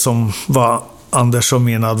Basley, som var Anders och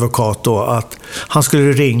min advokat då, att han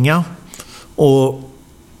skulle ringa och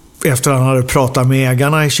efter han hade pratat med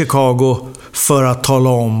ägarna i Chicago för att tala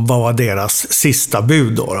om vad var deras sista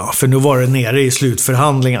bud då. För nu var det nere i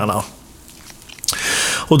slutförhandlingarna.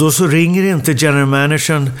 Och då så ringer inte general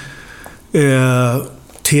managern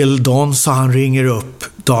till Don, så han ringer upp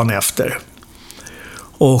dagen efter.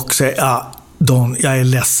 och säger, Don, jag är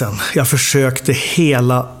ledsen. Jag försökte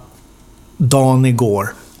hela dagen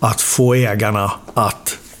igår att få ägarna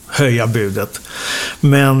att höja budet.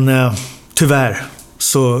 Men tyvärr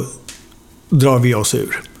så drar vi oss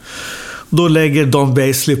ur. Då lägger Don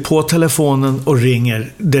Basley på telefonen och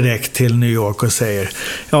ringer direkt till New York och säger,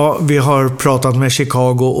 ja, vi har pratat med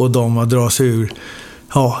Chicago och de har dragit sig ur.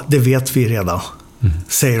 Ja, det vet vi redan,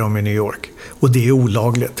 säger de i New York. Och det är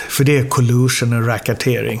olagligt, för det är collusion och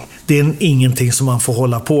racketeering. Det är ingenting som man får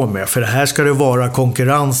hålla på med, för det här ska det vara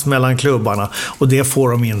konkurrens mellan klubbarna och det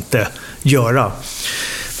får de inte göra.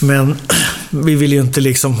 Men vi vill ju inte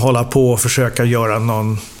liksom hålla på och försöka göra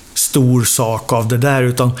någon stor sak av det där,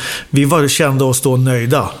 utan vi kände oss då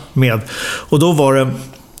nöjda med. Och då var det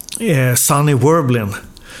Sonny Werblin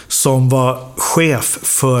som var chef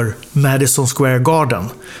för Madison Square Garden.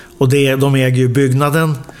 Och de äger ju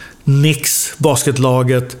byggnaden, Knicks,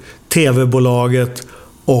 basketlaget, tv-bolaget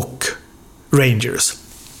och Rangers.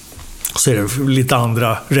 Så är det lite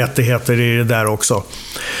andra rättigheter i det där också.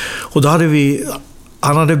 Och då hade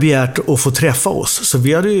han hade begärt att få träffa oss. Så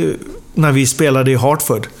vi hade ju, när vi spelade i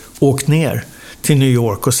Hartford, åkt ner till New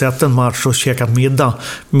York och sett en match och käkat middag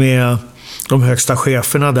med de högsta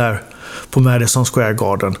cheferna där på Madison Square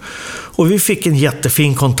Garden. Och vi fick en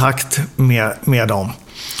jättefin kontakt med dem.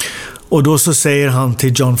 Och då så säger han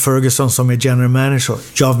till John Ferguson som är general manager,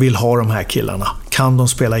 jag vill ha de här killarna. Kan de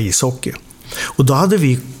spela ishockey? Och då hade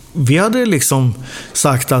vi hade liksom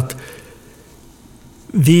sagt att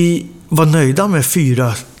vi var nöjda med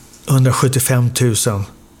 $475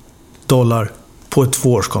 000 på ett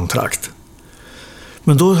 2-årskontrakt.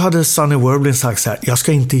 Men då hade Sonny Werblin sagt så här, jag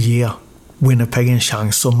ska inte ge Winnipeg en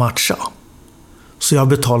chans att matcha. Så jag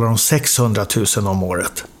betalar dem $600 000 om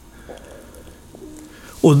året.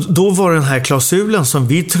 Och då var den här klausulen som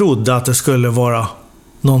vi trodde att det skulle vara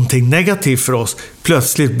någonting negativt för oss,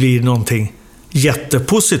 plötsligt blir någonting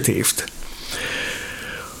jättepositivt.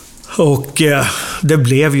 Och det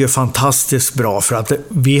blev ju fantastiskt bra, för att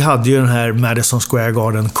vi hade ju den här Madison Square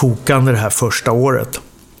Garden kokande det här första året.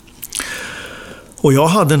 Och jag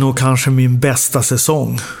hade nog kanske min bästa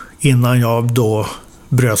säsong innan jag då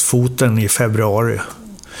bröt foten i februari.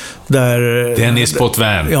 Dennis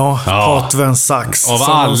Potvin. Ja, Potvin Sax. Av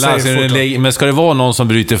alla, men ska det vara någon som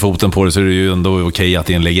bryter foten på det så är det ju ändå okej att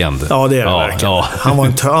det är en legend. Ja, det är det verkligen. Ja. Han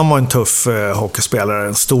var en tuff hockeyspelare,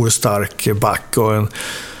 en stor, stark back och en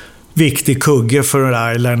viktig kugge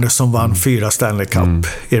för Islanders som vann 4 Stanley Cup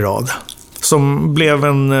i rad. Som blev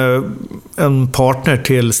en partner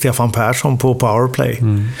till Stefan Persson på Powerplay.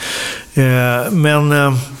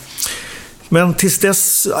 Men tills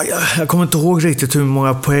dess, jag kommer inte ihåg riktigt hur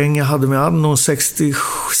många poäng jag hade, men jag hade nog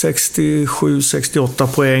 67-68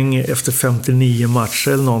 poäng efter 59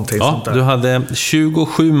 matcher eller någonting sånt där. Du hade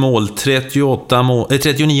 27 mål,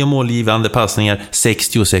 39 målgivande passningar,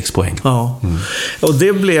 66 poäng. Ja, och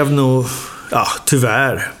det blev nog,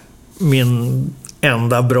 tyvärr, min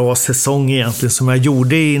enda bra säsong egentligen som jag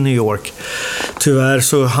gjorde i New York. Tyvärr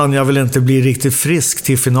så hann jag väl inte bli riktigt frisk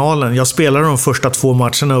till finalen. Jag spelade de första 2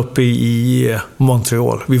 matcherna uppe i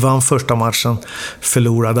Montreal. Vi vann första matchen,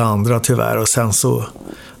 förlorade andra tyvärr, och sen så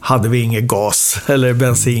hade vi inget gas eller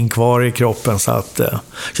bensin kvar i kroppen, så att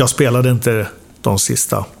jag spelade inte de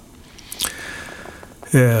sista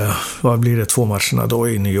vad blir det, 2 matcherna då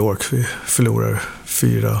i New York. Vi förlorade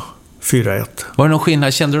 4-1. Var det någon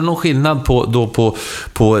skillnad? Kände du någon skillnad på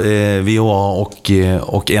VOA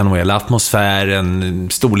och NHL? Atmosfären,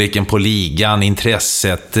 storleken på ligan,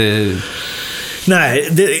 intresset? Nej,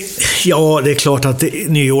 det är klart att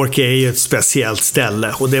New York är ju ett speciellt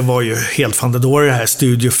ställe. Och det var ju helt fantastiskt. Det här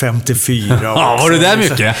Studio 54. Ja, var du där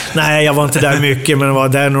mycket? Nej, jag var inte där mycket, men jag var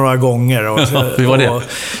där några gånger. Hur var det?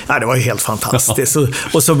 Det var ju helt fantastiskt.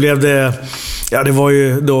 Och så blev det... Ja, det var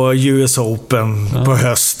ju då US Open på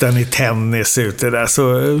hösten i tennis ute där.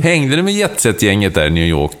 Så... Hängde du med Jetset-gänget där i New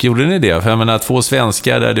York? Gjorde ni det? För jag menar, 2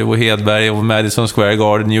 svenskar där, du och Hedberg och Madison Square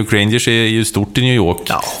Garden. New York Rangers är ju stort i New York.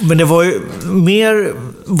 Ja, men det var ju mer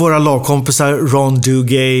våra lagkompisar Ron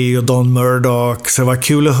Duguay och Don Murdoch. Så det var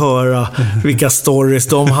kul att höra vilka stories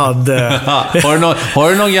de hade. Har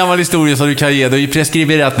du någon gammal historia som du kan ge? Du är ju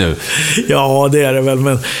preskriberat nu. Ja, det är det väl.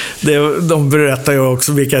 Men de berättar ju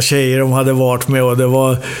också vilka tjejer de hade varit med, och det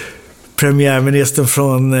var premiärministern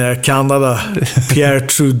från Kanada, Pierre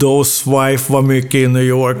Trudeaus wife, var mycket i New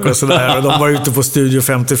York och sådär, och de var ute på Studio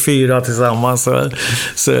 54 tillsammans,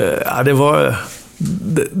 så ja, det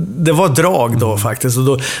var drag då faktiskt,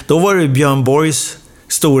 och då var det Björn Borgs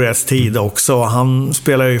storhetstid också. Han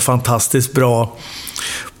spelar ju fantastiskt bra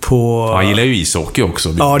på... Han gillar ju ishockey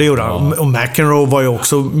också. Ja, det gjorde han. Och McEnroe var ju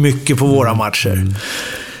också mycket på våra matcher.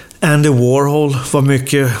 Andy Warhol var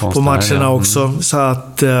mycket på matcherna också. Så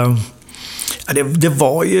att det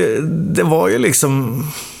var ju liksom...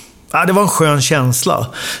 Ja, det var en skön känsla.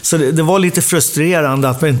 Så det var lite frustrerande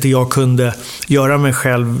att inte jag kunde göra mig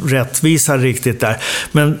själv rättvisa riktigt där.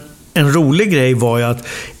 Men en rolig grej var ju att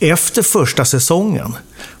efter första säsongen,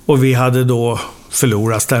 och vi hade då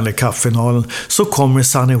förlorat Stanley Cup-finalen, så kommer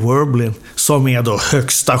Sonny Werblin, som är då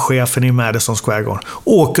högsta chefen i Madison Square Garden,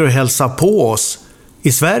 åker och hälsar på oss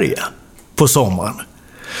i Sverige på sommaren.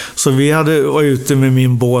 Så vi var ute med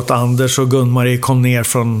min båt, Anders och Gun-Marie kom ner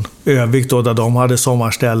från Övik då, där de hade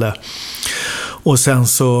sommarställe. Och sen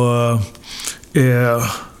så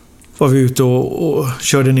var vi ute och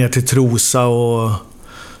körde ner till Trosa och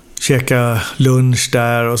käka lunch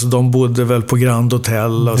där, och så de bodde väl på Grand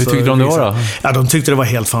Hotel. Och hur tyckte de det var då? Ja, de tyckte det var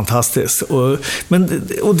helt fantastiskt.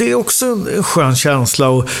 Och det är också en skön känsla.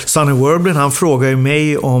 Och Sonny Werblin, han frågade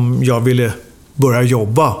mig om jag ville börja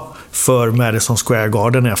jobba för Madison Square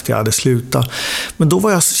Garden efter jag hade slutat. Men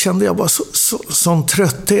då kände jag bara sån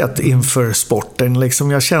trötthet inför sporten.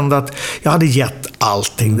 Liksom jag kände att jag hade gett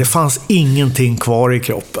allting. Det fanns ingenting kvar i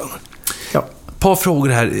kroppen. Ja. Ett par frågor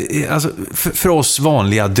här. Alltså, för oss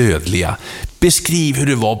vanliga dödliga. Beskriv hur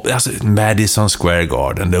det var, alltså Madison Square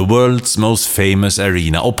Garden, the world's most famous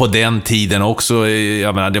arena. Och på den tiden också,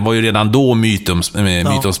 jag menar, det var ju redan då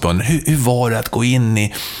mytomspunnen. Hur var det att gå in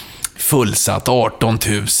i fullsatt 18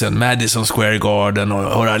 000 Madison Square Garden och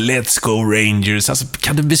höra Let's Go Rangers? Alltså,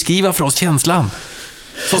 kan du beskriva för oss känslan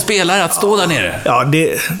som spelare att stå där nere? Ja,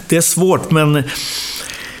 det är svårt, men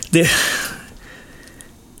det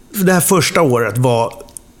här första året var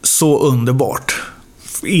så underbart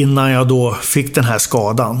innan jag då fick den här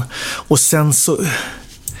skadan. Och sen så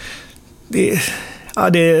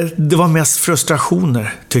det var mest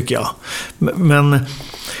frustrationer, tycker jag. Men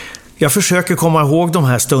jag försöker komma ihåg de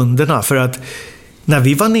här stunderna, för att när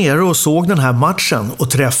vi var nere och såg den här matchen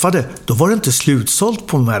och träffade, då var det inte slutsålt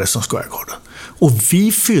på Madison Square Garden. Och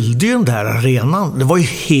vi fyllde ju den där arenan. Det var ju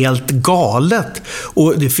helt galet.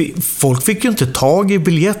 Och folk fick ju inte tag i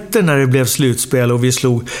biljetter när det blev slutspel, och vi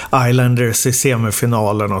slog Islanders i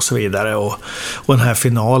semifinalen och så vidare. Och den här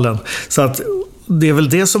finalen. Så att det är väl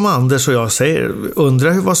det som Anders och jag säger.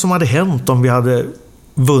 Undrar vad som hade hänt om vi hade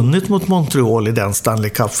vunnit mot Montreal i den Stanley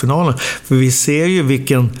Cup-finalen. För vi ser ju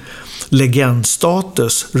vilken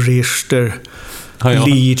legendstatus Richter,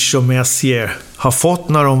 Leach och Messier har fått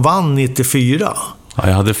när de vann 94. Ja,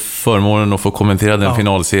 jag hade förmånen att få kommentera den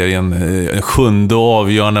finalserien. En sjunde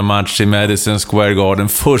avgörande match i Madison Square Garden.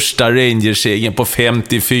 Första Rangers-segern på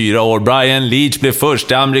 54 år. Brian Leach blev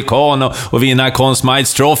första amerikan och vinna Conn Smythe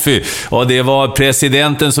Trophy. Och det var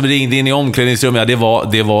presidenten som ringde in i omklädningsrummet. Ja,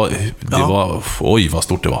 det var oj, vad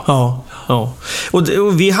stort det var. Ja.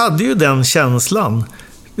 Och vi hade ju den känslan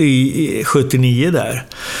i 79 där.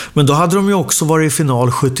 Men då hade de ju också varit i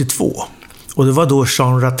final 72. Och det var då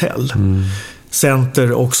Jean Rattel,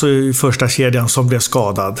 center också i första kedjan, som blev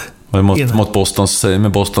skadad. Mot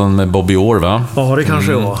Boston med Bobby Orr, va? Ja, det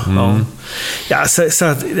kanske var. Ja, så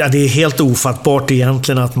att, det är helt ofattbart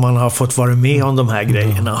egentligen att man har fått vara med om de här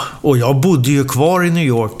grejerna. Och jag bodde ju kvar i New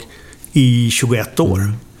York i 21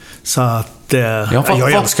 år. Så att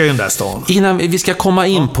jag älskar ju den där stan. Innan vi ska komma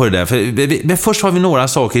in på det där, men först har vi några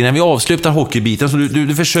saker innan vi avslutar hockeybiten. Så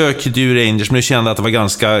du försökte ju Rangers, men du kände att det var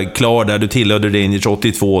ganska klar där. Du tillhörde Rangers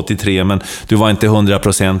 82-83, men du var inte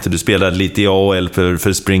 100%. Du spelade lite i AHL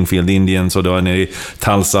för Springfield Indians, och du var nere i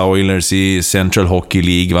Tulsa Oilers i Central Hockey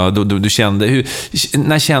League, va? Du kände,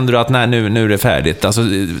 när kände du att nu är det färdigt? Alltså,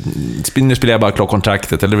 nu spelar jag bara klart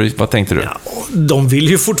kontraktet, eller vad tänkte du? Ja, de vill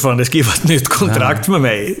ju fortfarande skriva ett nytt kontrakt med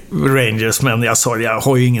mig, Rangers. Men jag sa, jag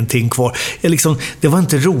har ju ingenting kvar. Det var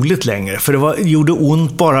inte roligt längre. För det gjorde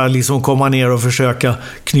ont bara att komma ner och försöka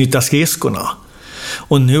knyta skridskorna.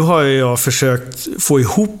 Och nu har jag försökt få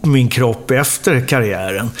ihop min kropp efter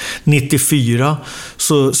karriären. 94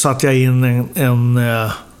 så satte jag in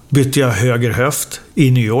bytte jag höger höft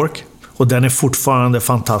i New York. Och den är fortfarande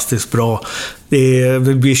fantastiskt bra. Det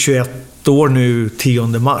blir 21 år nu 10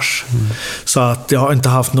 mars. Så att jag har inte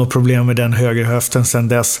haft något problem med den höger höften sedan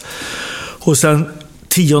dess. Och sen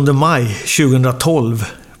 10 maj 2012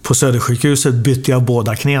 på Södersjukhuset bytte jag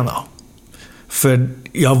båda knäna. För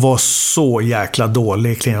jag var så jäkla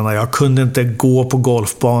dålig i knäna. Jag kunde inte gå på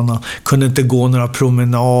golfbanan, kunde inte gå några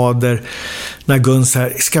promenader. När Gun sa,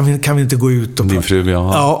 kan vi inte gå ut? Och din fru,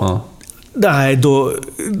 ja. Nej, då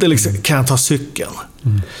kan jag ta cykeln.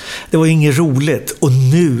 Det var inget roligt. Och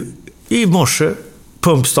nu, i morse,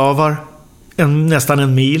 pumpstavar nästan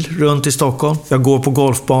en mil runt i Stockholm. Jag går på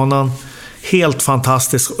golfbanan Helt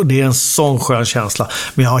fantastiskt, och det är en sån skön känsla.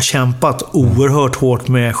 Men jag har kämpat oerhört hårt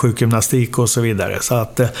med sjukgymnastik och så vidare. Så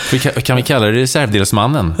att, kan vi kalla det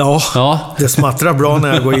reservdelsmannen? Ja, det smattrar bra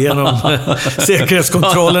när jag går igenom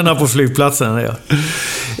säkerhetskontrollerna på flygplatsen. Ja.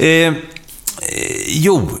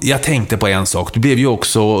 Jo, jag tänkte på en sak. Det blev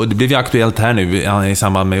ju aktuellt här nu i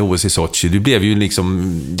samband med OS i Sochi. Du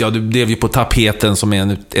blev ju på tapeten som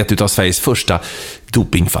ett av Sveriges första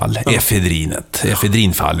dopingfall,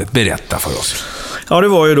 efedrinfallet. Berätta för oss. Ja, det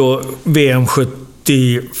var ju då VM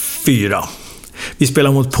 74. Vi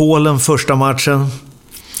spelar mot Polen första matchen.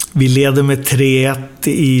 Vi leder med 3-1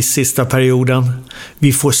 i sista perioden.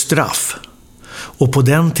 Vi får straff. Och på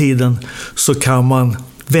den tiden så kan man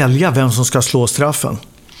välja vem som ska slå straffen.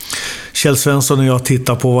 Kjell Svensson och jag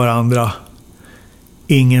tittar på varandra.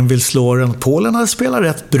 Ingen vill slå den. Polen hade spelat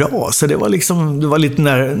rätt bra, så det var lite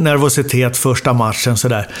nervositet första matchen så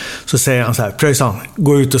där. Så säger han så här: Pröjsan,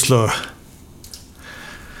 gå ut och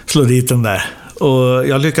slå dit den där. Och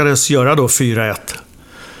jag lyckades göra då 4-1.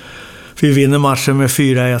 Vi vinner matchen med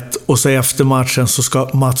 4-1, och så efter matchen så ska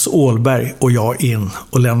Mats Åhlberg och jag in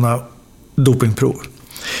och lämna dopingprov.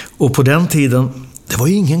 Och på den tiden, det var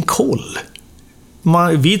ju ingen koll.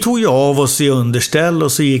 Vi tog ju av oss i underställ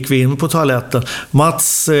och så gick vi in på toaletten.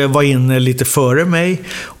 Mats var inne lite före mig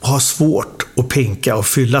och har svårt att pinka och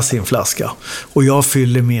fylla sin flaska. Och jag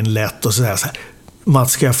fyller min lätt och säger så här: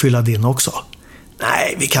 Mats, ska jag fylla din också?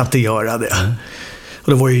 Nej, vi kan inte göra det.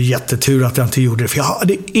 Och det var ju jättetur att jag inte gjorde det, för jag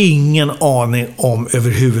hade ingen aning om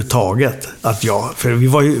överhuvudtaget för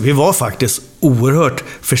vi var faktiskt oerhört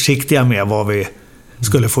försiktiga med vad vi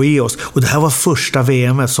skulle få i oss. Och det här var första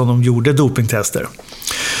VM som de gjorde dopingtester.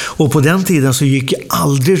 Och på den tiden så gick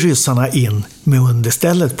aldrig ryssarna in med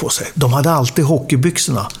understället på sig. De hade alltid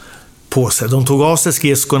hockeybyxorna på sig. De tog av sig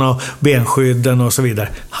skridskorna, benskydden och så vidare.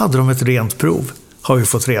 Hade de ett rent prov, har vi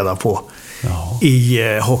fått reda på, i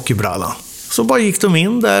hockeybrallan. Så bara gick de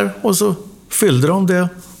in där och så fyllde de det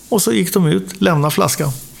och så gick de ut, lämnade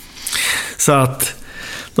flaskan. Så att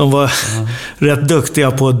de var rätt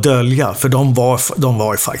duktiga på att dölja, för de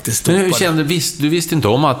var faktiskt dopade. Men du visste inte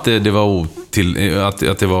om att det var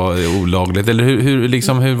att det var olagligt, eller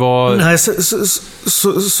hur var... Nej,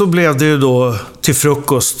 så blev det ju då till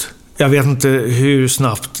frukost. Jag vet inte hur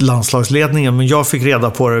snabbt landslagsledningen, men jag fick reda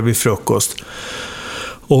på det vid frukost.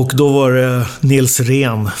 Och då var det Nils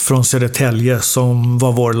Rehn från Södertälje som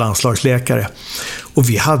var vår landslagsläkare. Och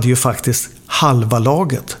vi hade ju faktiskt halva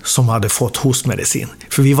laget som hade fått hostmedicin.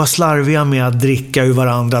 För vi var slarviga med att dricka ur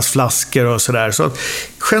varandras flaskor och sådär. Så att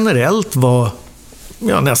generellt var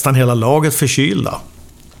nästan hela laget förkylda.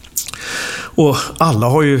 Och alla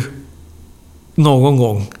har ju någon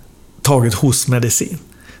gång tagit hostmedicin.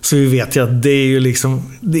 Så vi vet ju att det är ju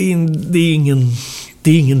liksom, det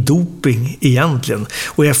är ingen doping egentligen.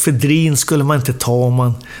 Och efedrin skulle man inte ta om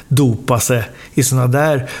man dopar sig i såna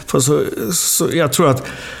där. För så jag tror att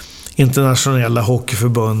internationella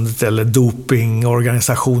hockeyförbundet eller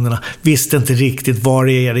dopingorganisationerna visste inte riktigt vad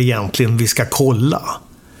det är egentligen vi ska kolla.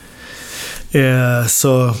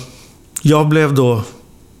 Så jag blev då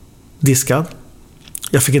diskad.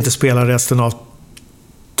 Jag fick inte spela resten av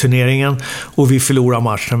turneringen och vi förlorade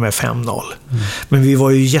matchen med 5-0. Men vi var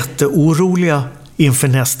ju jätteoroliga inför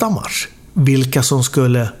nästa match. Vilka som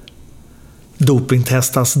skulle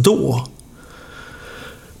dopingtestas då.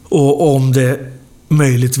 Och om det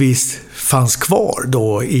möjligtvis fanns kvar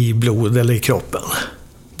då i blod eller i kroppen,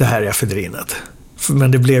 det här efedrinet.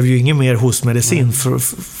 Men det blev ju ingen mer hostmedicin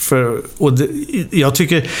och jag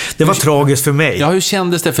tycker det var tragiskt för mig. Ja, hur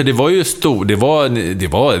kändes det? För det var ju stor, det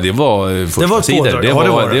var första sidor.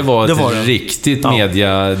 Det var ett riktigt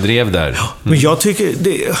mediadrev där. Ja, men jag tycker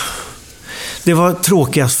det var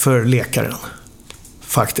tråkigast för läkaren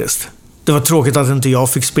faktiskt. Det var tråkigt att inte jag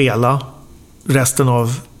fick spela resten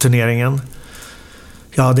av turneringen.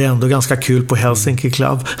 Jag hade ändå ganska kul på Helsinki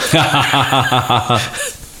Club.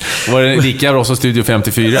 Var det lika bra som Studio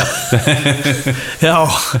 54?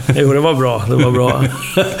 Ja, det var bra. Det var bra.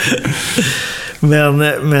 Men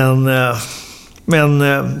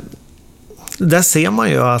där ser man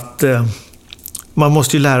ju att man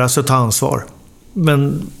måste ju lära sig att ta ansvar.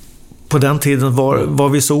 Men på den tiden var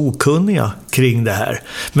vi så okunniga kring det här.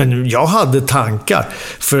 Men jag hade tankar.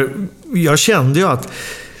 För jag kände ju att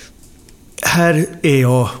här är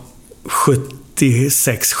jag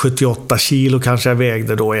 76-78 kilo kanske jag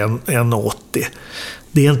vägde då, 1,80.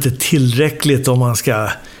 Det är inte tillräckligt om man ska...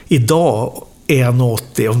 Idag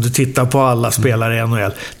 1,80, om du tittar på alla spelare i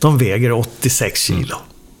NHL, de väger 86 kilo.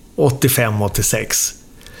 85-86.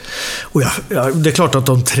 Och det är klart att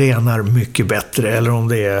de tränar mycket bättre, eller om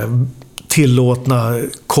det är tillåtna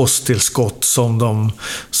kosttillskott som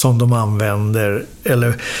de använder.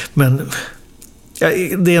 Men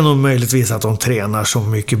det är nog möjligtvis att de tränar så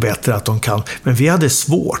mycket bättre att de kan. Men vi hade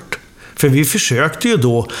svårt. För vi försökte ju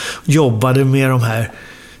då, jobbade med de här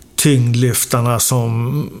tyngdlyftarna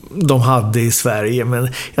som de hade i Sverige. Men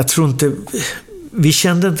jag tror inte, vi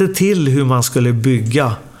kände inte till hur man skulle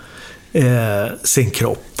bygga sin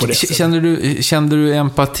kropp på det sättet. Kände du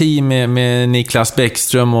empati med Niklas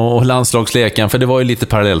Bäckström och landslagsläkaren? För det var ju lite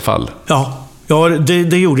parallellfall. Ja,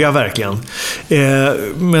 det gjorde jag verkligen.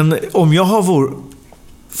 Men om jag har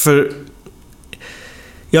för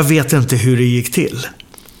jag vet inte hur det gick till.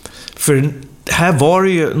 För här var det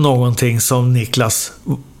ju någonting som Niklas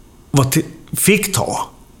fick ta.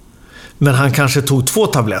 Men han kanske tog 2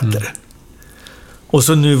 tabletter. Och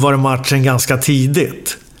så nu var det matchen ganska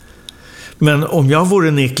tidigt. Men om jag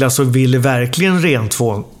vore Niklas och ville verkligen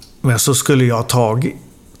rentvå, men så skulle jag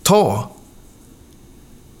ta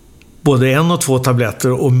både 1 och 2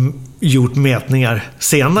 tabletter och gjort mätningar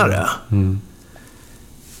senare.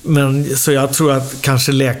 Men så jag tror att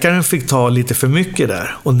kanske läkaren fick ta lite för mycket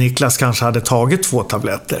där. Och Niklas kanske hade tagit 2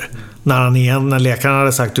 tabletter. När läkaren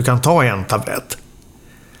hade sagt du kan ta 1 tablett.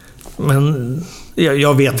 Men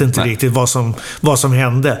jag vet inte riktigt vad som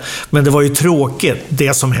hände. Men det var ju tråkigt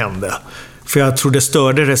det som hände. För jag tror det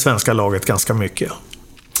störde det svenska laget ganska mycket.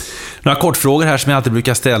 Några kortfrågor här som jag alltid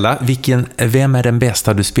brukar ställa. Vem är den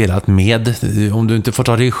bästa du spelat med? Om du inte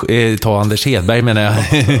får ta Anders Hedberg menar jag.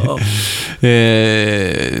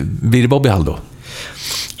 Blir det Bobby Hall då?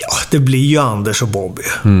 Ja, det blir ju Anders och Bobby.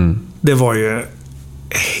 Det var ju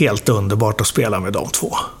helt underbart att spela med de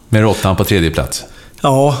 2. Med Råttan på 3:e plats?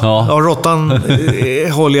 Ja, Råttan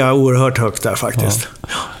håller jag oerhört högt där faktiskt. Ja.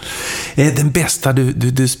 Den bästa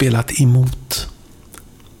du spelat emot?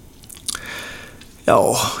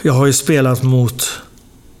 Ja, jag har ju spelat mot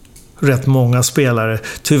rätt många spelare.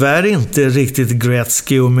 Tyvärr inte riktigt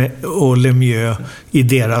Gretzky och Lemieux i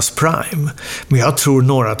deras prime. Men jag tror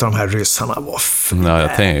några av de här ryssarna var ja,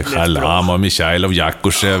 jag tänker Chalam och Mikhailov,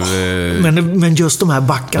 Jakushev. Men just de här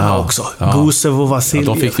backarna också. Gusev och Vasiljev.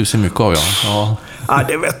 Ja, de fick du så mycket av, ja. Ja,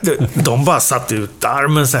 det vet du. De bara satt ut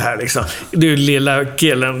armen så här liksom. Du lilla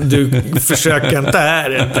killen, du försöker inte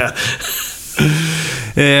här inte.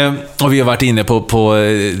 Och vi har varit inne på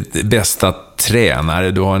bästa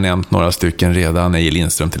tränare. Du har nämnt några stycken redan. Eje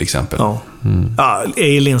Lindström till exempel. Ja,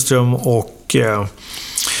 Eje Lindström och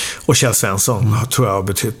Kjell Svensson tror jag har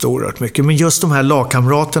betytt oerhört mycket. Men just de här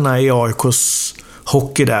lagkamraterna i AIKs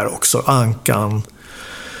hockey där också. Ankan,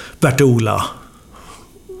 Bert-Ola.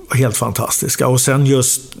 Helt fantastiska. Och sen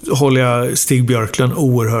just håller jag Stig Björklund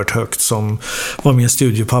oerhört högt som var min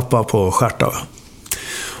studiepappa på Skärta.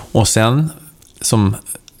 Och sen som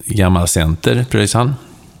gammal center, Pröjsan,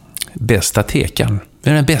 bästa tekan.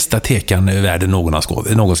 Vem är den bästa tekan i världen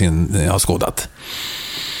någonsin har skådat?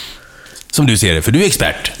 Som du ser det, för du är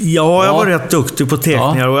expert. Ja, jag var rätt duktig på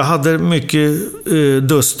teckningar och jag hade mycket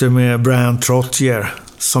duster med Brian Trottier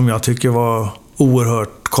som jag tycker var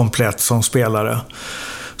oerhört komplett som spelare.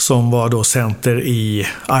 Som var då center i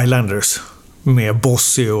Islanders med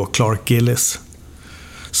Bossy och Clark Gillis.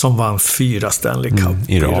 Som vann 4 Stanley Cup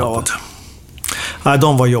i rad. Nej,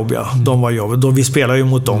 de var jobbiga. Vi spelar ju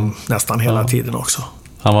mot dem nästan hela tiden också.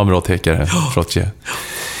 Han var en bra tekare, Trottier.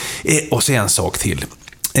 Och så en sak till.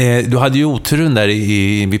 Du hade ju oturen där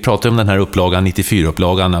vi pratade om den här upplagan,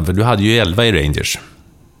 94-upplagan. För du hade ju 11 i Rangers.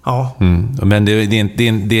 Ja. Men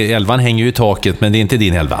det 11 hänger ju i taket, men det är inte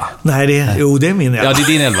din 11. Nej, det är min 11. Ja, det är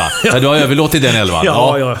din 11. Ja, du har överlåtit den 11.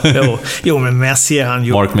 Jo, men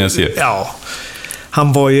Messier, Mark Messier. Ja.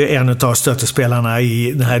 Han var ju en av stöttespelarna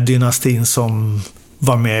i den här dynastin som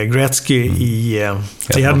var med Gretzky i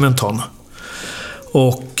Edmonton.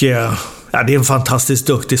 Och det är en fantastiskt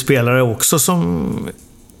duktig spelare också som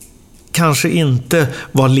kanske inte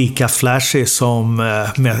var lika flashy som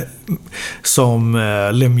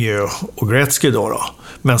Lemieux och Gretzky då.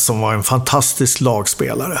 Men som var en fantastisk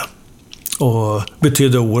lagspelare. Och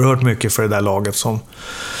betydde oerhört mycket för det där laget som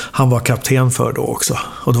han var kapten för då också.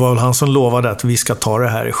 Och det var väl han som lovade att vi ska ta det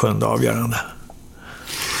här i 7:e avgörande.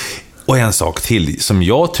 Och en sak till som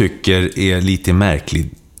jag tycker är lite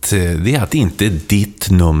märkligt, det är att inte ditt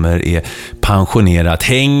nummer är pensionerat.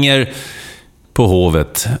 Hänger på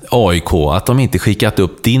Hovet, AIK, att de inte skickat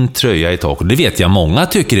upp din tröja i taket. Det vet jag många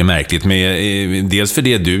tycker är märkligt, med, dels för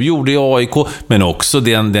det du gjorde i AIK, men också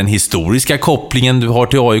den historiska kopplingen du har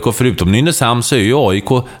till AIK. Förutom Nynäshamn så är ju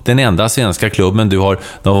AIK den enda svenska klubben du har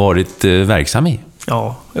varit verksam i.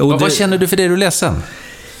 Ja. Vad känner du för det? Är du ledsen?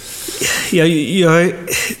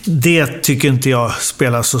 Det tycker inte jag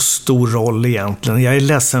spelar så stor roll egentligen. Jag är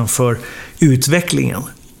ledsen för utvecklingen.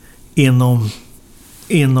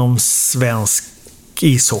 inom svensk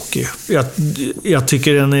ishockey. Jag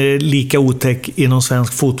tycker den är lika otäck inom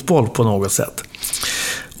svensk fotboll på något sätt.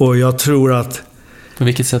 Och jag tror att... På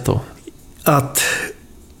vilket sätt då? Att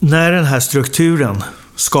när den här strukturen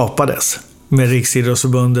skapades med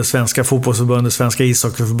Riksidrottsförbundet, Svenska fotbollsförbundet, Svenska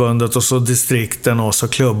ishockeyförbundet och så distrikten och så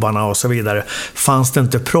klubbarna och så vidare, fanns det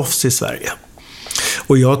inte proffs i Sverige.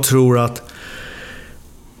 Och jag tror att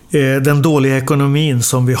den dåliga ekonomin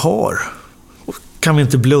som vi har kan vi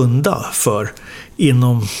inte blunda för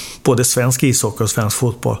inom både svensk ishockey och svensk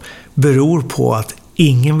fotboll, beror på att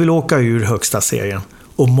ingen vill åka ur högsta serien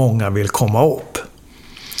och många vill komma upp.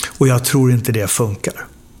 Och jag tror inte det funkar.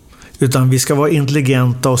 Utan vi ska vara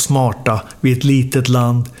intelligenta och smarta vid ett litet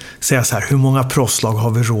land. Säga så här, hur många proffslag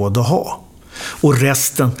har vi råd att ha? Och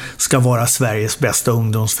resten ska vara Sveriges bästa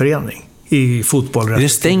ungdomsförening i fotboll. Är det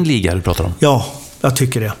stängd liga du pratar om? Ja, jag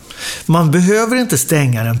tycker det. Man behöver inte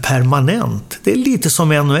stänga den permanent. Det är lite som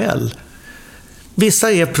NHL.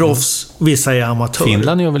 Vissa är proffs, vissa är amatörer.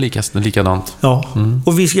 Finland gör väl likadant? Ja,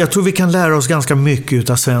 och jag tror vi kan lära oss ganska mycket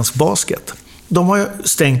av svensk basket. De har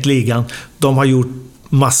stängt ligan, de har gjort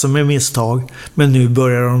massor med misstag, men nu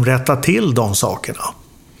börjar de rätta till de sakerna.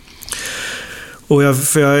 Och jag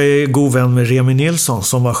är god vän med Remi Nilsson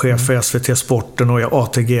som var chef för SVT Sporten och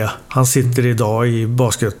ATG. Han sitter idag i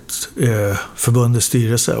basketförbundets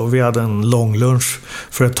styrelse och vi hade en lång lunch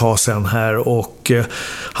för ett tag sedan här och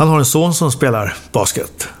han har en son som spelar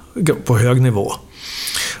basket på hög nivå.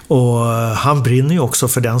 Och han brinner ju också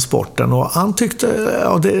för den sporten och han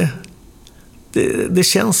tyckte det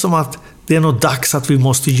känns som att det är nog dags att vi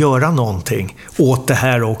måste göra någonting åt det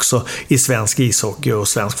här också i svensk ishockey och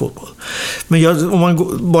svensk fotboll. Men om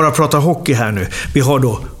man bara pratar hockey här nu. Vi har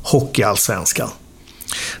då hockeyallsvenskan.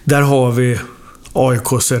 Där har vi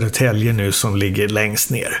AIK Södertälje nu som ligger längst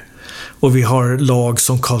ner. Och vi har lag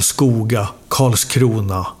som Karlskoga,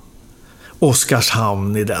 Karlskrona,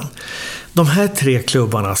 Oskarshamn i den. De här 3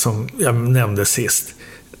 klubbarna som jag nämnde sist,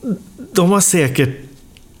 de har säkert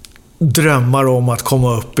drömmar om att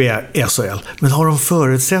komma upp i SHL. Men har de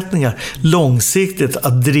förutsättningar långsiktigt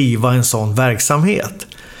att driva en sån verksamhet?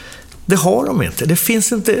 Det har de inte.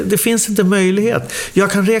 Det finns inte möjlighet.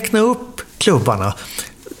 Jag kan räkna upp klubbarna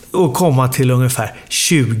och komma till ungefär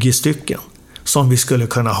 20 stycken som vi skulle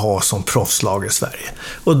kunna ha som proffslag i Sverige.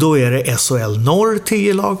 Och då är det SHL Norr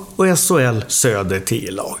 10 lag och SHL Söder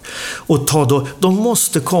 10 lag. Och de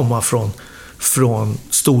måste komma från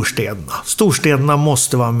storstäderna. Storstäderna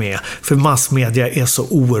måste vara med för massmedia är så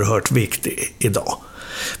oerhört viktig idag.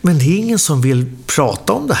 Men det är ingen som vill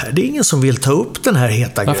prata om det här. Det är ingen som vill ta upp den här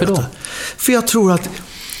heta gröten. Varför då? För jag tror att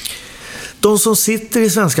de som sitter i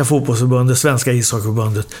Svenska fotbollsförbundet, Svenska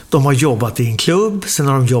ishockeyförbundet, de har jobbat i en klubb, sen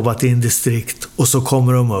har de jobbat i en distrikt och så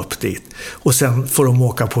kommer de upp dit. Och sen får de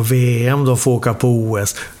åka på VM, de får åka på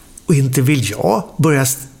OS. Och inte vill jag börja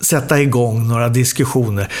sätta igång några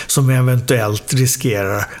diskussioner som eventuellt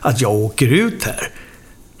riskerar att jag åker ut här.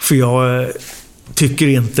 För jag tycker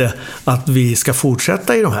inte att vi ska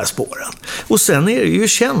fortsätta i de här spåren. Och sen är det ju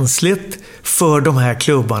känsligt för de här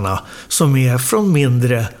klubbarna som är från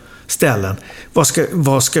mindre ställen.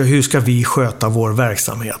 Hur ska vi sköta vår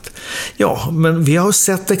verksamhet? Ja, men vi har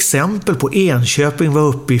sett exempel på Enköping var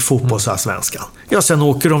uppe i fotbollsallsvenskan. Ja, sen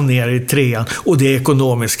åker de ner i 3:an och det är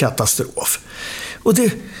ekonomisk katastrof. Och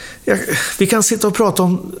vi kan sitta och prata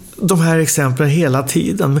om de här exemplen hela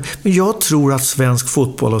tiden, men jag tror att svensk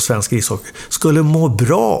fotboll och svensk ishockey skulle må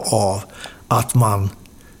bra av att man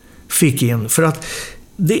fick in, för att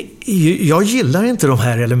jag gillar inte de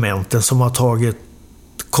här elementen som har tagit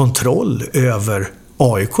kontroll över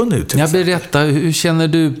AIK nu. Jag berättar, hur känner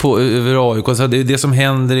du över AIK? Så det som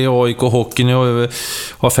händer i AIK-hockeyn, nu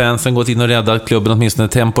har fansen gått in och räddat klubben åtminstone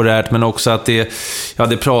temporärt, men också att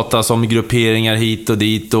det pratas om grupperingar hit och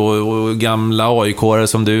dit och gamla AIK-are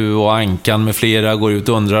som du och Ankan med flera går ut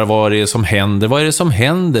och undrar vad det är som händer. Vad är det som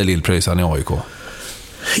händer, Lillpröjsan, i AIK?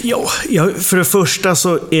 Ja, för det första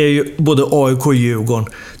så är ju både AIK och Djurgården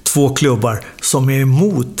 2 klubbar som är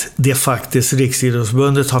emot det faktiskt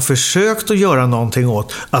Riksidrottsförbundet har försökt att göra någonting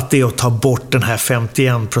åt, att det är att ta bort den här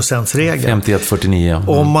 51%-regeln. 51-49.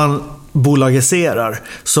 Om man bolagiserar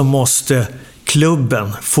så måste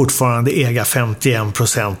klubben fortfarande äga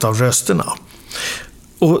 51% av rösterna.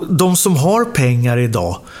 Och de som har pengar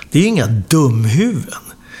idag, det är inga dumhuvuden.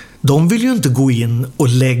 De vill ju inte gå in och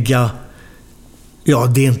lägga... Ja,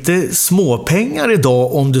 det är inte småpengar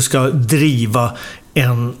idag om du ska driva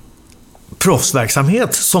en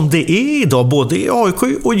proffsverksamhet som det är idag både i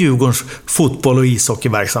AIK och Djurgårdens fotboll- och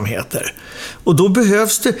ishockeyverksamheter. Och då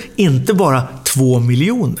behövs det inte bara 2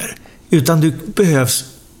 miljoner, utan det behövs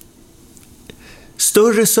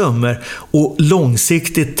större summor och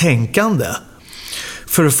långsiktigt tänkande.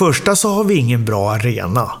 För det första så har vi ingen bra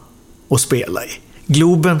arena att spela i.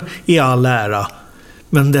 Globen i all ära,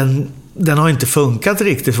 men den har inte funkat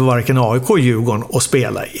riktigt för varken AIK och Djurgården att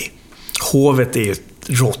spela i. Hovet är ett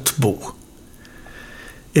råttbo.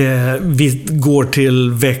 Vi går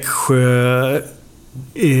till Växjö,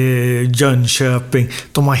 Jönköping.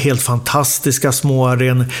 De har helt fantastiska små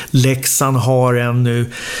arenor. Leksand har en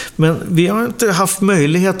nu. Men vi har inte haft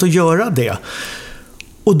möjlighet att göra det.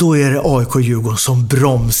 Och då är det AIK och Djurgården som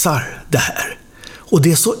bromsar det här. Och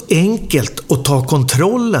det är så enkelt att ta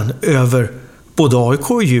kontrollen över både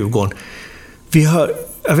AIK och Djurgården. Vi har,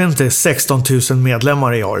 jag vet inte, 16 000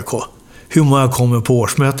 medlemmar i AIK. Hur många kommer på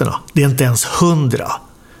årsmötena? Det är inte ens 100.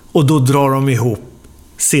 Och då drar de ihop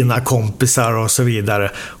sina kompisar och så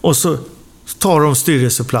vidare. Och så tar de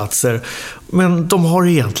styrelseplatser. Men de har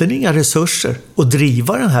egentligen inga resurser att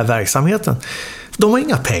driva den här verksamheten. De har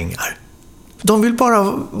inga pengar. De vill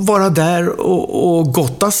bara vara där och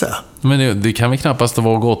gotta sig. Men det kan väl knappast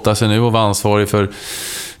vara att gotta sig nu och vara ansvarig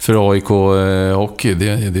för AIK hockey. Det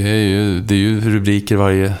är ju rubriker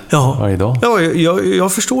varje dag. Ja,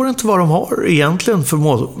 jag förstår inte vad de har egentligen för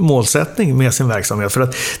målsättning med sin verksamhet. För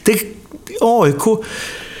att AIK,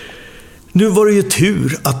 nu var det ju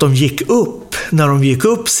tur att de gick upp när de gick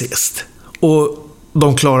upp sist. Och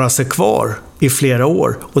de klarade sig kvar i flera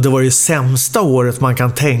år. Och det var det sämsta året man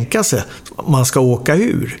kan tänka sig man ska åka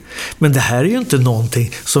ur. Men det här är ju inte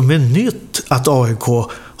någonting som är nytt att AIK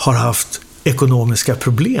har haft ekonomiska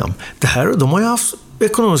problem. De har ju haft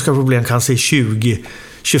ekonomiska problem kanske i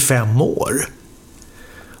 20-25 år.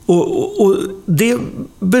 Och det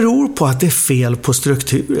beror på att det är fel på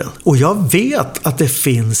strukturen. Och jag vet att det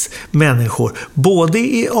finns människor både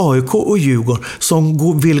i AIK och Djurgården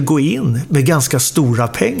som vill gå in med ganska stora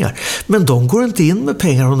pengar. Men de går inte in med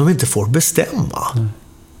pengar om de inte får bestämma. Mm.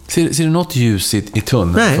 Ser du något ljus i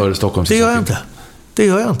tunneln för Stockholms? Nej, det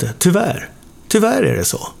gör jag inte. Tyvärr är det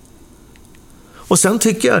så. Och sen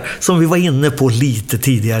tycker jag, som vi var inne på lite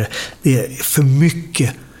tidigare, det är för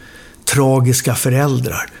mycket tragiska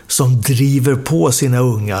föräldrar som driver på sina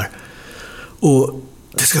ungar. Och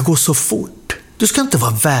det ska gå så fort. Du ska inte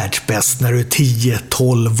vara världsbäst när du är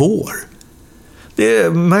 10-12 år.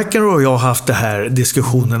 McEnroe och jag har haft de här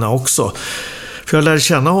diskussionerna också. För jag lärde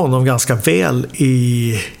känna honom ganska väl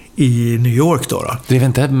i New York då. Drev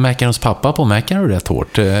inte McEnroes pappa på McEnroe rätt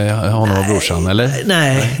hårt? Honom och brorsan, eller?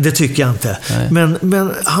 Nej, det tycker jag inte.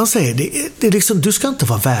 Men han säger, det är liksom, du ska inte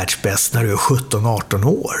vara världsbäst när du är 17-18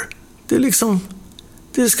 år. Det är liksom,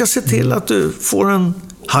 du ska se till att du får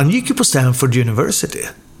han gick ju på Stanford University.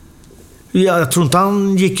 Jag tror inte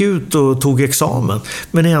han gick ut och tog examen.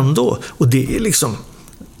 Men ändå, och det är liksom,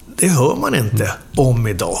 det hör man inte om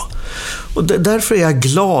idag. Och därför är jag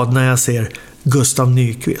glad när jag ser Gustav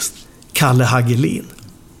Nyqvist, Kalle Hagelin,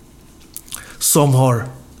 som har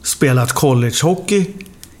spelat collegehockey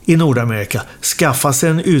i Nordamerika, skaffat sig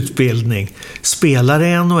en utbildning, spelar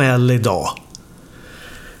i NHL idag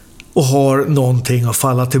och har någonting att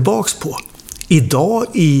falla tillbaks på. Idag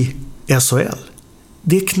i SHL,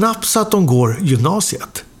 det är knappt så att de går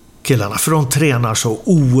gymnasiet, killarna, för de tränar så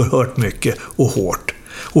oerhört mycket och hårt.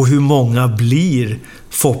 Och hur många blir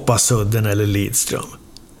Foppa Sudden eller Lidström?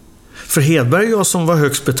 För Hedberg och jag som var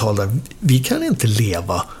högst betalda, vi kan inte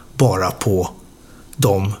leva bara på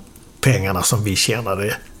de pengarna som vi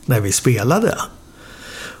tjänade när vi spelade.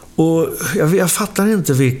 Och jag fattar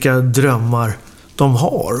inte vilka drömmar de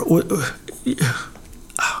har. Och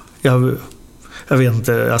jag vet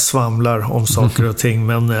inte, jag svamlar om saker och ting,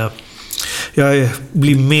 men jag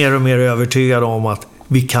blir mer och mer övertygad om att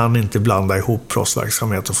vi kan inte blanda ihop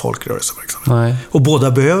proffsverksamhet och folkrörelseverksamhet. Nej. Och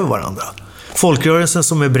båda behöver varandra. Folkrörelsen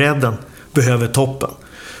som är bredden behöver toppen.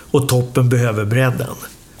 Och toppen behöver bredden.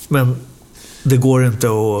 Men det går inte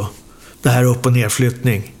att... Det här upp- och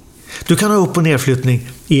nerflyttning. Du kan ha upp- och nerflyttning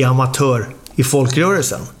i amatör i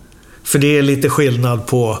folkrörelsen. För det är lite skillnad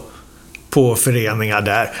på föreningar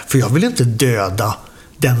där. För jag vill inte döda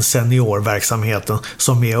den seniorverksamheten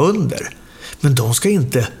som är under. Men de ska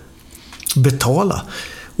inte betala.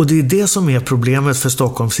 Och det är det som är problemet för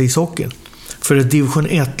Stockholms ishockeyn. För ett division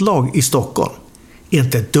 1-lag i Stockholm är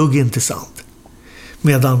inte ett dugg intressant.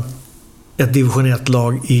 Medan ett division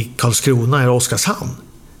 1-lag i Karlskrona eller Oskarshamn,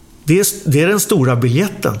 det är den stora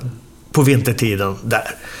biljetten på vintertiden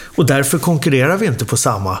där. Och därför konkurrerar vi inte på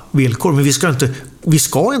samma villkor. Men vi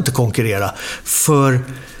ska inte konkurrera, för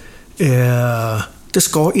det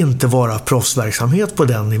ska inte vara proffsverksamhet på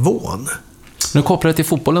den nivån. Nu kopplar det till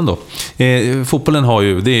fotbollen då. Fotbollen har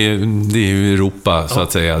ju, det är ju Europa så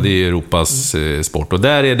att säga. Det är Europas sport. Och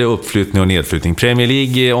där är det uppflyttning och nedflyttning. Premier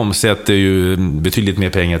League omsätter ju betydligt mer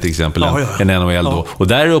pengar till exempel än NHL då. Och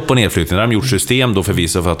där är det upp- och nedflyttning. Där har de gjort system då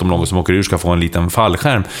förvisso för att de lag som åker ur ska få en liten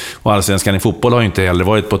fallskärm. Och allsvenskan i fotboll har ju inte heller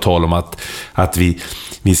varit på tal om att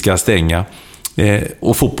vi ska stänga.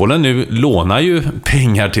 Och fotbollen nu lånar ju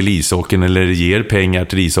pengar till ishockeyn, eller ger pengar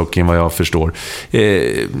till ishockeyn vad jag förstår.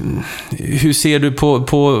 Hur ser du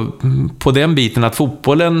på den biten, att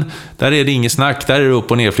fotbollen, där är det inget snack, där är det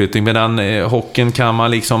upp- och nedflyttning, medan hockeyn kan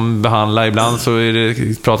man liksom behandla, ibland så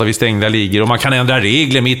pratar vi stängda ligor och man kan ändra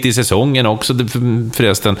regler mitt i säsongen också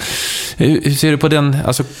förresten. Hur ser du på den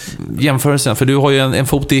jämförelsen? För du har ju en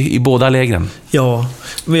fot i båda lägren. Ja,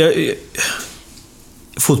 men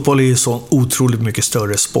fotboll är ju så otroligt mycket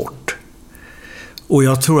större sport. Och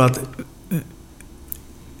jag tror att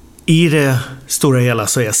i det stora hela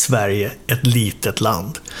så är Sverige ett litet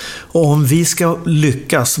land. Och om vi ska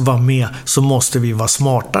lyckas vara med så måste vi vara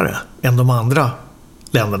smartare än de andra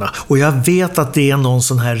länderna. Och jag vet att det är någon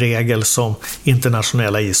sån här regel som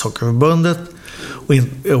Internationella ishockeyförbundet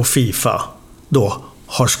och FIFA då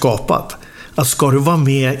har skapat. Att ska du vara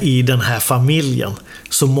med i den här familjen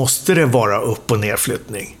så måste det vara upp- och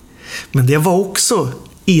nedflyttning. Men det var också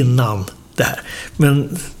innan det här.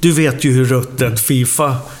 Men du vet ju hur ruttet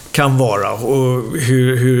FIFA kan vara och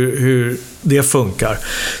hur det funkar.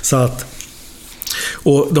 Så att,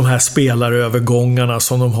 och de här spelarövergångarna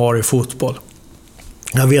som de har i fotboll.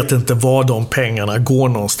 Jag vet inte var de pengarna går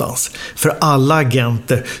någonstans. För alla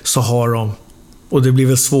agenter så har de, och det blir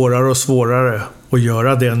väl svårare och svårare att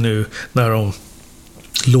göra det nu när de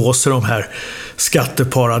låser de här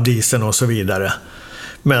skatteparadisen och så vidare.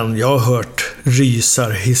 Men jag har hört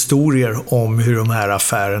rysarhistorier om hur de här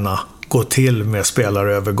affärerna går till med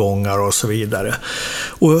spelarövergångar och så vidare.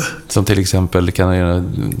 Och, som till exempel kan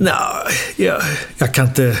jag kan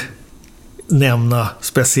inte nämna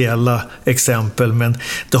speciella exempel, men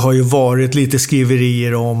det har ju varit lite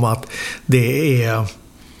skriverier om att det är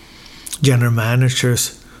general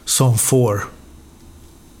managers som får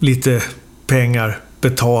lite pengar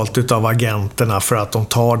betalt utav agenterna för att de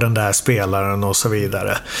tar den där spelaren och så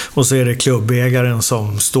vidare. Och så är det klubbägaren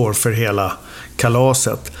som står för hela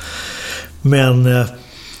kalaset. Men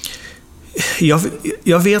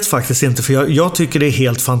jag vet faktiskt inte, för jag tycker det är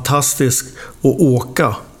helt fantastiskt att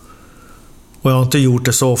åka. Och jag har inte gjort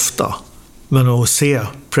det så ofta. Men att se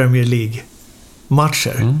Premier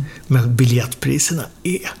League-matcher. Men biljettpriserna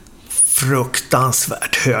är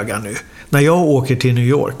fruktansvärt höga nu. När jag åker till New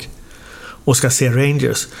York och ska se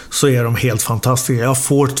Rangers så är de helt fantastiska. Jag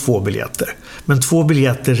får 2 biljetter. Men 2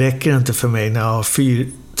 biljetter räcker inte för mig när jag har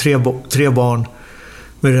 3 barn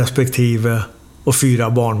med respektive och 4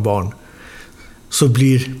 barnbarn. Så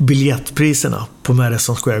blir biljettpriserna på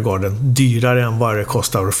Madison Square Garden dyrare än vad det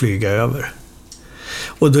kostar att flyga över.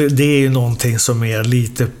 Och det är ju någonting som är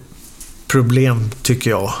lite problem, tycker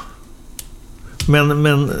jag.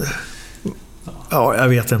 Men ja, jag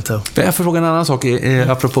vet inte. Jag får fråga en annan sak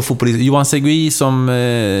apropå fotboll. Johan Segui som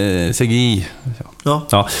är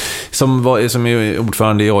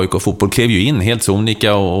ordförande i AIK fotboll klev ju in helt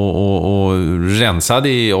sonika och rensade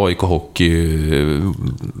i AIK hockey.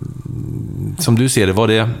 Som du ser det,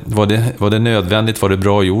 var det nödvändigt? Var det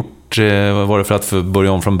bra gjort? Var det för att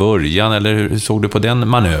börja om från början? Eller hur såg du på den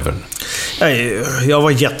manövern? Jag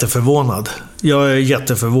var jätteförvånad. Jag är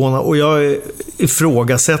jätteförvånad. Och jag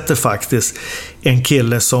ifrågasätter faktiskt en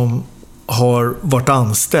kille som har varit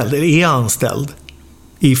anställd, eller är anställd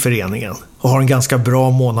i föreningen och har en ganska bra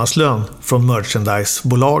månadslön från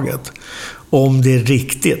merchandisebolaget. Om det är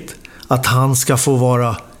riktigt att han ska få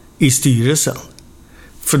vara i styrelsen.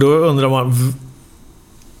 För då undrar man,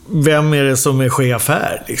 vem är det som är chef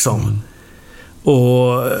här liksom?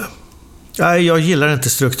 Och jag gillar inte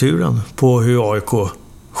strukturen på hur AIK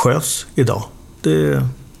sköts idag. Det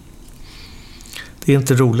är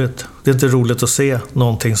inte roligt. Det är inte roligt att se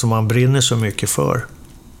någonting som man brinner så mycket för.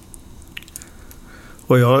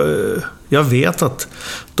 Och jag vet att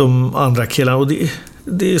de andra killarna, och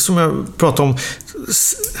det är som jag pratade om,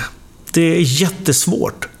 det är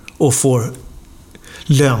jättesvårt att få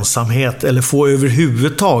lönsamhet eller få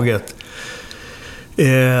överhuvudtaget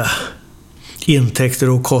intäkter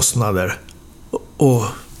och kostnader och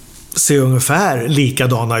se ungefär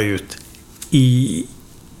likadana ut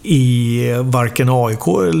i varken AIK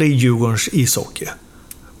eller Djurgårdens ishockey.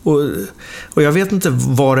 Och jag vet inte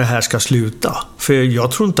var det här ska sluta. För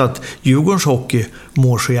jag tror inte att Djurgårdens hockey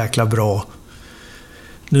mår så jäkla bra.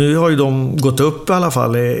 Nu har ju de gått upp i alla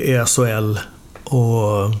fall i SHL.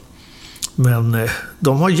 Men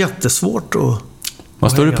de har jättesvårt att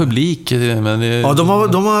Vad står det publik? Men det... Ja,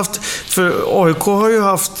 de har haft... För AIK har ju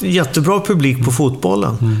haft jättebra publik på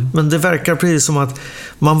fotbollen. Men det verkar precis som att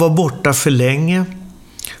man var borta för länge.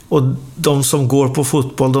 Och de som går på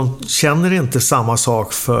fotboll, de känner inte samma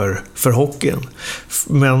sak för hockeyn.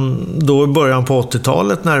 Men då i början på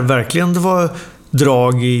 80-talet, när verkligen det var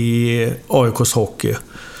drag i AIKs hockey,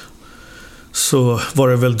 så var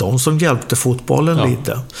det väl de som hjälpte fotbollen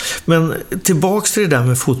lite. Men tillbaks till det där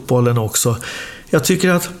med fotbollen också. Jag tycker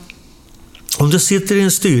att om du sitter i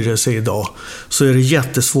en styrelse idag så är det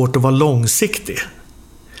jättesvårt att vara långsiktig.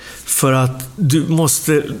 För att du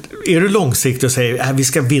måste... Är du långsiktig och säger att vi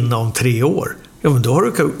ska vinna om 3 år, ja, men då har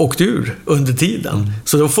du åkt ur under tiden.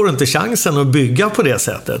 Så då får du inte chansen att bygga på det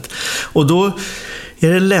sättet. Och då är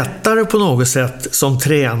det lättare på något sätt som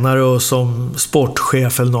tränare och som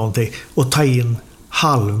sportchef eller någonting att ta in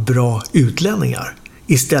halvbra utlänningar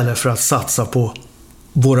istället för att satsa på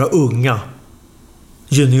våra unga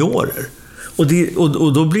juniorer.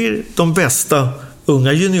 Och då blir de bästa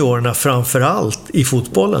unga juniorerna framförallt i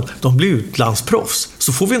fotbollen, de blir utlandsproffs.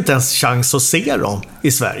 Så får vi inte ens chans att se dem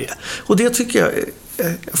i Sverige. Och det tycker jag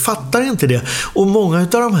fattar inte det. Och många av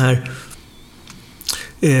de här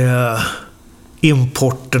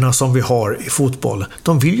importerna som vi har i fotbollen,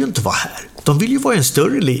 de vill ju inte vara här. De vill ju vara i en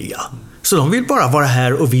större liga. Så de vill bara vara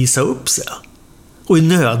här och visa upp sig. Och i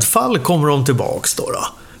nödfall kommer de tillbaks då.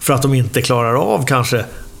 För att de inte klarar av kanske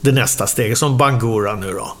det nästa steg, som Bangura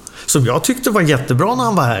nu då. Som jag tyckte var jättebra när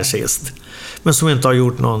han var här sist. Men som inte har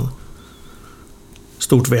gjort någon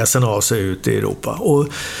stort väsen av sig ute i Europa.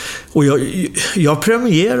 Och jag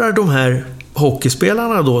premierar de här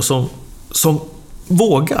hockeyspelarna då som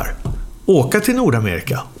vågar åka till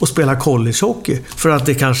Nordamerika och spela collegehockey för att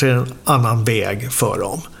det kanske är en annan väg för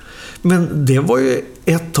dem. Men det var ju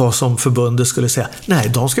ett tag som förbundet skulle säga,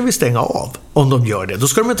 nej, de ska vi stänga av om de gör det. Då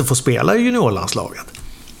ska de inte få spela i juniorlandslaget.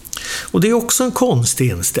 Och det är också en konstig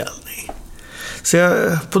inställning. Så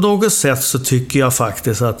på något sätt så tycker jag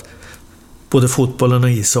faktiskt att både fotbollen och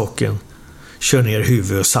ishockeyn kör ner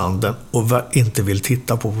huvudet i sanden och inte vill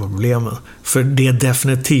titta på problemen. För det är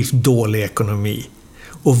definitivt dålig ekonomi.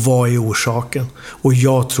 Och vad är orsaken? Och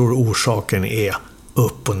jag tror orsaken är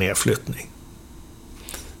upp- och nedflyttning.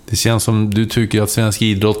 Det känns som du tycker att svensk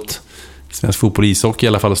idrott, svensk fotboll och ishockey i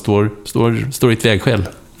alla fall står i ett vägskäl.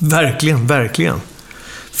 Verkligen, verkligen.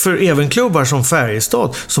 För även klubbar som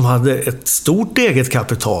Färjestad, som hade ett stort eget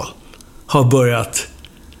kapital, har börjat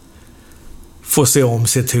få se om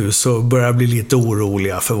sitt hus och börjar bli lite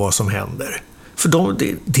oroliga för vad som händer. För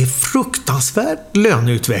det är fruktansvärt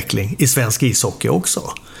löneutveckling i svensk ishockey också.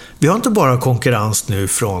 Vi har inte bara konkurrens nu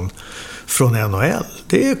från NHL.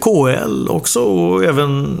 Det är KHL också, och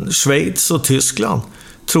även Schweiz och Tyskland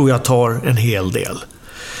tror jag tar en hel del.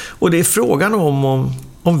 Och det är frågan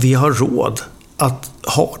om vi har råd att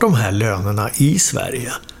ha de här lönerna i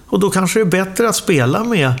Sverige. Och då kanske det är bättre att spela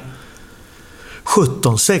med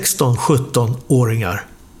 17-åringar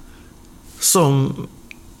som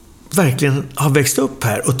verkligen har växt upp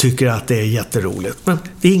här och tycker att det är jätteroligt. Men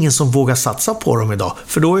det är ingen som vågar satsa på dem idag.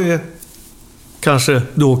 För då är kanske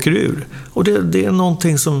du åker ur. Och det är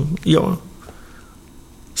någonting som jag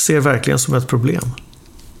ser verkligen som ett problem.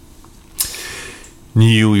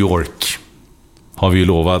 New York har vi ju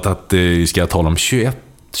lovat att vi ska tala om. 21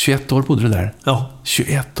 år bodde du där? Ja.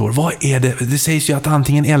 21 år, vad är det? Det sägs ju att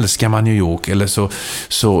antingen älskar man New York eller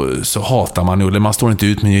så hatar man, eller man står inte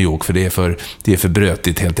ut med New York för det är för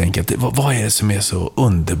brötigt helt enkelt. Vad är det som är så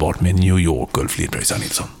underbart med New York, Ulf Lidberg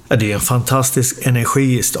Nilsson? Ja, det är en fantastisk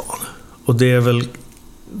energi i stan. Och det är väl,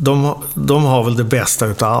 de har väl det bästa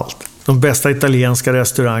utav allt. De bästa italienska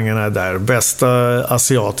restaurangerna är där. Bästa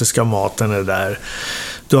asiatiska maten är där.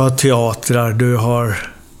 Du har teatrar,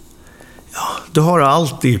 du har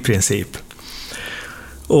allt i princip.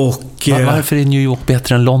 Och varför är New York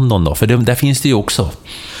bättre än London då? För där finns det ju också.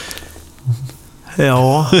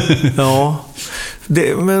 Ja.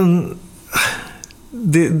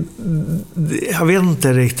 Jag vet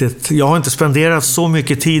inte riktigt. Jag har inte spenderat så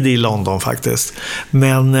mycket tid i London faktiskt.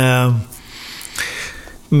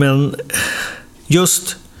 Men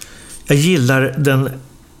just jag gillar den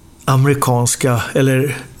amerikanska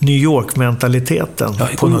eller New York-mentaliteten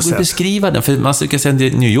på något sätt. Beskriva den, för man ska säga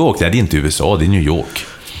New York, det är inte USA, det är New York.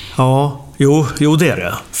 Ja, jo det är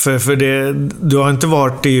det. För du har inte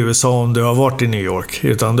varit i USA om du har varit i New York,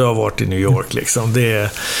 utan du har varit i New York liksom.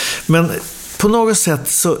 Men på något sätt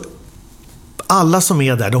så alla som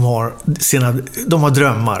är där, de har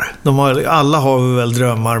drömmar. Alla har väl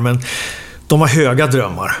drömmar, men de har höga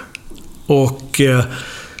drömmar. Och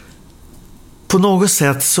på något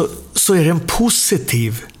sätt så är det en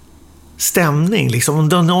positiv stämning. Liksom. Om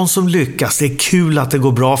det är någon som lyckas, det är kul att det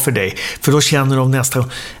går bra för dig. För då känner de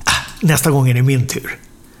nästa gång är det min tur.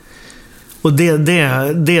 Och det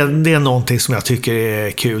är någonting som jag tycker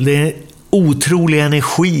är kul. Det är otrolig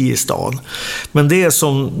energi i stan. Men det är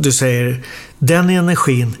som du säger, den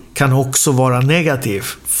energin kan också vara negativ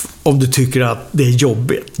om du tycker att det är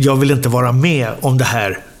jobbigt. Jag vill inte vara med om det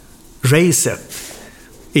här racet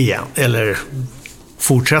igen. Eller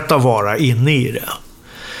fortsätta vara inne i det.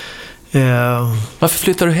 Varför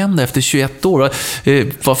flyttar du hem där efter 21 år?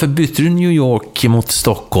 Varför bytte du New York mot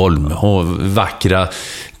Stockholm och vackra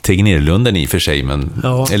Tegnérlunden i och för sig, men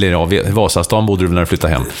eller Vasastan bodde du när du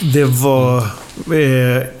flyttade hem? Det var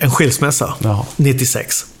en skilsmässa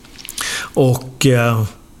 96. Och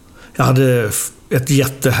jag hade ett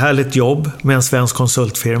jättehärligt jobb med en svensk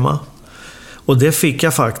konsultfirma. Och det fick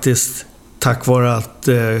jag faktiskt tack vare att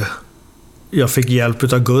jag fick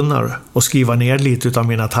hjälp av Gunnar att skriva ner lite av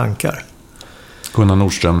mina tankar. Gunnar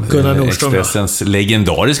Nordström, Expressens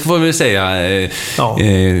legendarisk, får vi väl säga,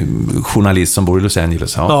 journalist som bor i Los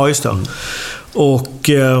Angeles. Ja, just det. Och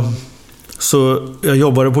så jag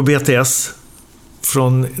jobbade på BTS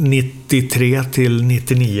från 93 till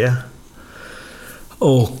 99.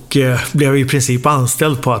 Och blev i princip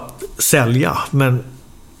anställd på att sälja, men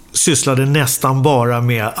sysslade nästan bara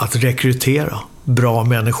med att rekrytera bra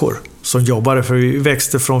människor som jobbade. För vi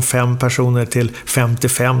växte från 5 personer till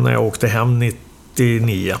 55 när jag åkte hem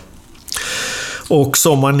 99. Och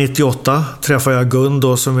sommar 98 träffade jag Gun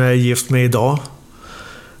då, som jag är gift med idag.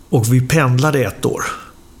 Och vi pendlade 1 år.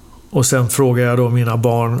 Och sen frågade jag då mina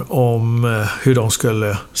barn om hur de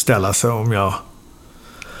skulle ställa sig om jag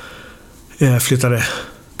flyttade.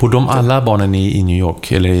 På de alla barnen i New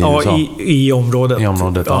York? Eller i USA? I området. I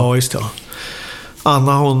området, ja, just det.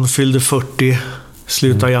 Anna, hon fyllde 40,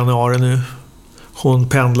 slutar januari nu. Hon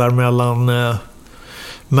pendlar mellan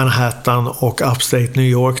Manhattan och Upstate New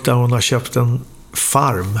York, där hon har köpt en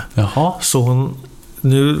farm. Jaha. Så hon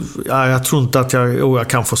nu, jag tror inte att jag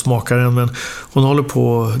kan få smaka den, men hon håller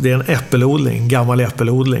på, det är en äppelodling, gammal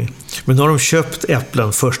äppelodling. Men nu har de köpt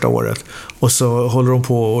äpplen första året och så håller de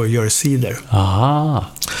på och gör cider. Aha.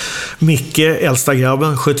 Micke, äldsta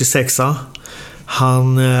grabben, 76a,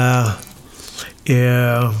 han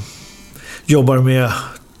jobbar med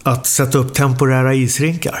att sätta upp temporära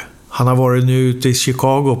isrinkar. Han har varit nu ute i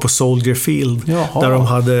Chicago på Soldier Field. Jaha. Där de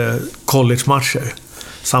hade college-matcher.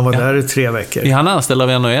 Så han var där i 3 veckor. Är han anställd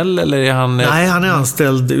av NHL eller är han... Nej, han är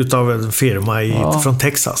anställd utav en firma från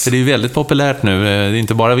Texas. För det är ju väldigt populärt nu. Det är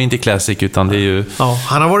inte bara Winter Classic utan det är ju... Ja,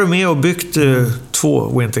 han har varit med och byggt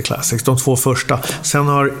 2 Winter Classics, de 2 första. Sen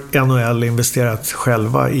har NHL investerat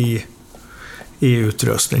själva i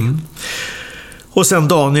utrustning. Och sen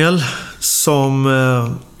Daniel, som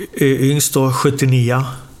är yngst då, 79,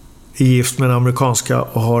 är gift med en amerikanska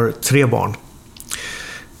och har 3 barn.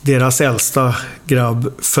 Deras äldsta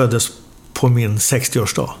grabb föddes på min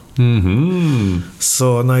 60-årsdag. Mm-hmm.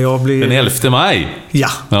 Så när jag blir... Den 11 maj?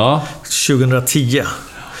 Ja, 2010.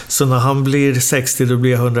 Så när han blir 60, då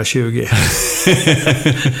blir jag 120.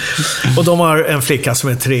 Och de har en flicka som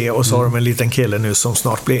är 3 och så har de en liten kille nu som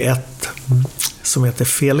snart blir 1. Som heter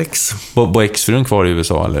Felix. Var exfrun kvar i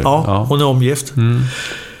USA eller? Ja, hon är omgift.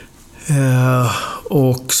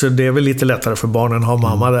 Och så det är väl lite lättare för barnen att ha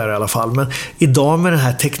mamma där i alla fall. Men idag med den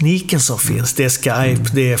här tekniken som finns, det är Skype,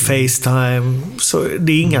 det är FaceTime, så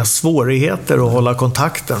det är inga svårigheter att hålla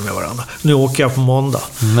kontakten med varandra. Nu åker jag på måndag.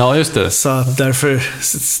 Ja, just det. Så därför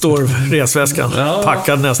står resväskan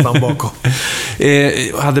packad nästan bakom.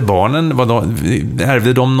 Hade barnen,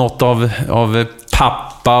 ärvde de något av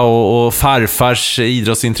pappa och farfars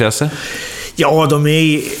idrottsintresse? Ja, de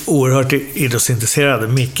är oerhört idrottsintresserade.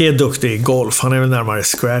 Micke är duktig i golf. Han är väl närmare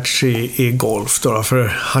scratch i golf då,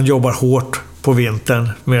 för han jobbar hårt på vintern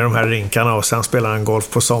med de här rinkarna och sen spelar han golf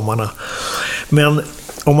på sommarna. Men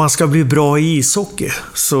om man ska bli bra i ishockey,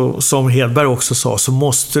 så, som Hedberg också sa, så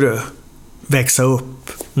måste du växa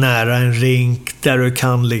upp nära en rink där du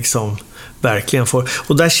kan liksom verkligen få...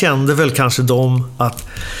 Och där kände väl kanske de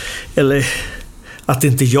att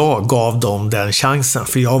inte jag gav dem den chansen,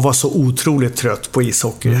 för jag var så otroligt trött på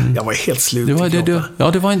ishockey. Jag var helt slut i kroppen.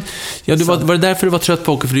 Var det därför du var trött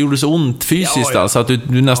på hockey? För det gjorde så ont fysiskt, alltså, att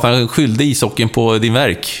du nästan skyllde ishockeyn på din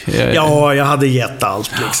verk? Ja, jag hade gett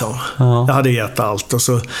allt liksom. Jag hade gett allt och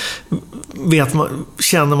så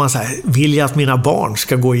känner man så här, vill jag att mina barn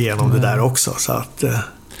ska gå igenom det där också, så att...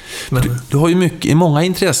 Du har ju många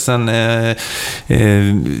intressen.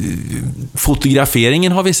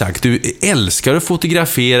 Fotograferingen har vi sagt. Du älskar att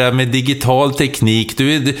fotografera med digital teknik.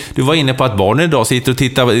 Du var inne på att barnen idag sitter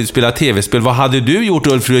och spelar tv-spel. Vad hade du gjort,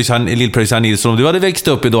 Lill-Pröjsan Nilsson, om du hade växt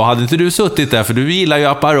upp idag? Hade inte du suttit där? För du gillar ju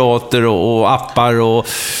apparater och appar och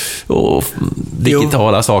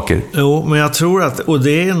digitala saker. Jo, men jag tror att, och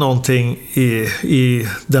det är någonting i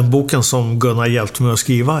den boken som Gunnar hjälpt mig att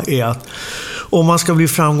skriva, är att om man ska bli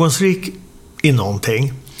framgångsrik i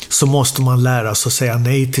någonting så måste man lära sig att säga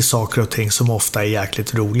nej till saker och ting som ofta är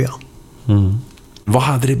jäkligt roliga. Vad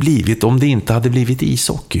hade det blivit om det inte hade blivit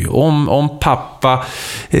ishockey? Om pappa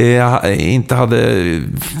inte hade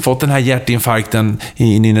fått den här hjärtinfarkten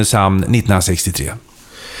i Nynäshamn 1963?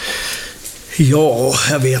 Ja,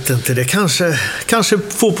 jag vet inte. Det kanske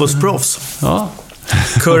fotbollsproffs. Ja.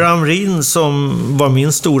 Kurre Hamrin, som var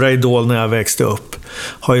min stora idol när jag växte upp,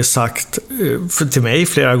 har ju sagt till mig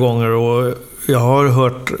flera gånger, och jag har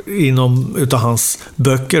hört utav hans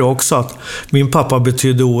böcker också, att min pappa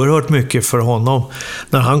betydde oerhört mycket för honom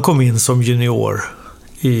när han kom in som junior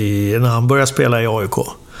när han började spela i AIK.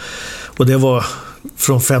 Och det var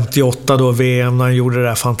från 58 då, VM, när han gjorde det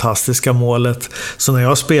där fantastiska målet. Så när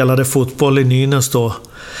jag spelade fotboll i Nynäs då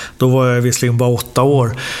var jag visserligen bara 8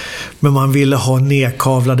 år. Men man ville ha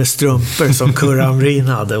nedkavlade strumpor som Kurre Hamrin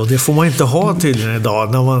hade. Och det får man inte ha tydligen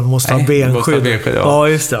idag, när man måste ha benskydd. Ja,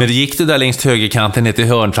 just det. Men det gick du där längs högerkanten ner till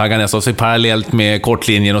hörnflaggan, så parallellt med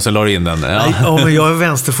kortlinjen, och så la du in den. Ja, men jag är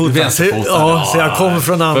vänsterfotad. Så jag kommer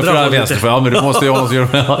från andra hållet. Ja, men du måste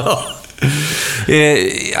göra.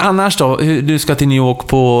 Annars då, du ska till New York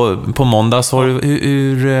på måndag, så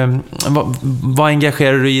vad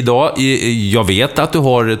engagerar du i idag? Jag vet att du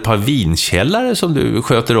har ett par vinkällare som du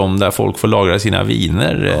sköter om, där folk får lagra sina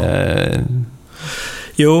viner.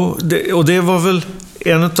 Jo, och det var väl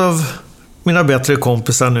en av mina bättre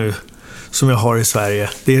kompisar nu som jag har i Sverige.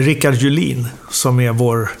 Det är Rickard Julin, som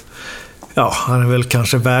är han är väl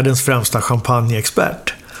kanske världens främsta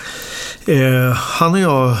champagneexpert. Han och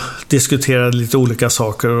jag diskuterade lite olika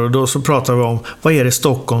saker, och då så pratade vi om vad är det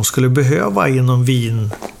Stockholm skulle behöva inom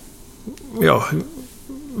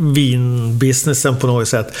vinbusinessen på något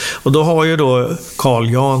sätt. Och då har ju då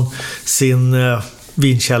Carl Jan sin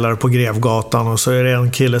vinkällare på Grevgatan, och så är det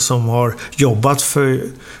en kille som har jobbat för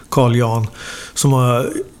Carl Jan som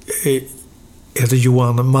heter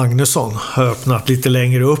Johan Magnusson, har öppnat lite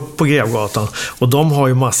längre upp på Grevgatan, och de har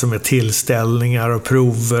ju massor med tillställningar och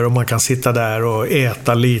prover, och man kan sitta där och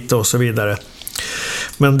äta lite och så vidare.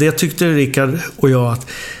 Men det tyckte Rickard och jag, att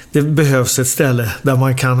det behövs ett ställe där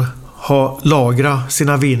man kan lagra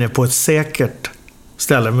sina viner på ett säkert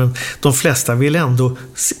ställe, men de flesta vill ändå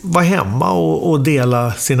vara hemma och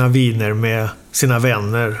dela sina viner med sina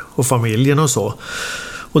vänner och familjen och så.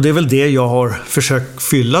 Och det är väl det jag har försökt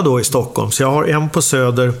fylla då i Stockholm. Så jag har en på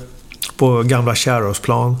Söder på Gamla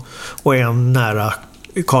Kärrhovsplan och en nära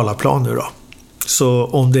Karlaplan nu då. Så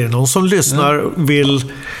om det är någon som lyssnar vill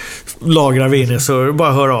lagra viner, så är det bara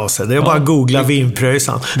att höra av sig. Det är bara att googla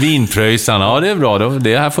Vinpröjsan. Vinpröjsan, ja, det är bra då.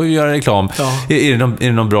 Det här får vi göra reklam. Ja. Är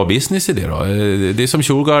det någon bra business i det då? Det är som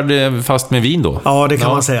Shurgard fast med vin då? Ja, det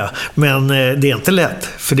kan man säga. Men det är inte lätt.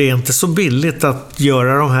 För det är inte så billigt att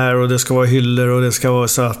göra de här, och det ska vara hyllor och det ska vara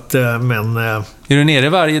så att... Är du nere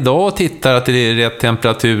varje dag och tittar att det är rätt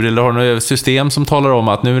temperatur, eller har du något system som talar om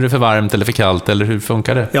att nu är det för varmt eller för kallt, eller hur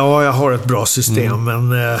funkar det? Ja, jag har ett bra system,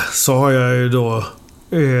 men så har jag ju då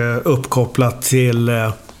uppkopplat till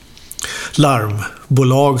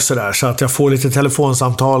larmbolag så att jag får lite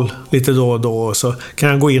telefonsamtal lite då och då, och så kan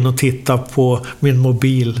jag gå in och titta på min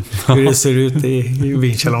mobil hur det ser ut i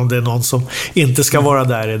vinkällaren, om det är någon som inte ska vara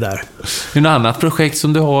där. Är det något annat projekt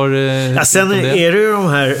som du har? Sen är det ju de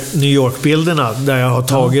här New York-bilderna där jag har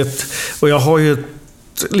tagit, och jag har ju ett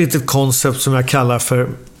litet koncept som jag kallar för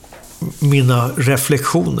mina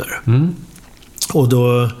reflektioner. Och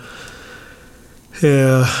då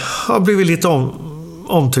har blivit lite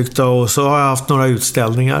omtyckta, och så har jag haft några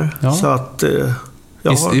utställningar. Ja. Så att,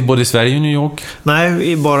 både i Sverige och New York?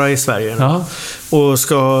 Nej, bara i Sverige. Ja. Och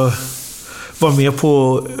ska vara med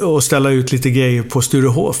på att ställa ut lite grejer på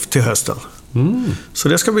Sturehof till hösten. Så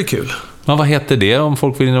det ska bli kul. Ja, vad heter det, om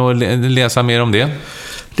folk vill läsa mer om det?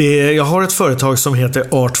 Jag har ett företag som heter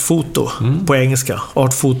Artfoto på engelska.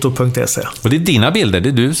 Artfoto.se. Och det är dina bilder, det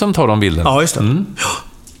är du som tar de bilderna? Ja, just det. Ja.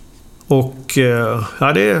 Och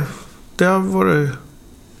det har varit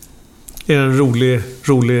en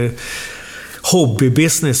rolig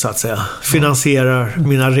hobbybusiness så att säga. Finansierar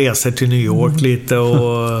mina resor till New York lite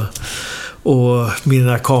och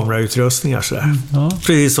mina kamerautrustningar sådär.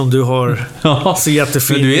 Precis som du har så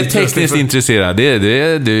jättefint. Men du är tekniskt intresserad.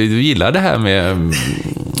 Du gillar det här med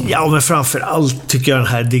Ja, men framförallt tycker jag den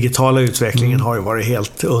här digitala utvecklingen har ju varit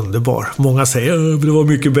helt underbar. Många säger att det var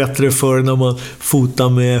mycket bättre förr när man fotar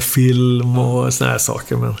med film och såna här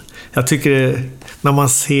saker. Men jag tycker när man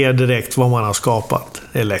ser direkt vad man har skapat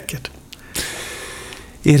är läckert.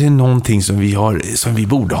 Är det någonting som vi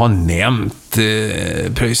borde ha nämnt,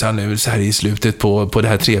 Pröjsarn, nu så här i slutet på det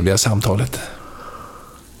här trevliga samtalet?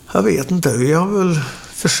 Jag vet inte. Vi har väl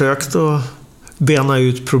försökt att bena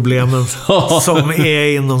ut problemen som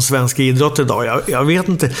är inom svensk idrott idag. Jag vet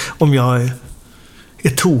inte om jag är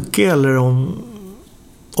tokig eller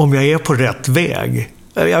om jag är på rätt väg.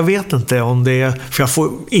 Jag vet inte om det är... För jag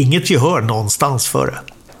får inget gehör någonstans för det.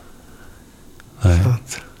 Nej.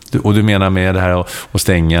 Och du menar med det här att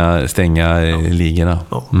stänga ligorna?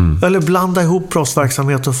 Ja. Eller blanda ihop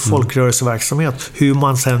proffsverksamhet och folkrörelseverksamhet. Hur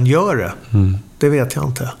man sen gör det. Det vet jag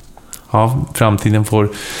inte. Ja, framtiden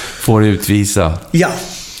får utvisa. Ja.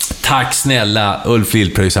 Tack snälla Ulf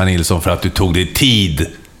Lill-Pröjsarn Nilsson för att du tog dig tid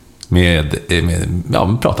med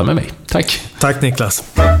prata med mig. Tack. Tack Niklas.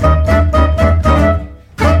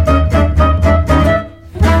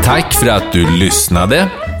 Tack för att du lyssnade.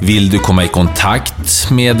 Vill du komma i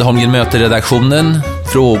kontakt med Holmgren Möter-redaktionen,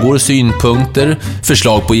 frågor, synpunkter,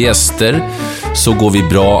 förslag på gäster, så går vi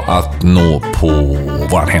bra att nå på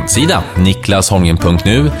vår hemsida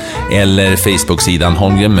niklasholmgren.nu eller Facebook-sidan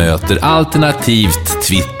Holmgren Möter, alternativt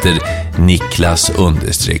Twitter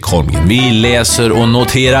Niklas_Holmgren. Vi läser och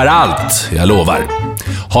noterar allt, jag lovar.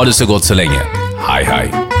 Ha det så gott så länge. Hej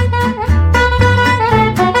hej.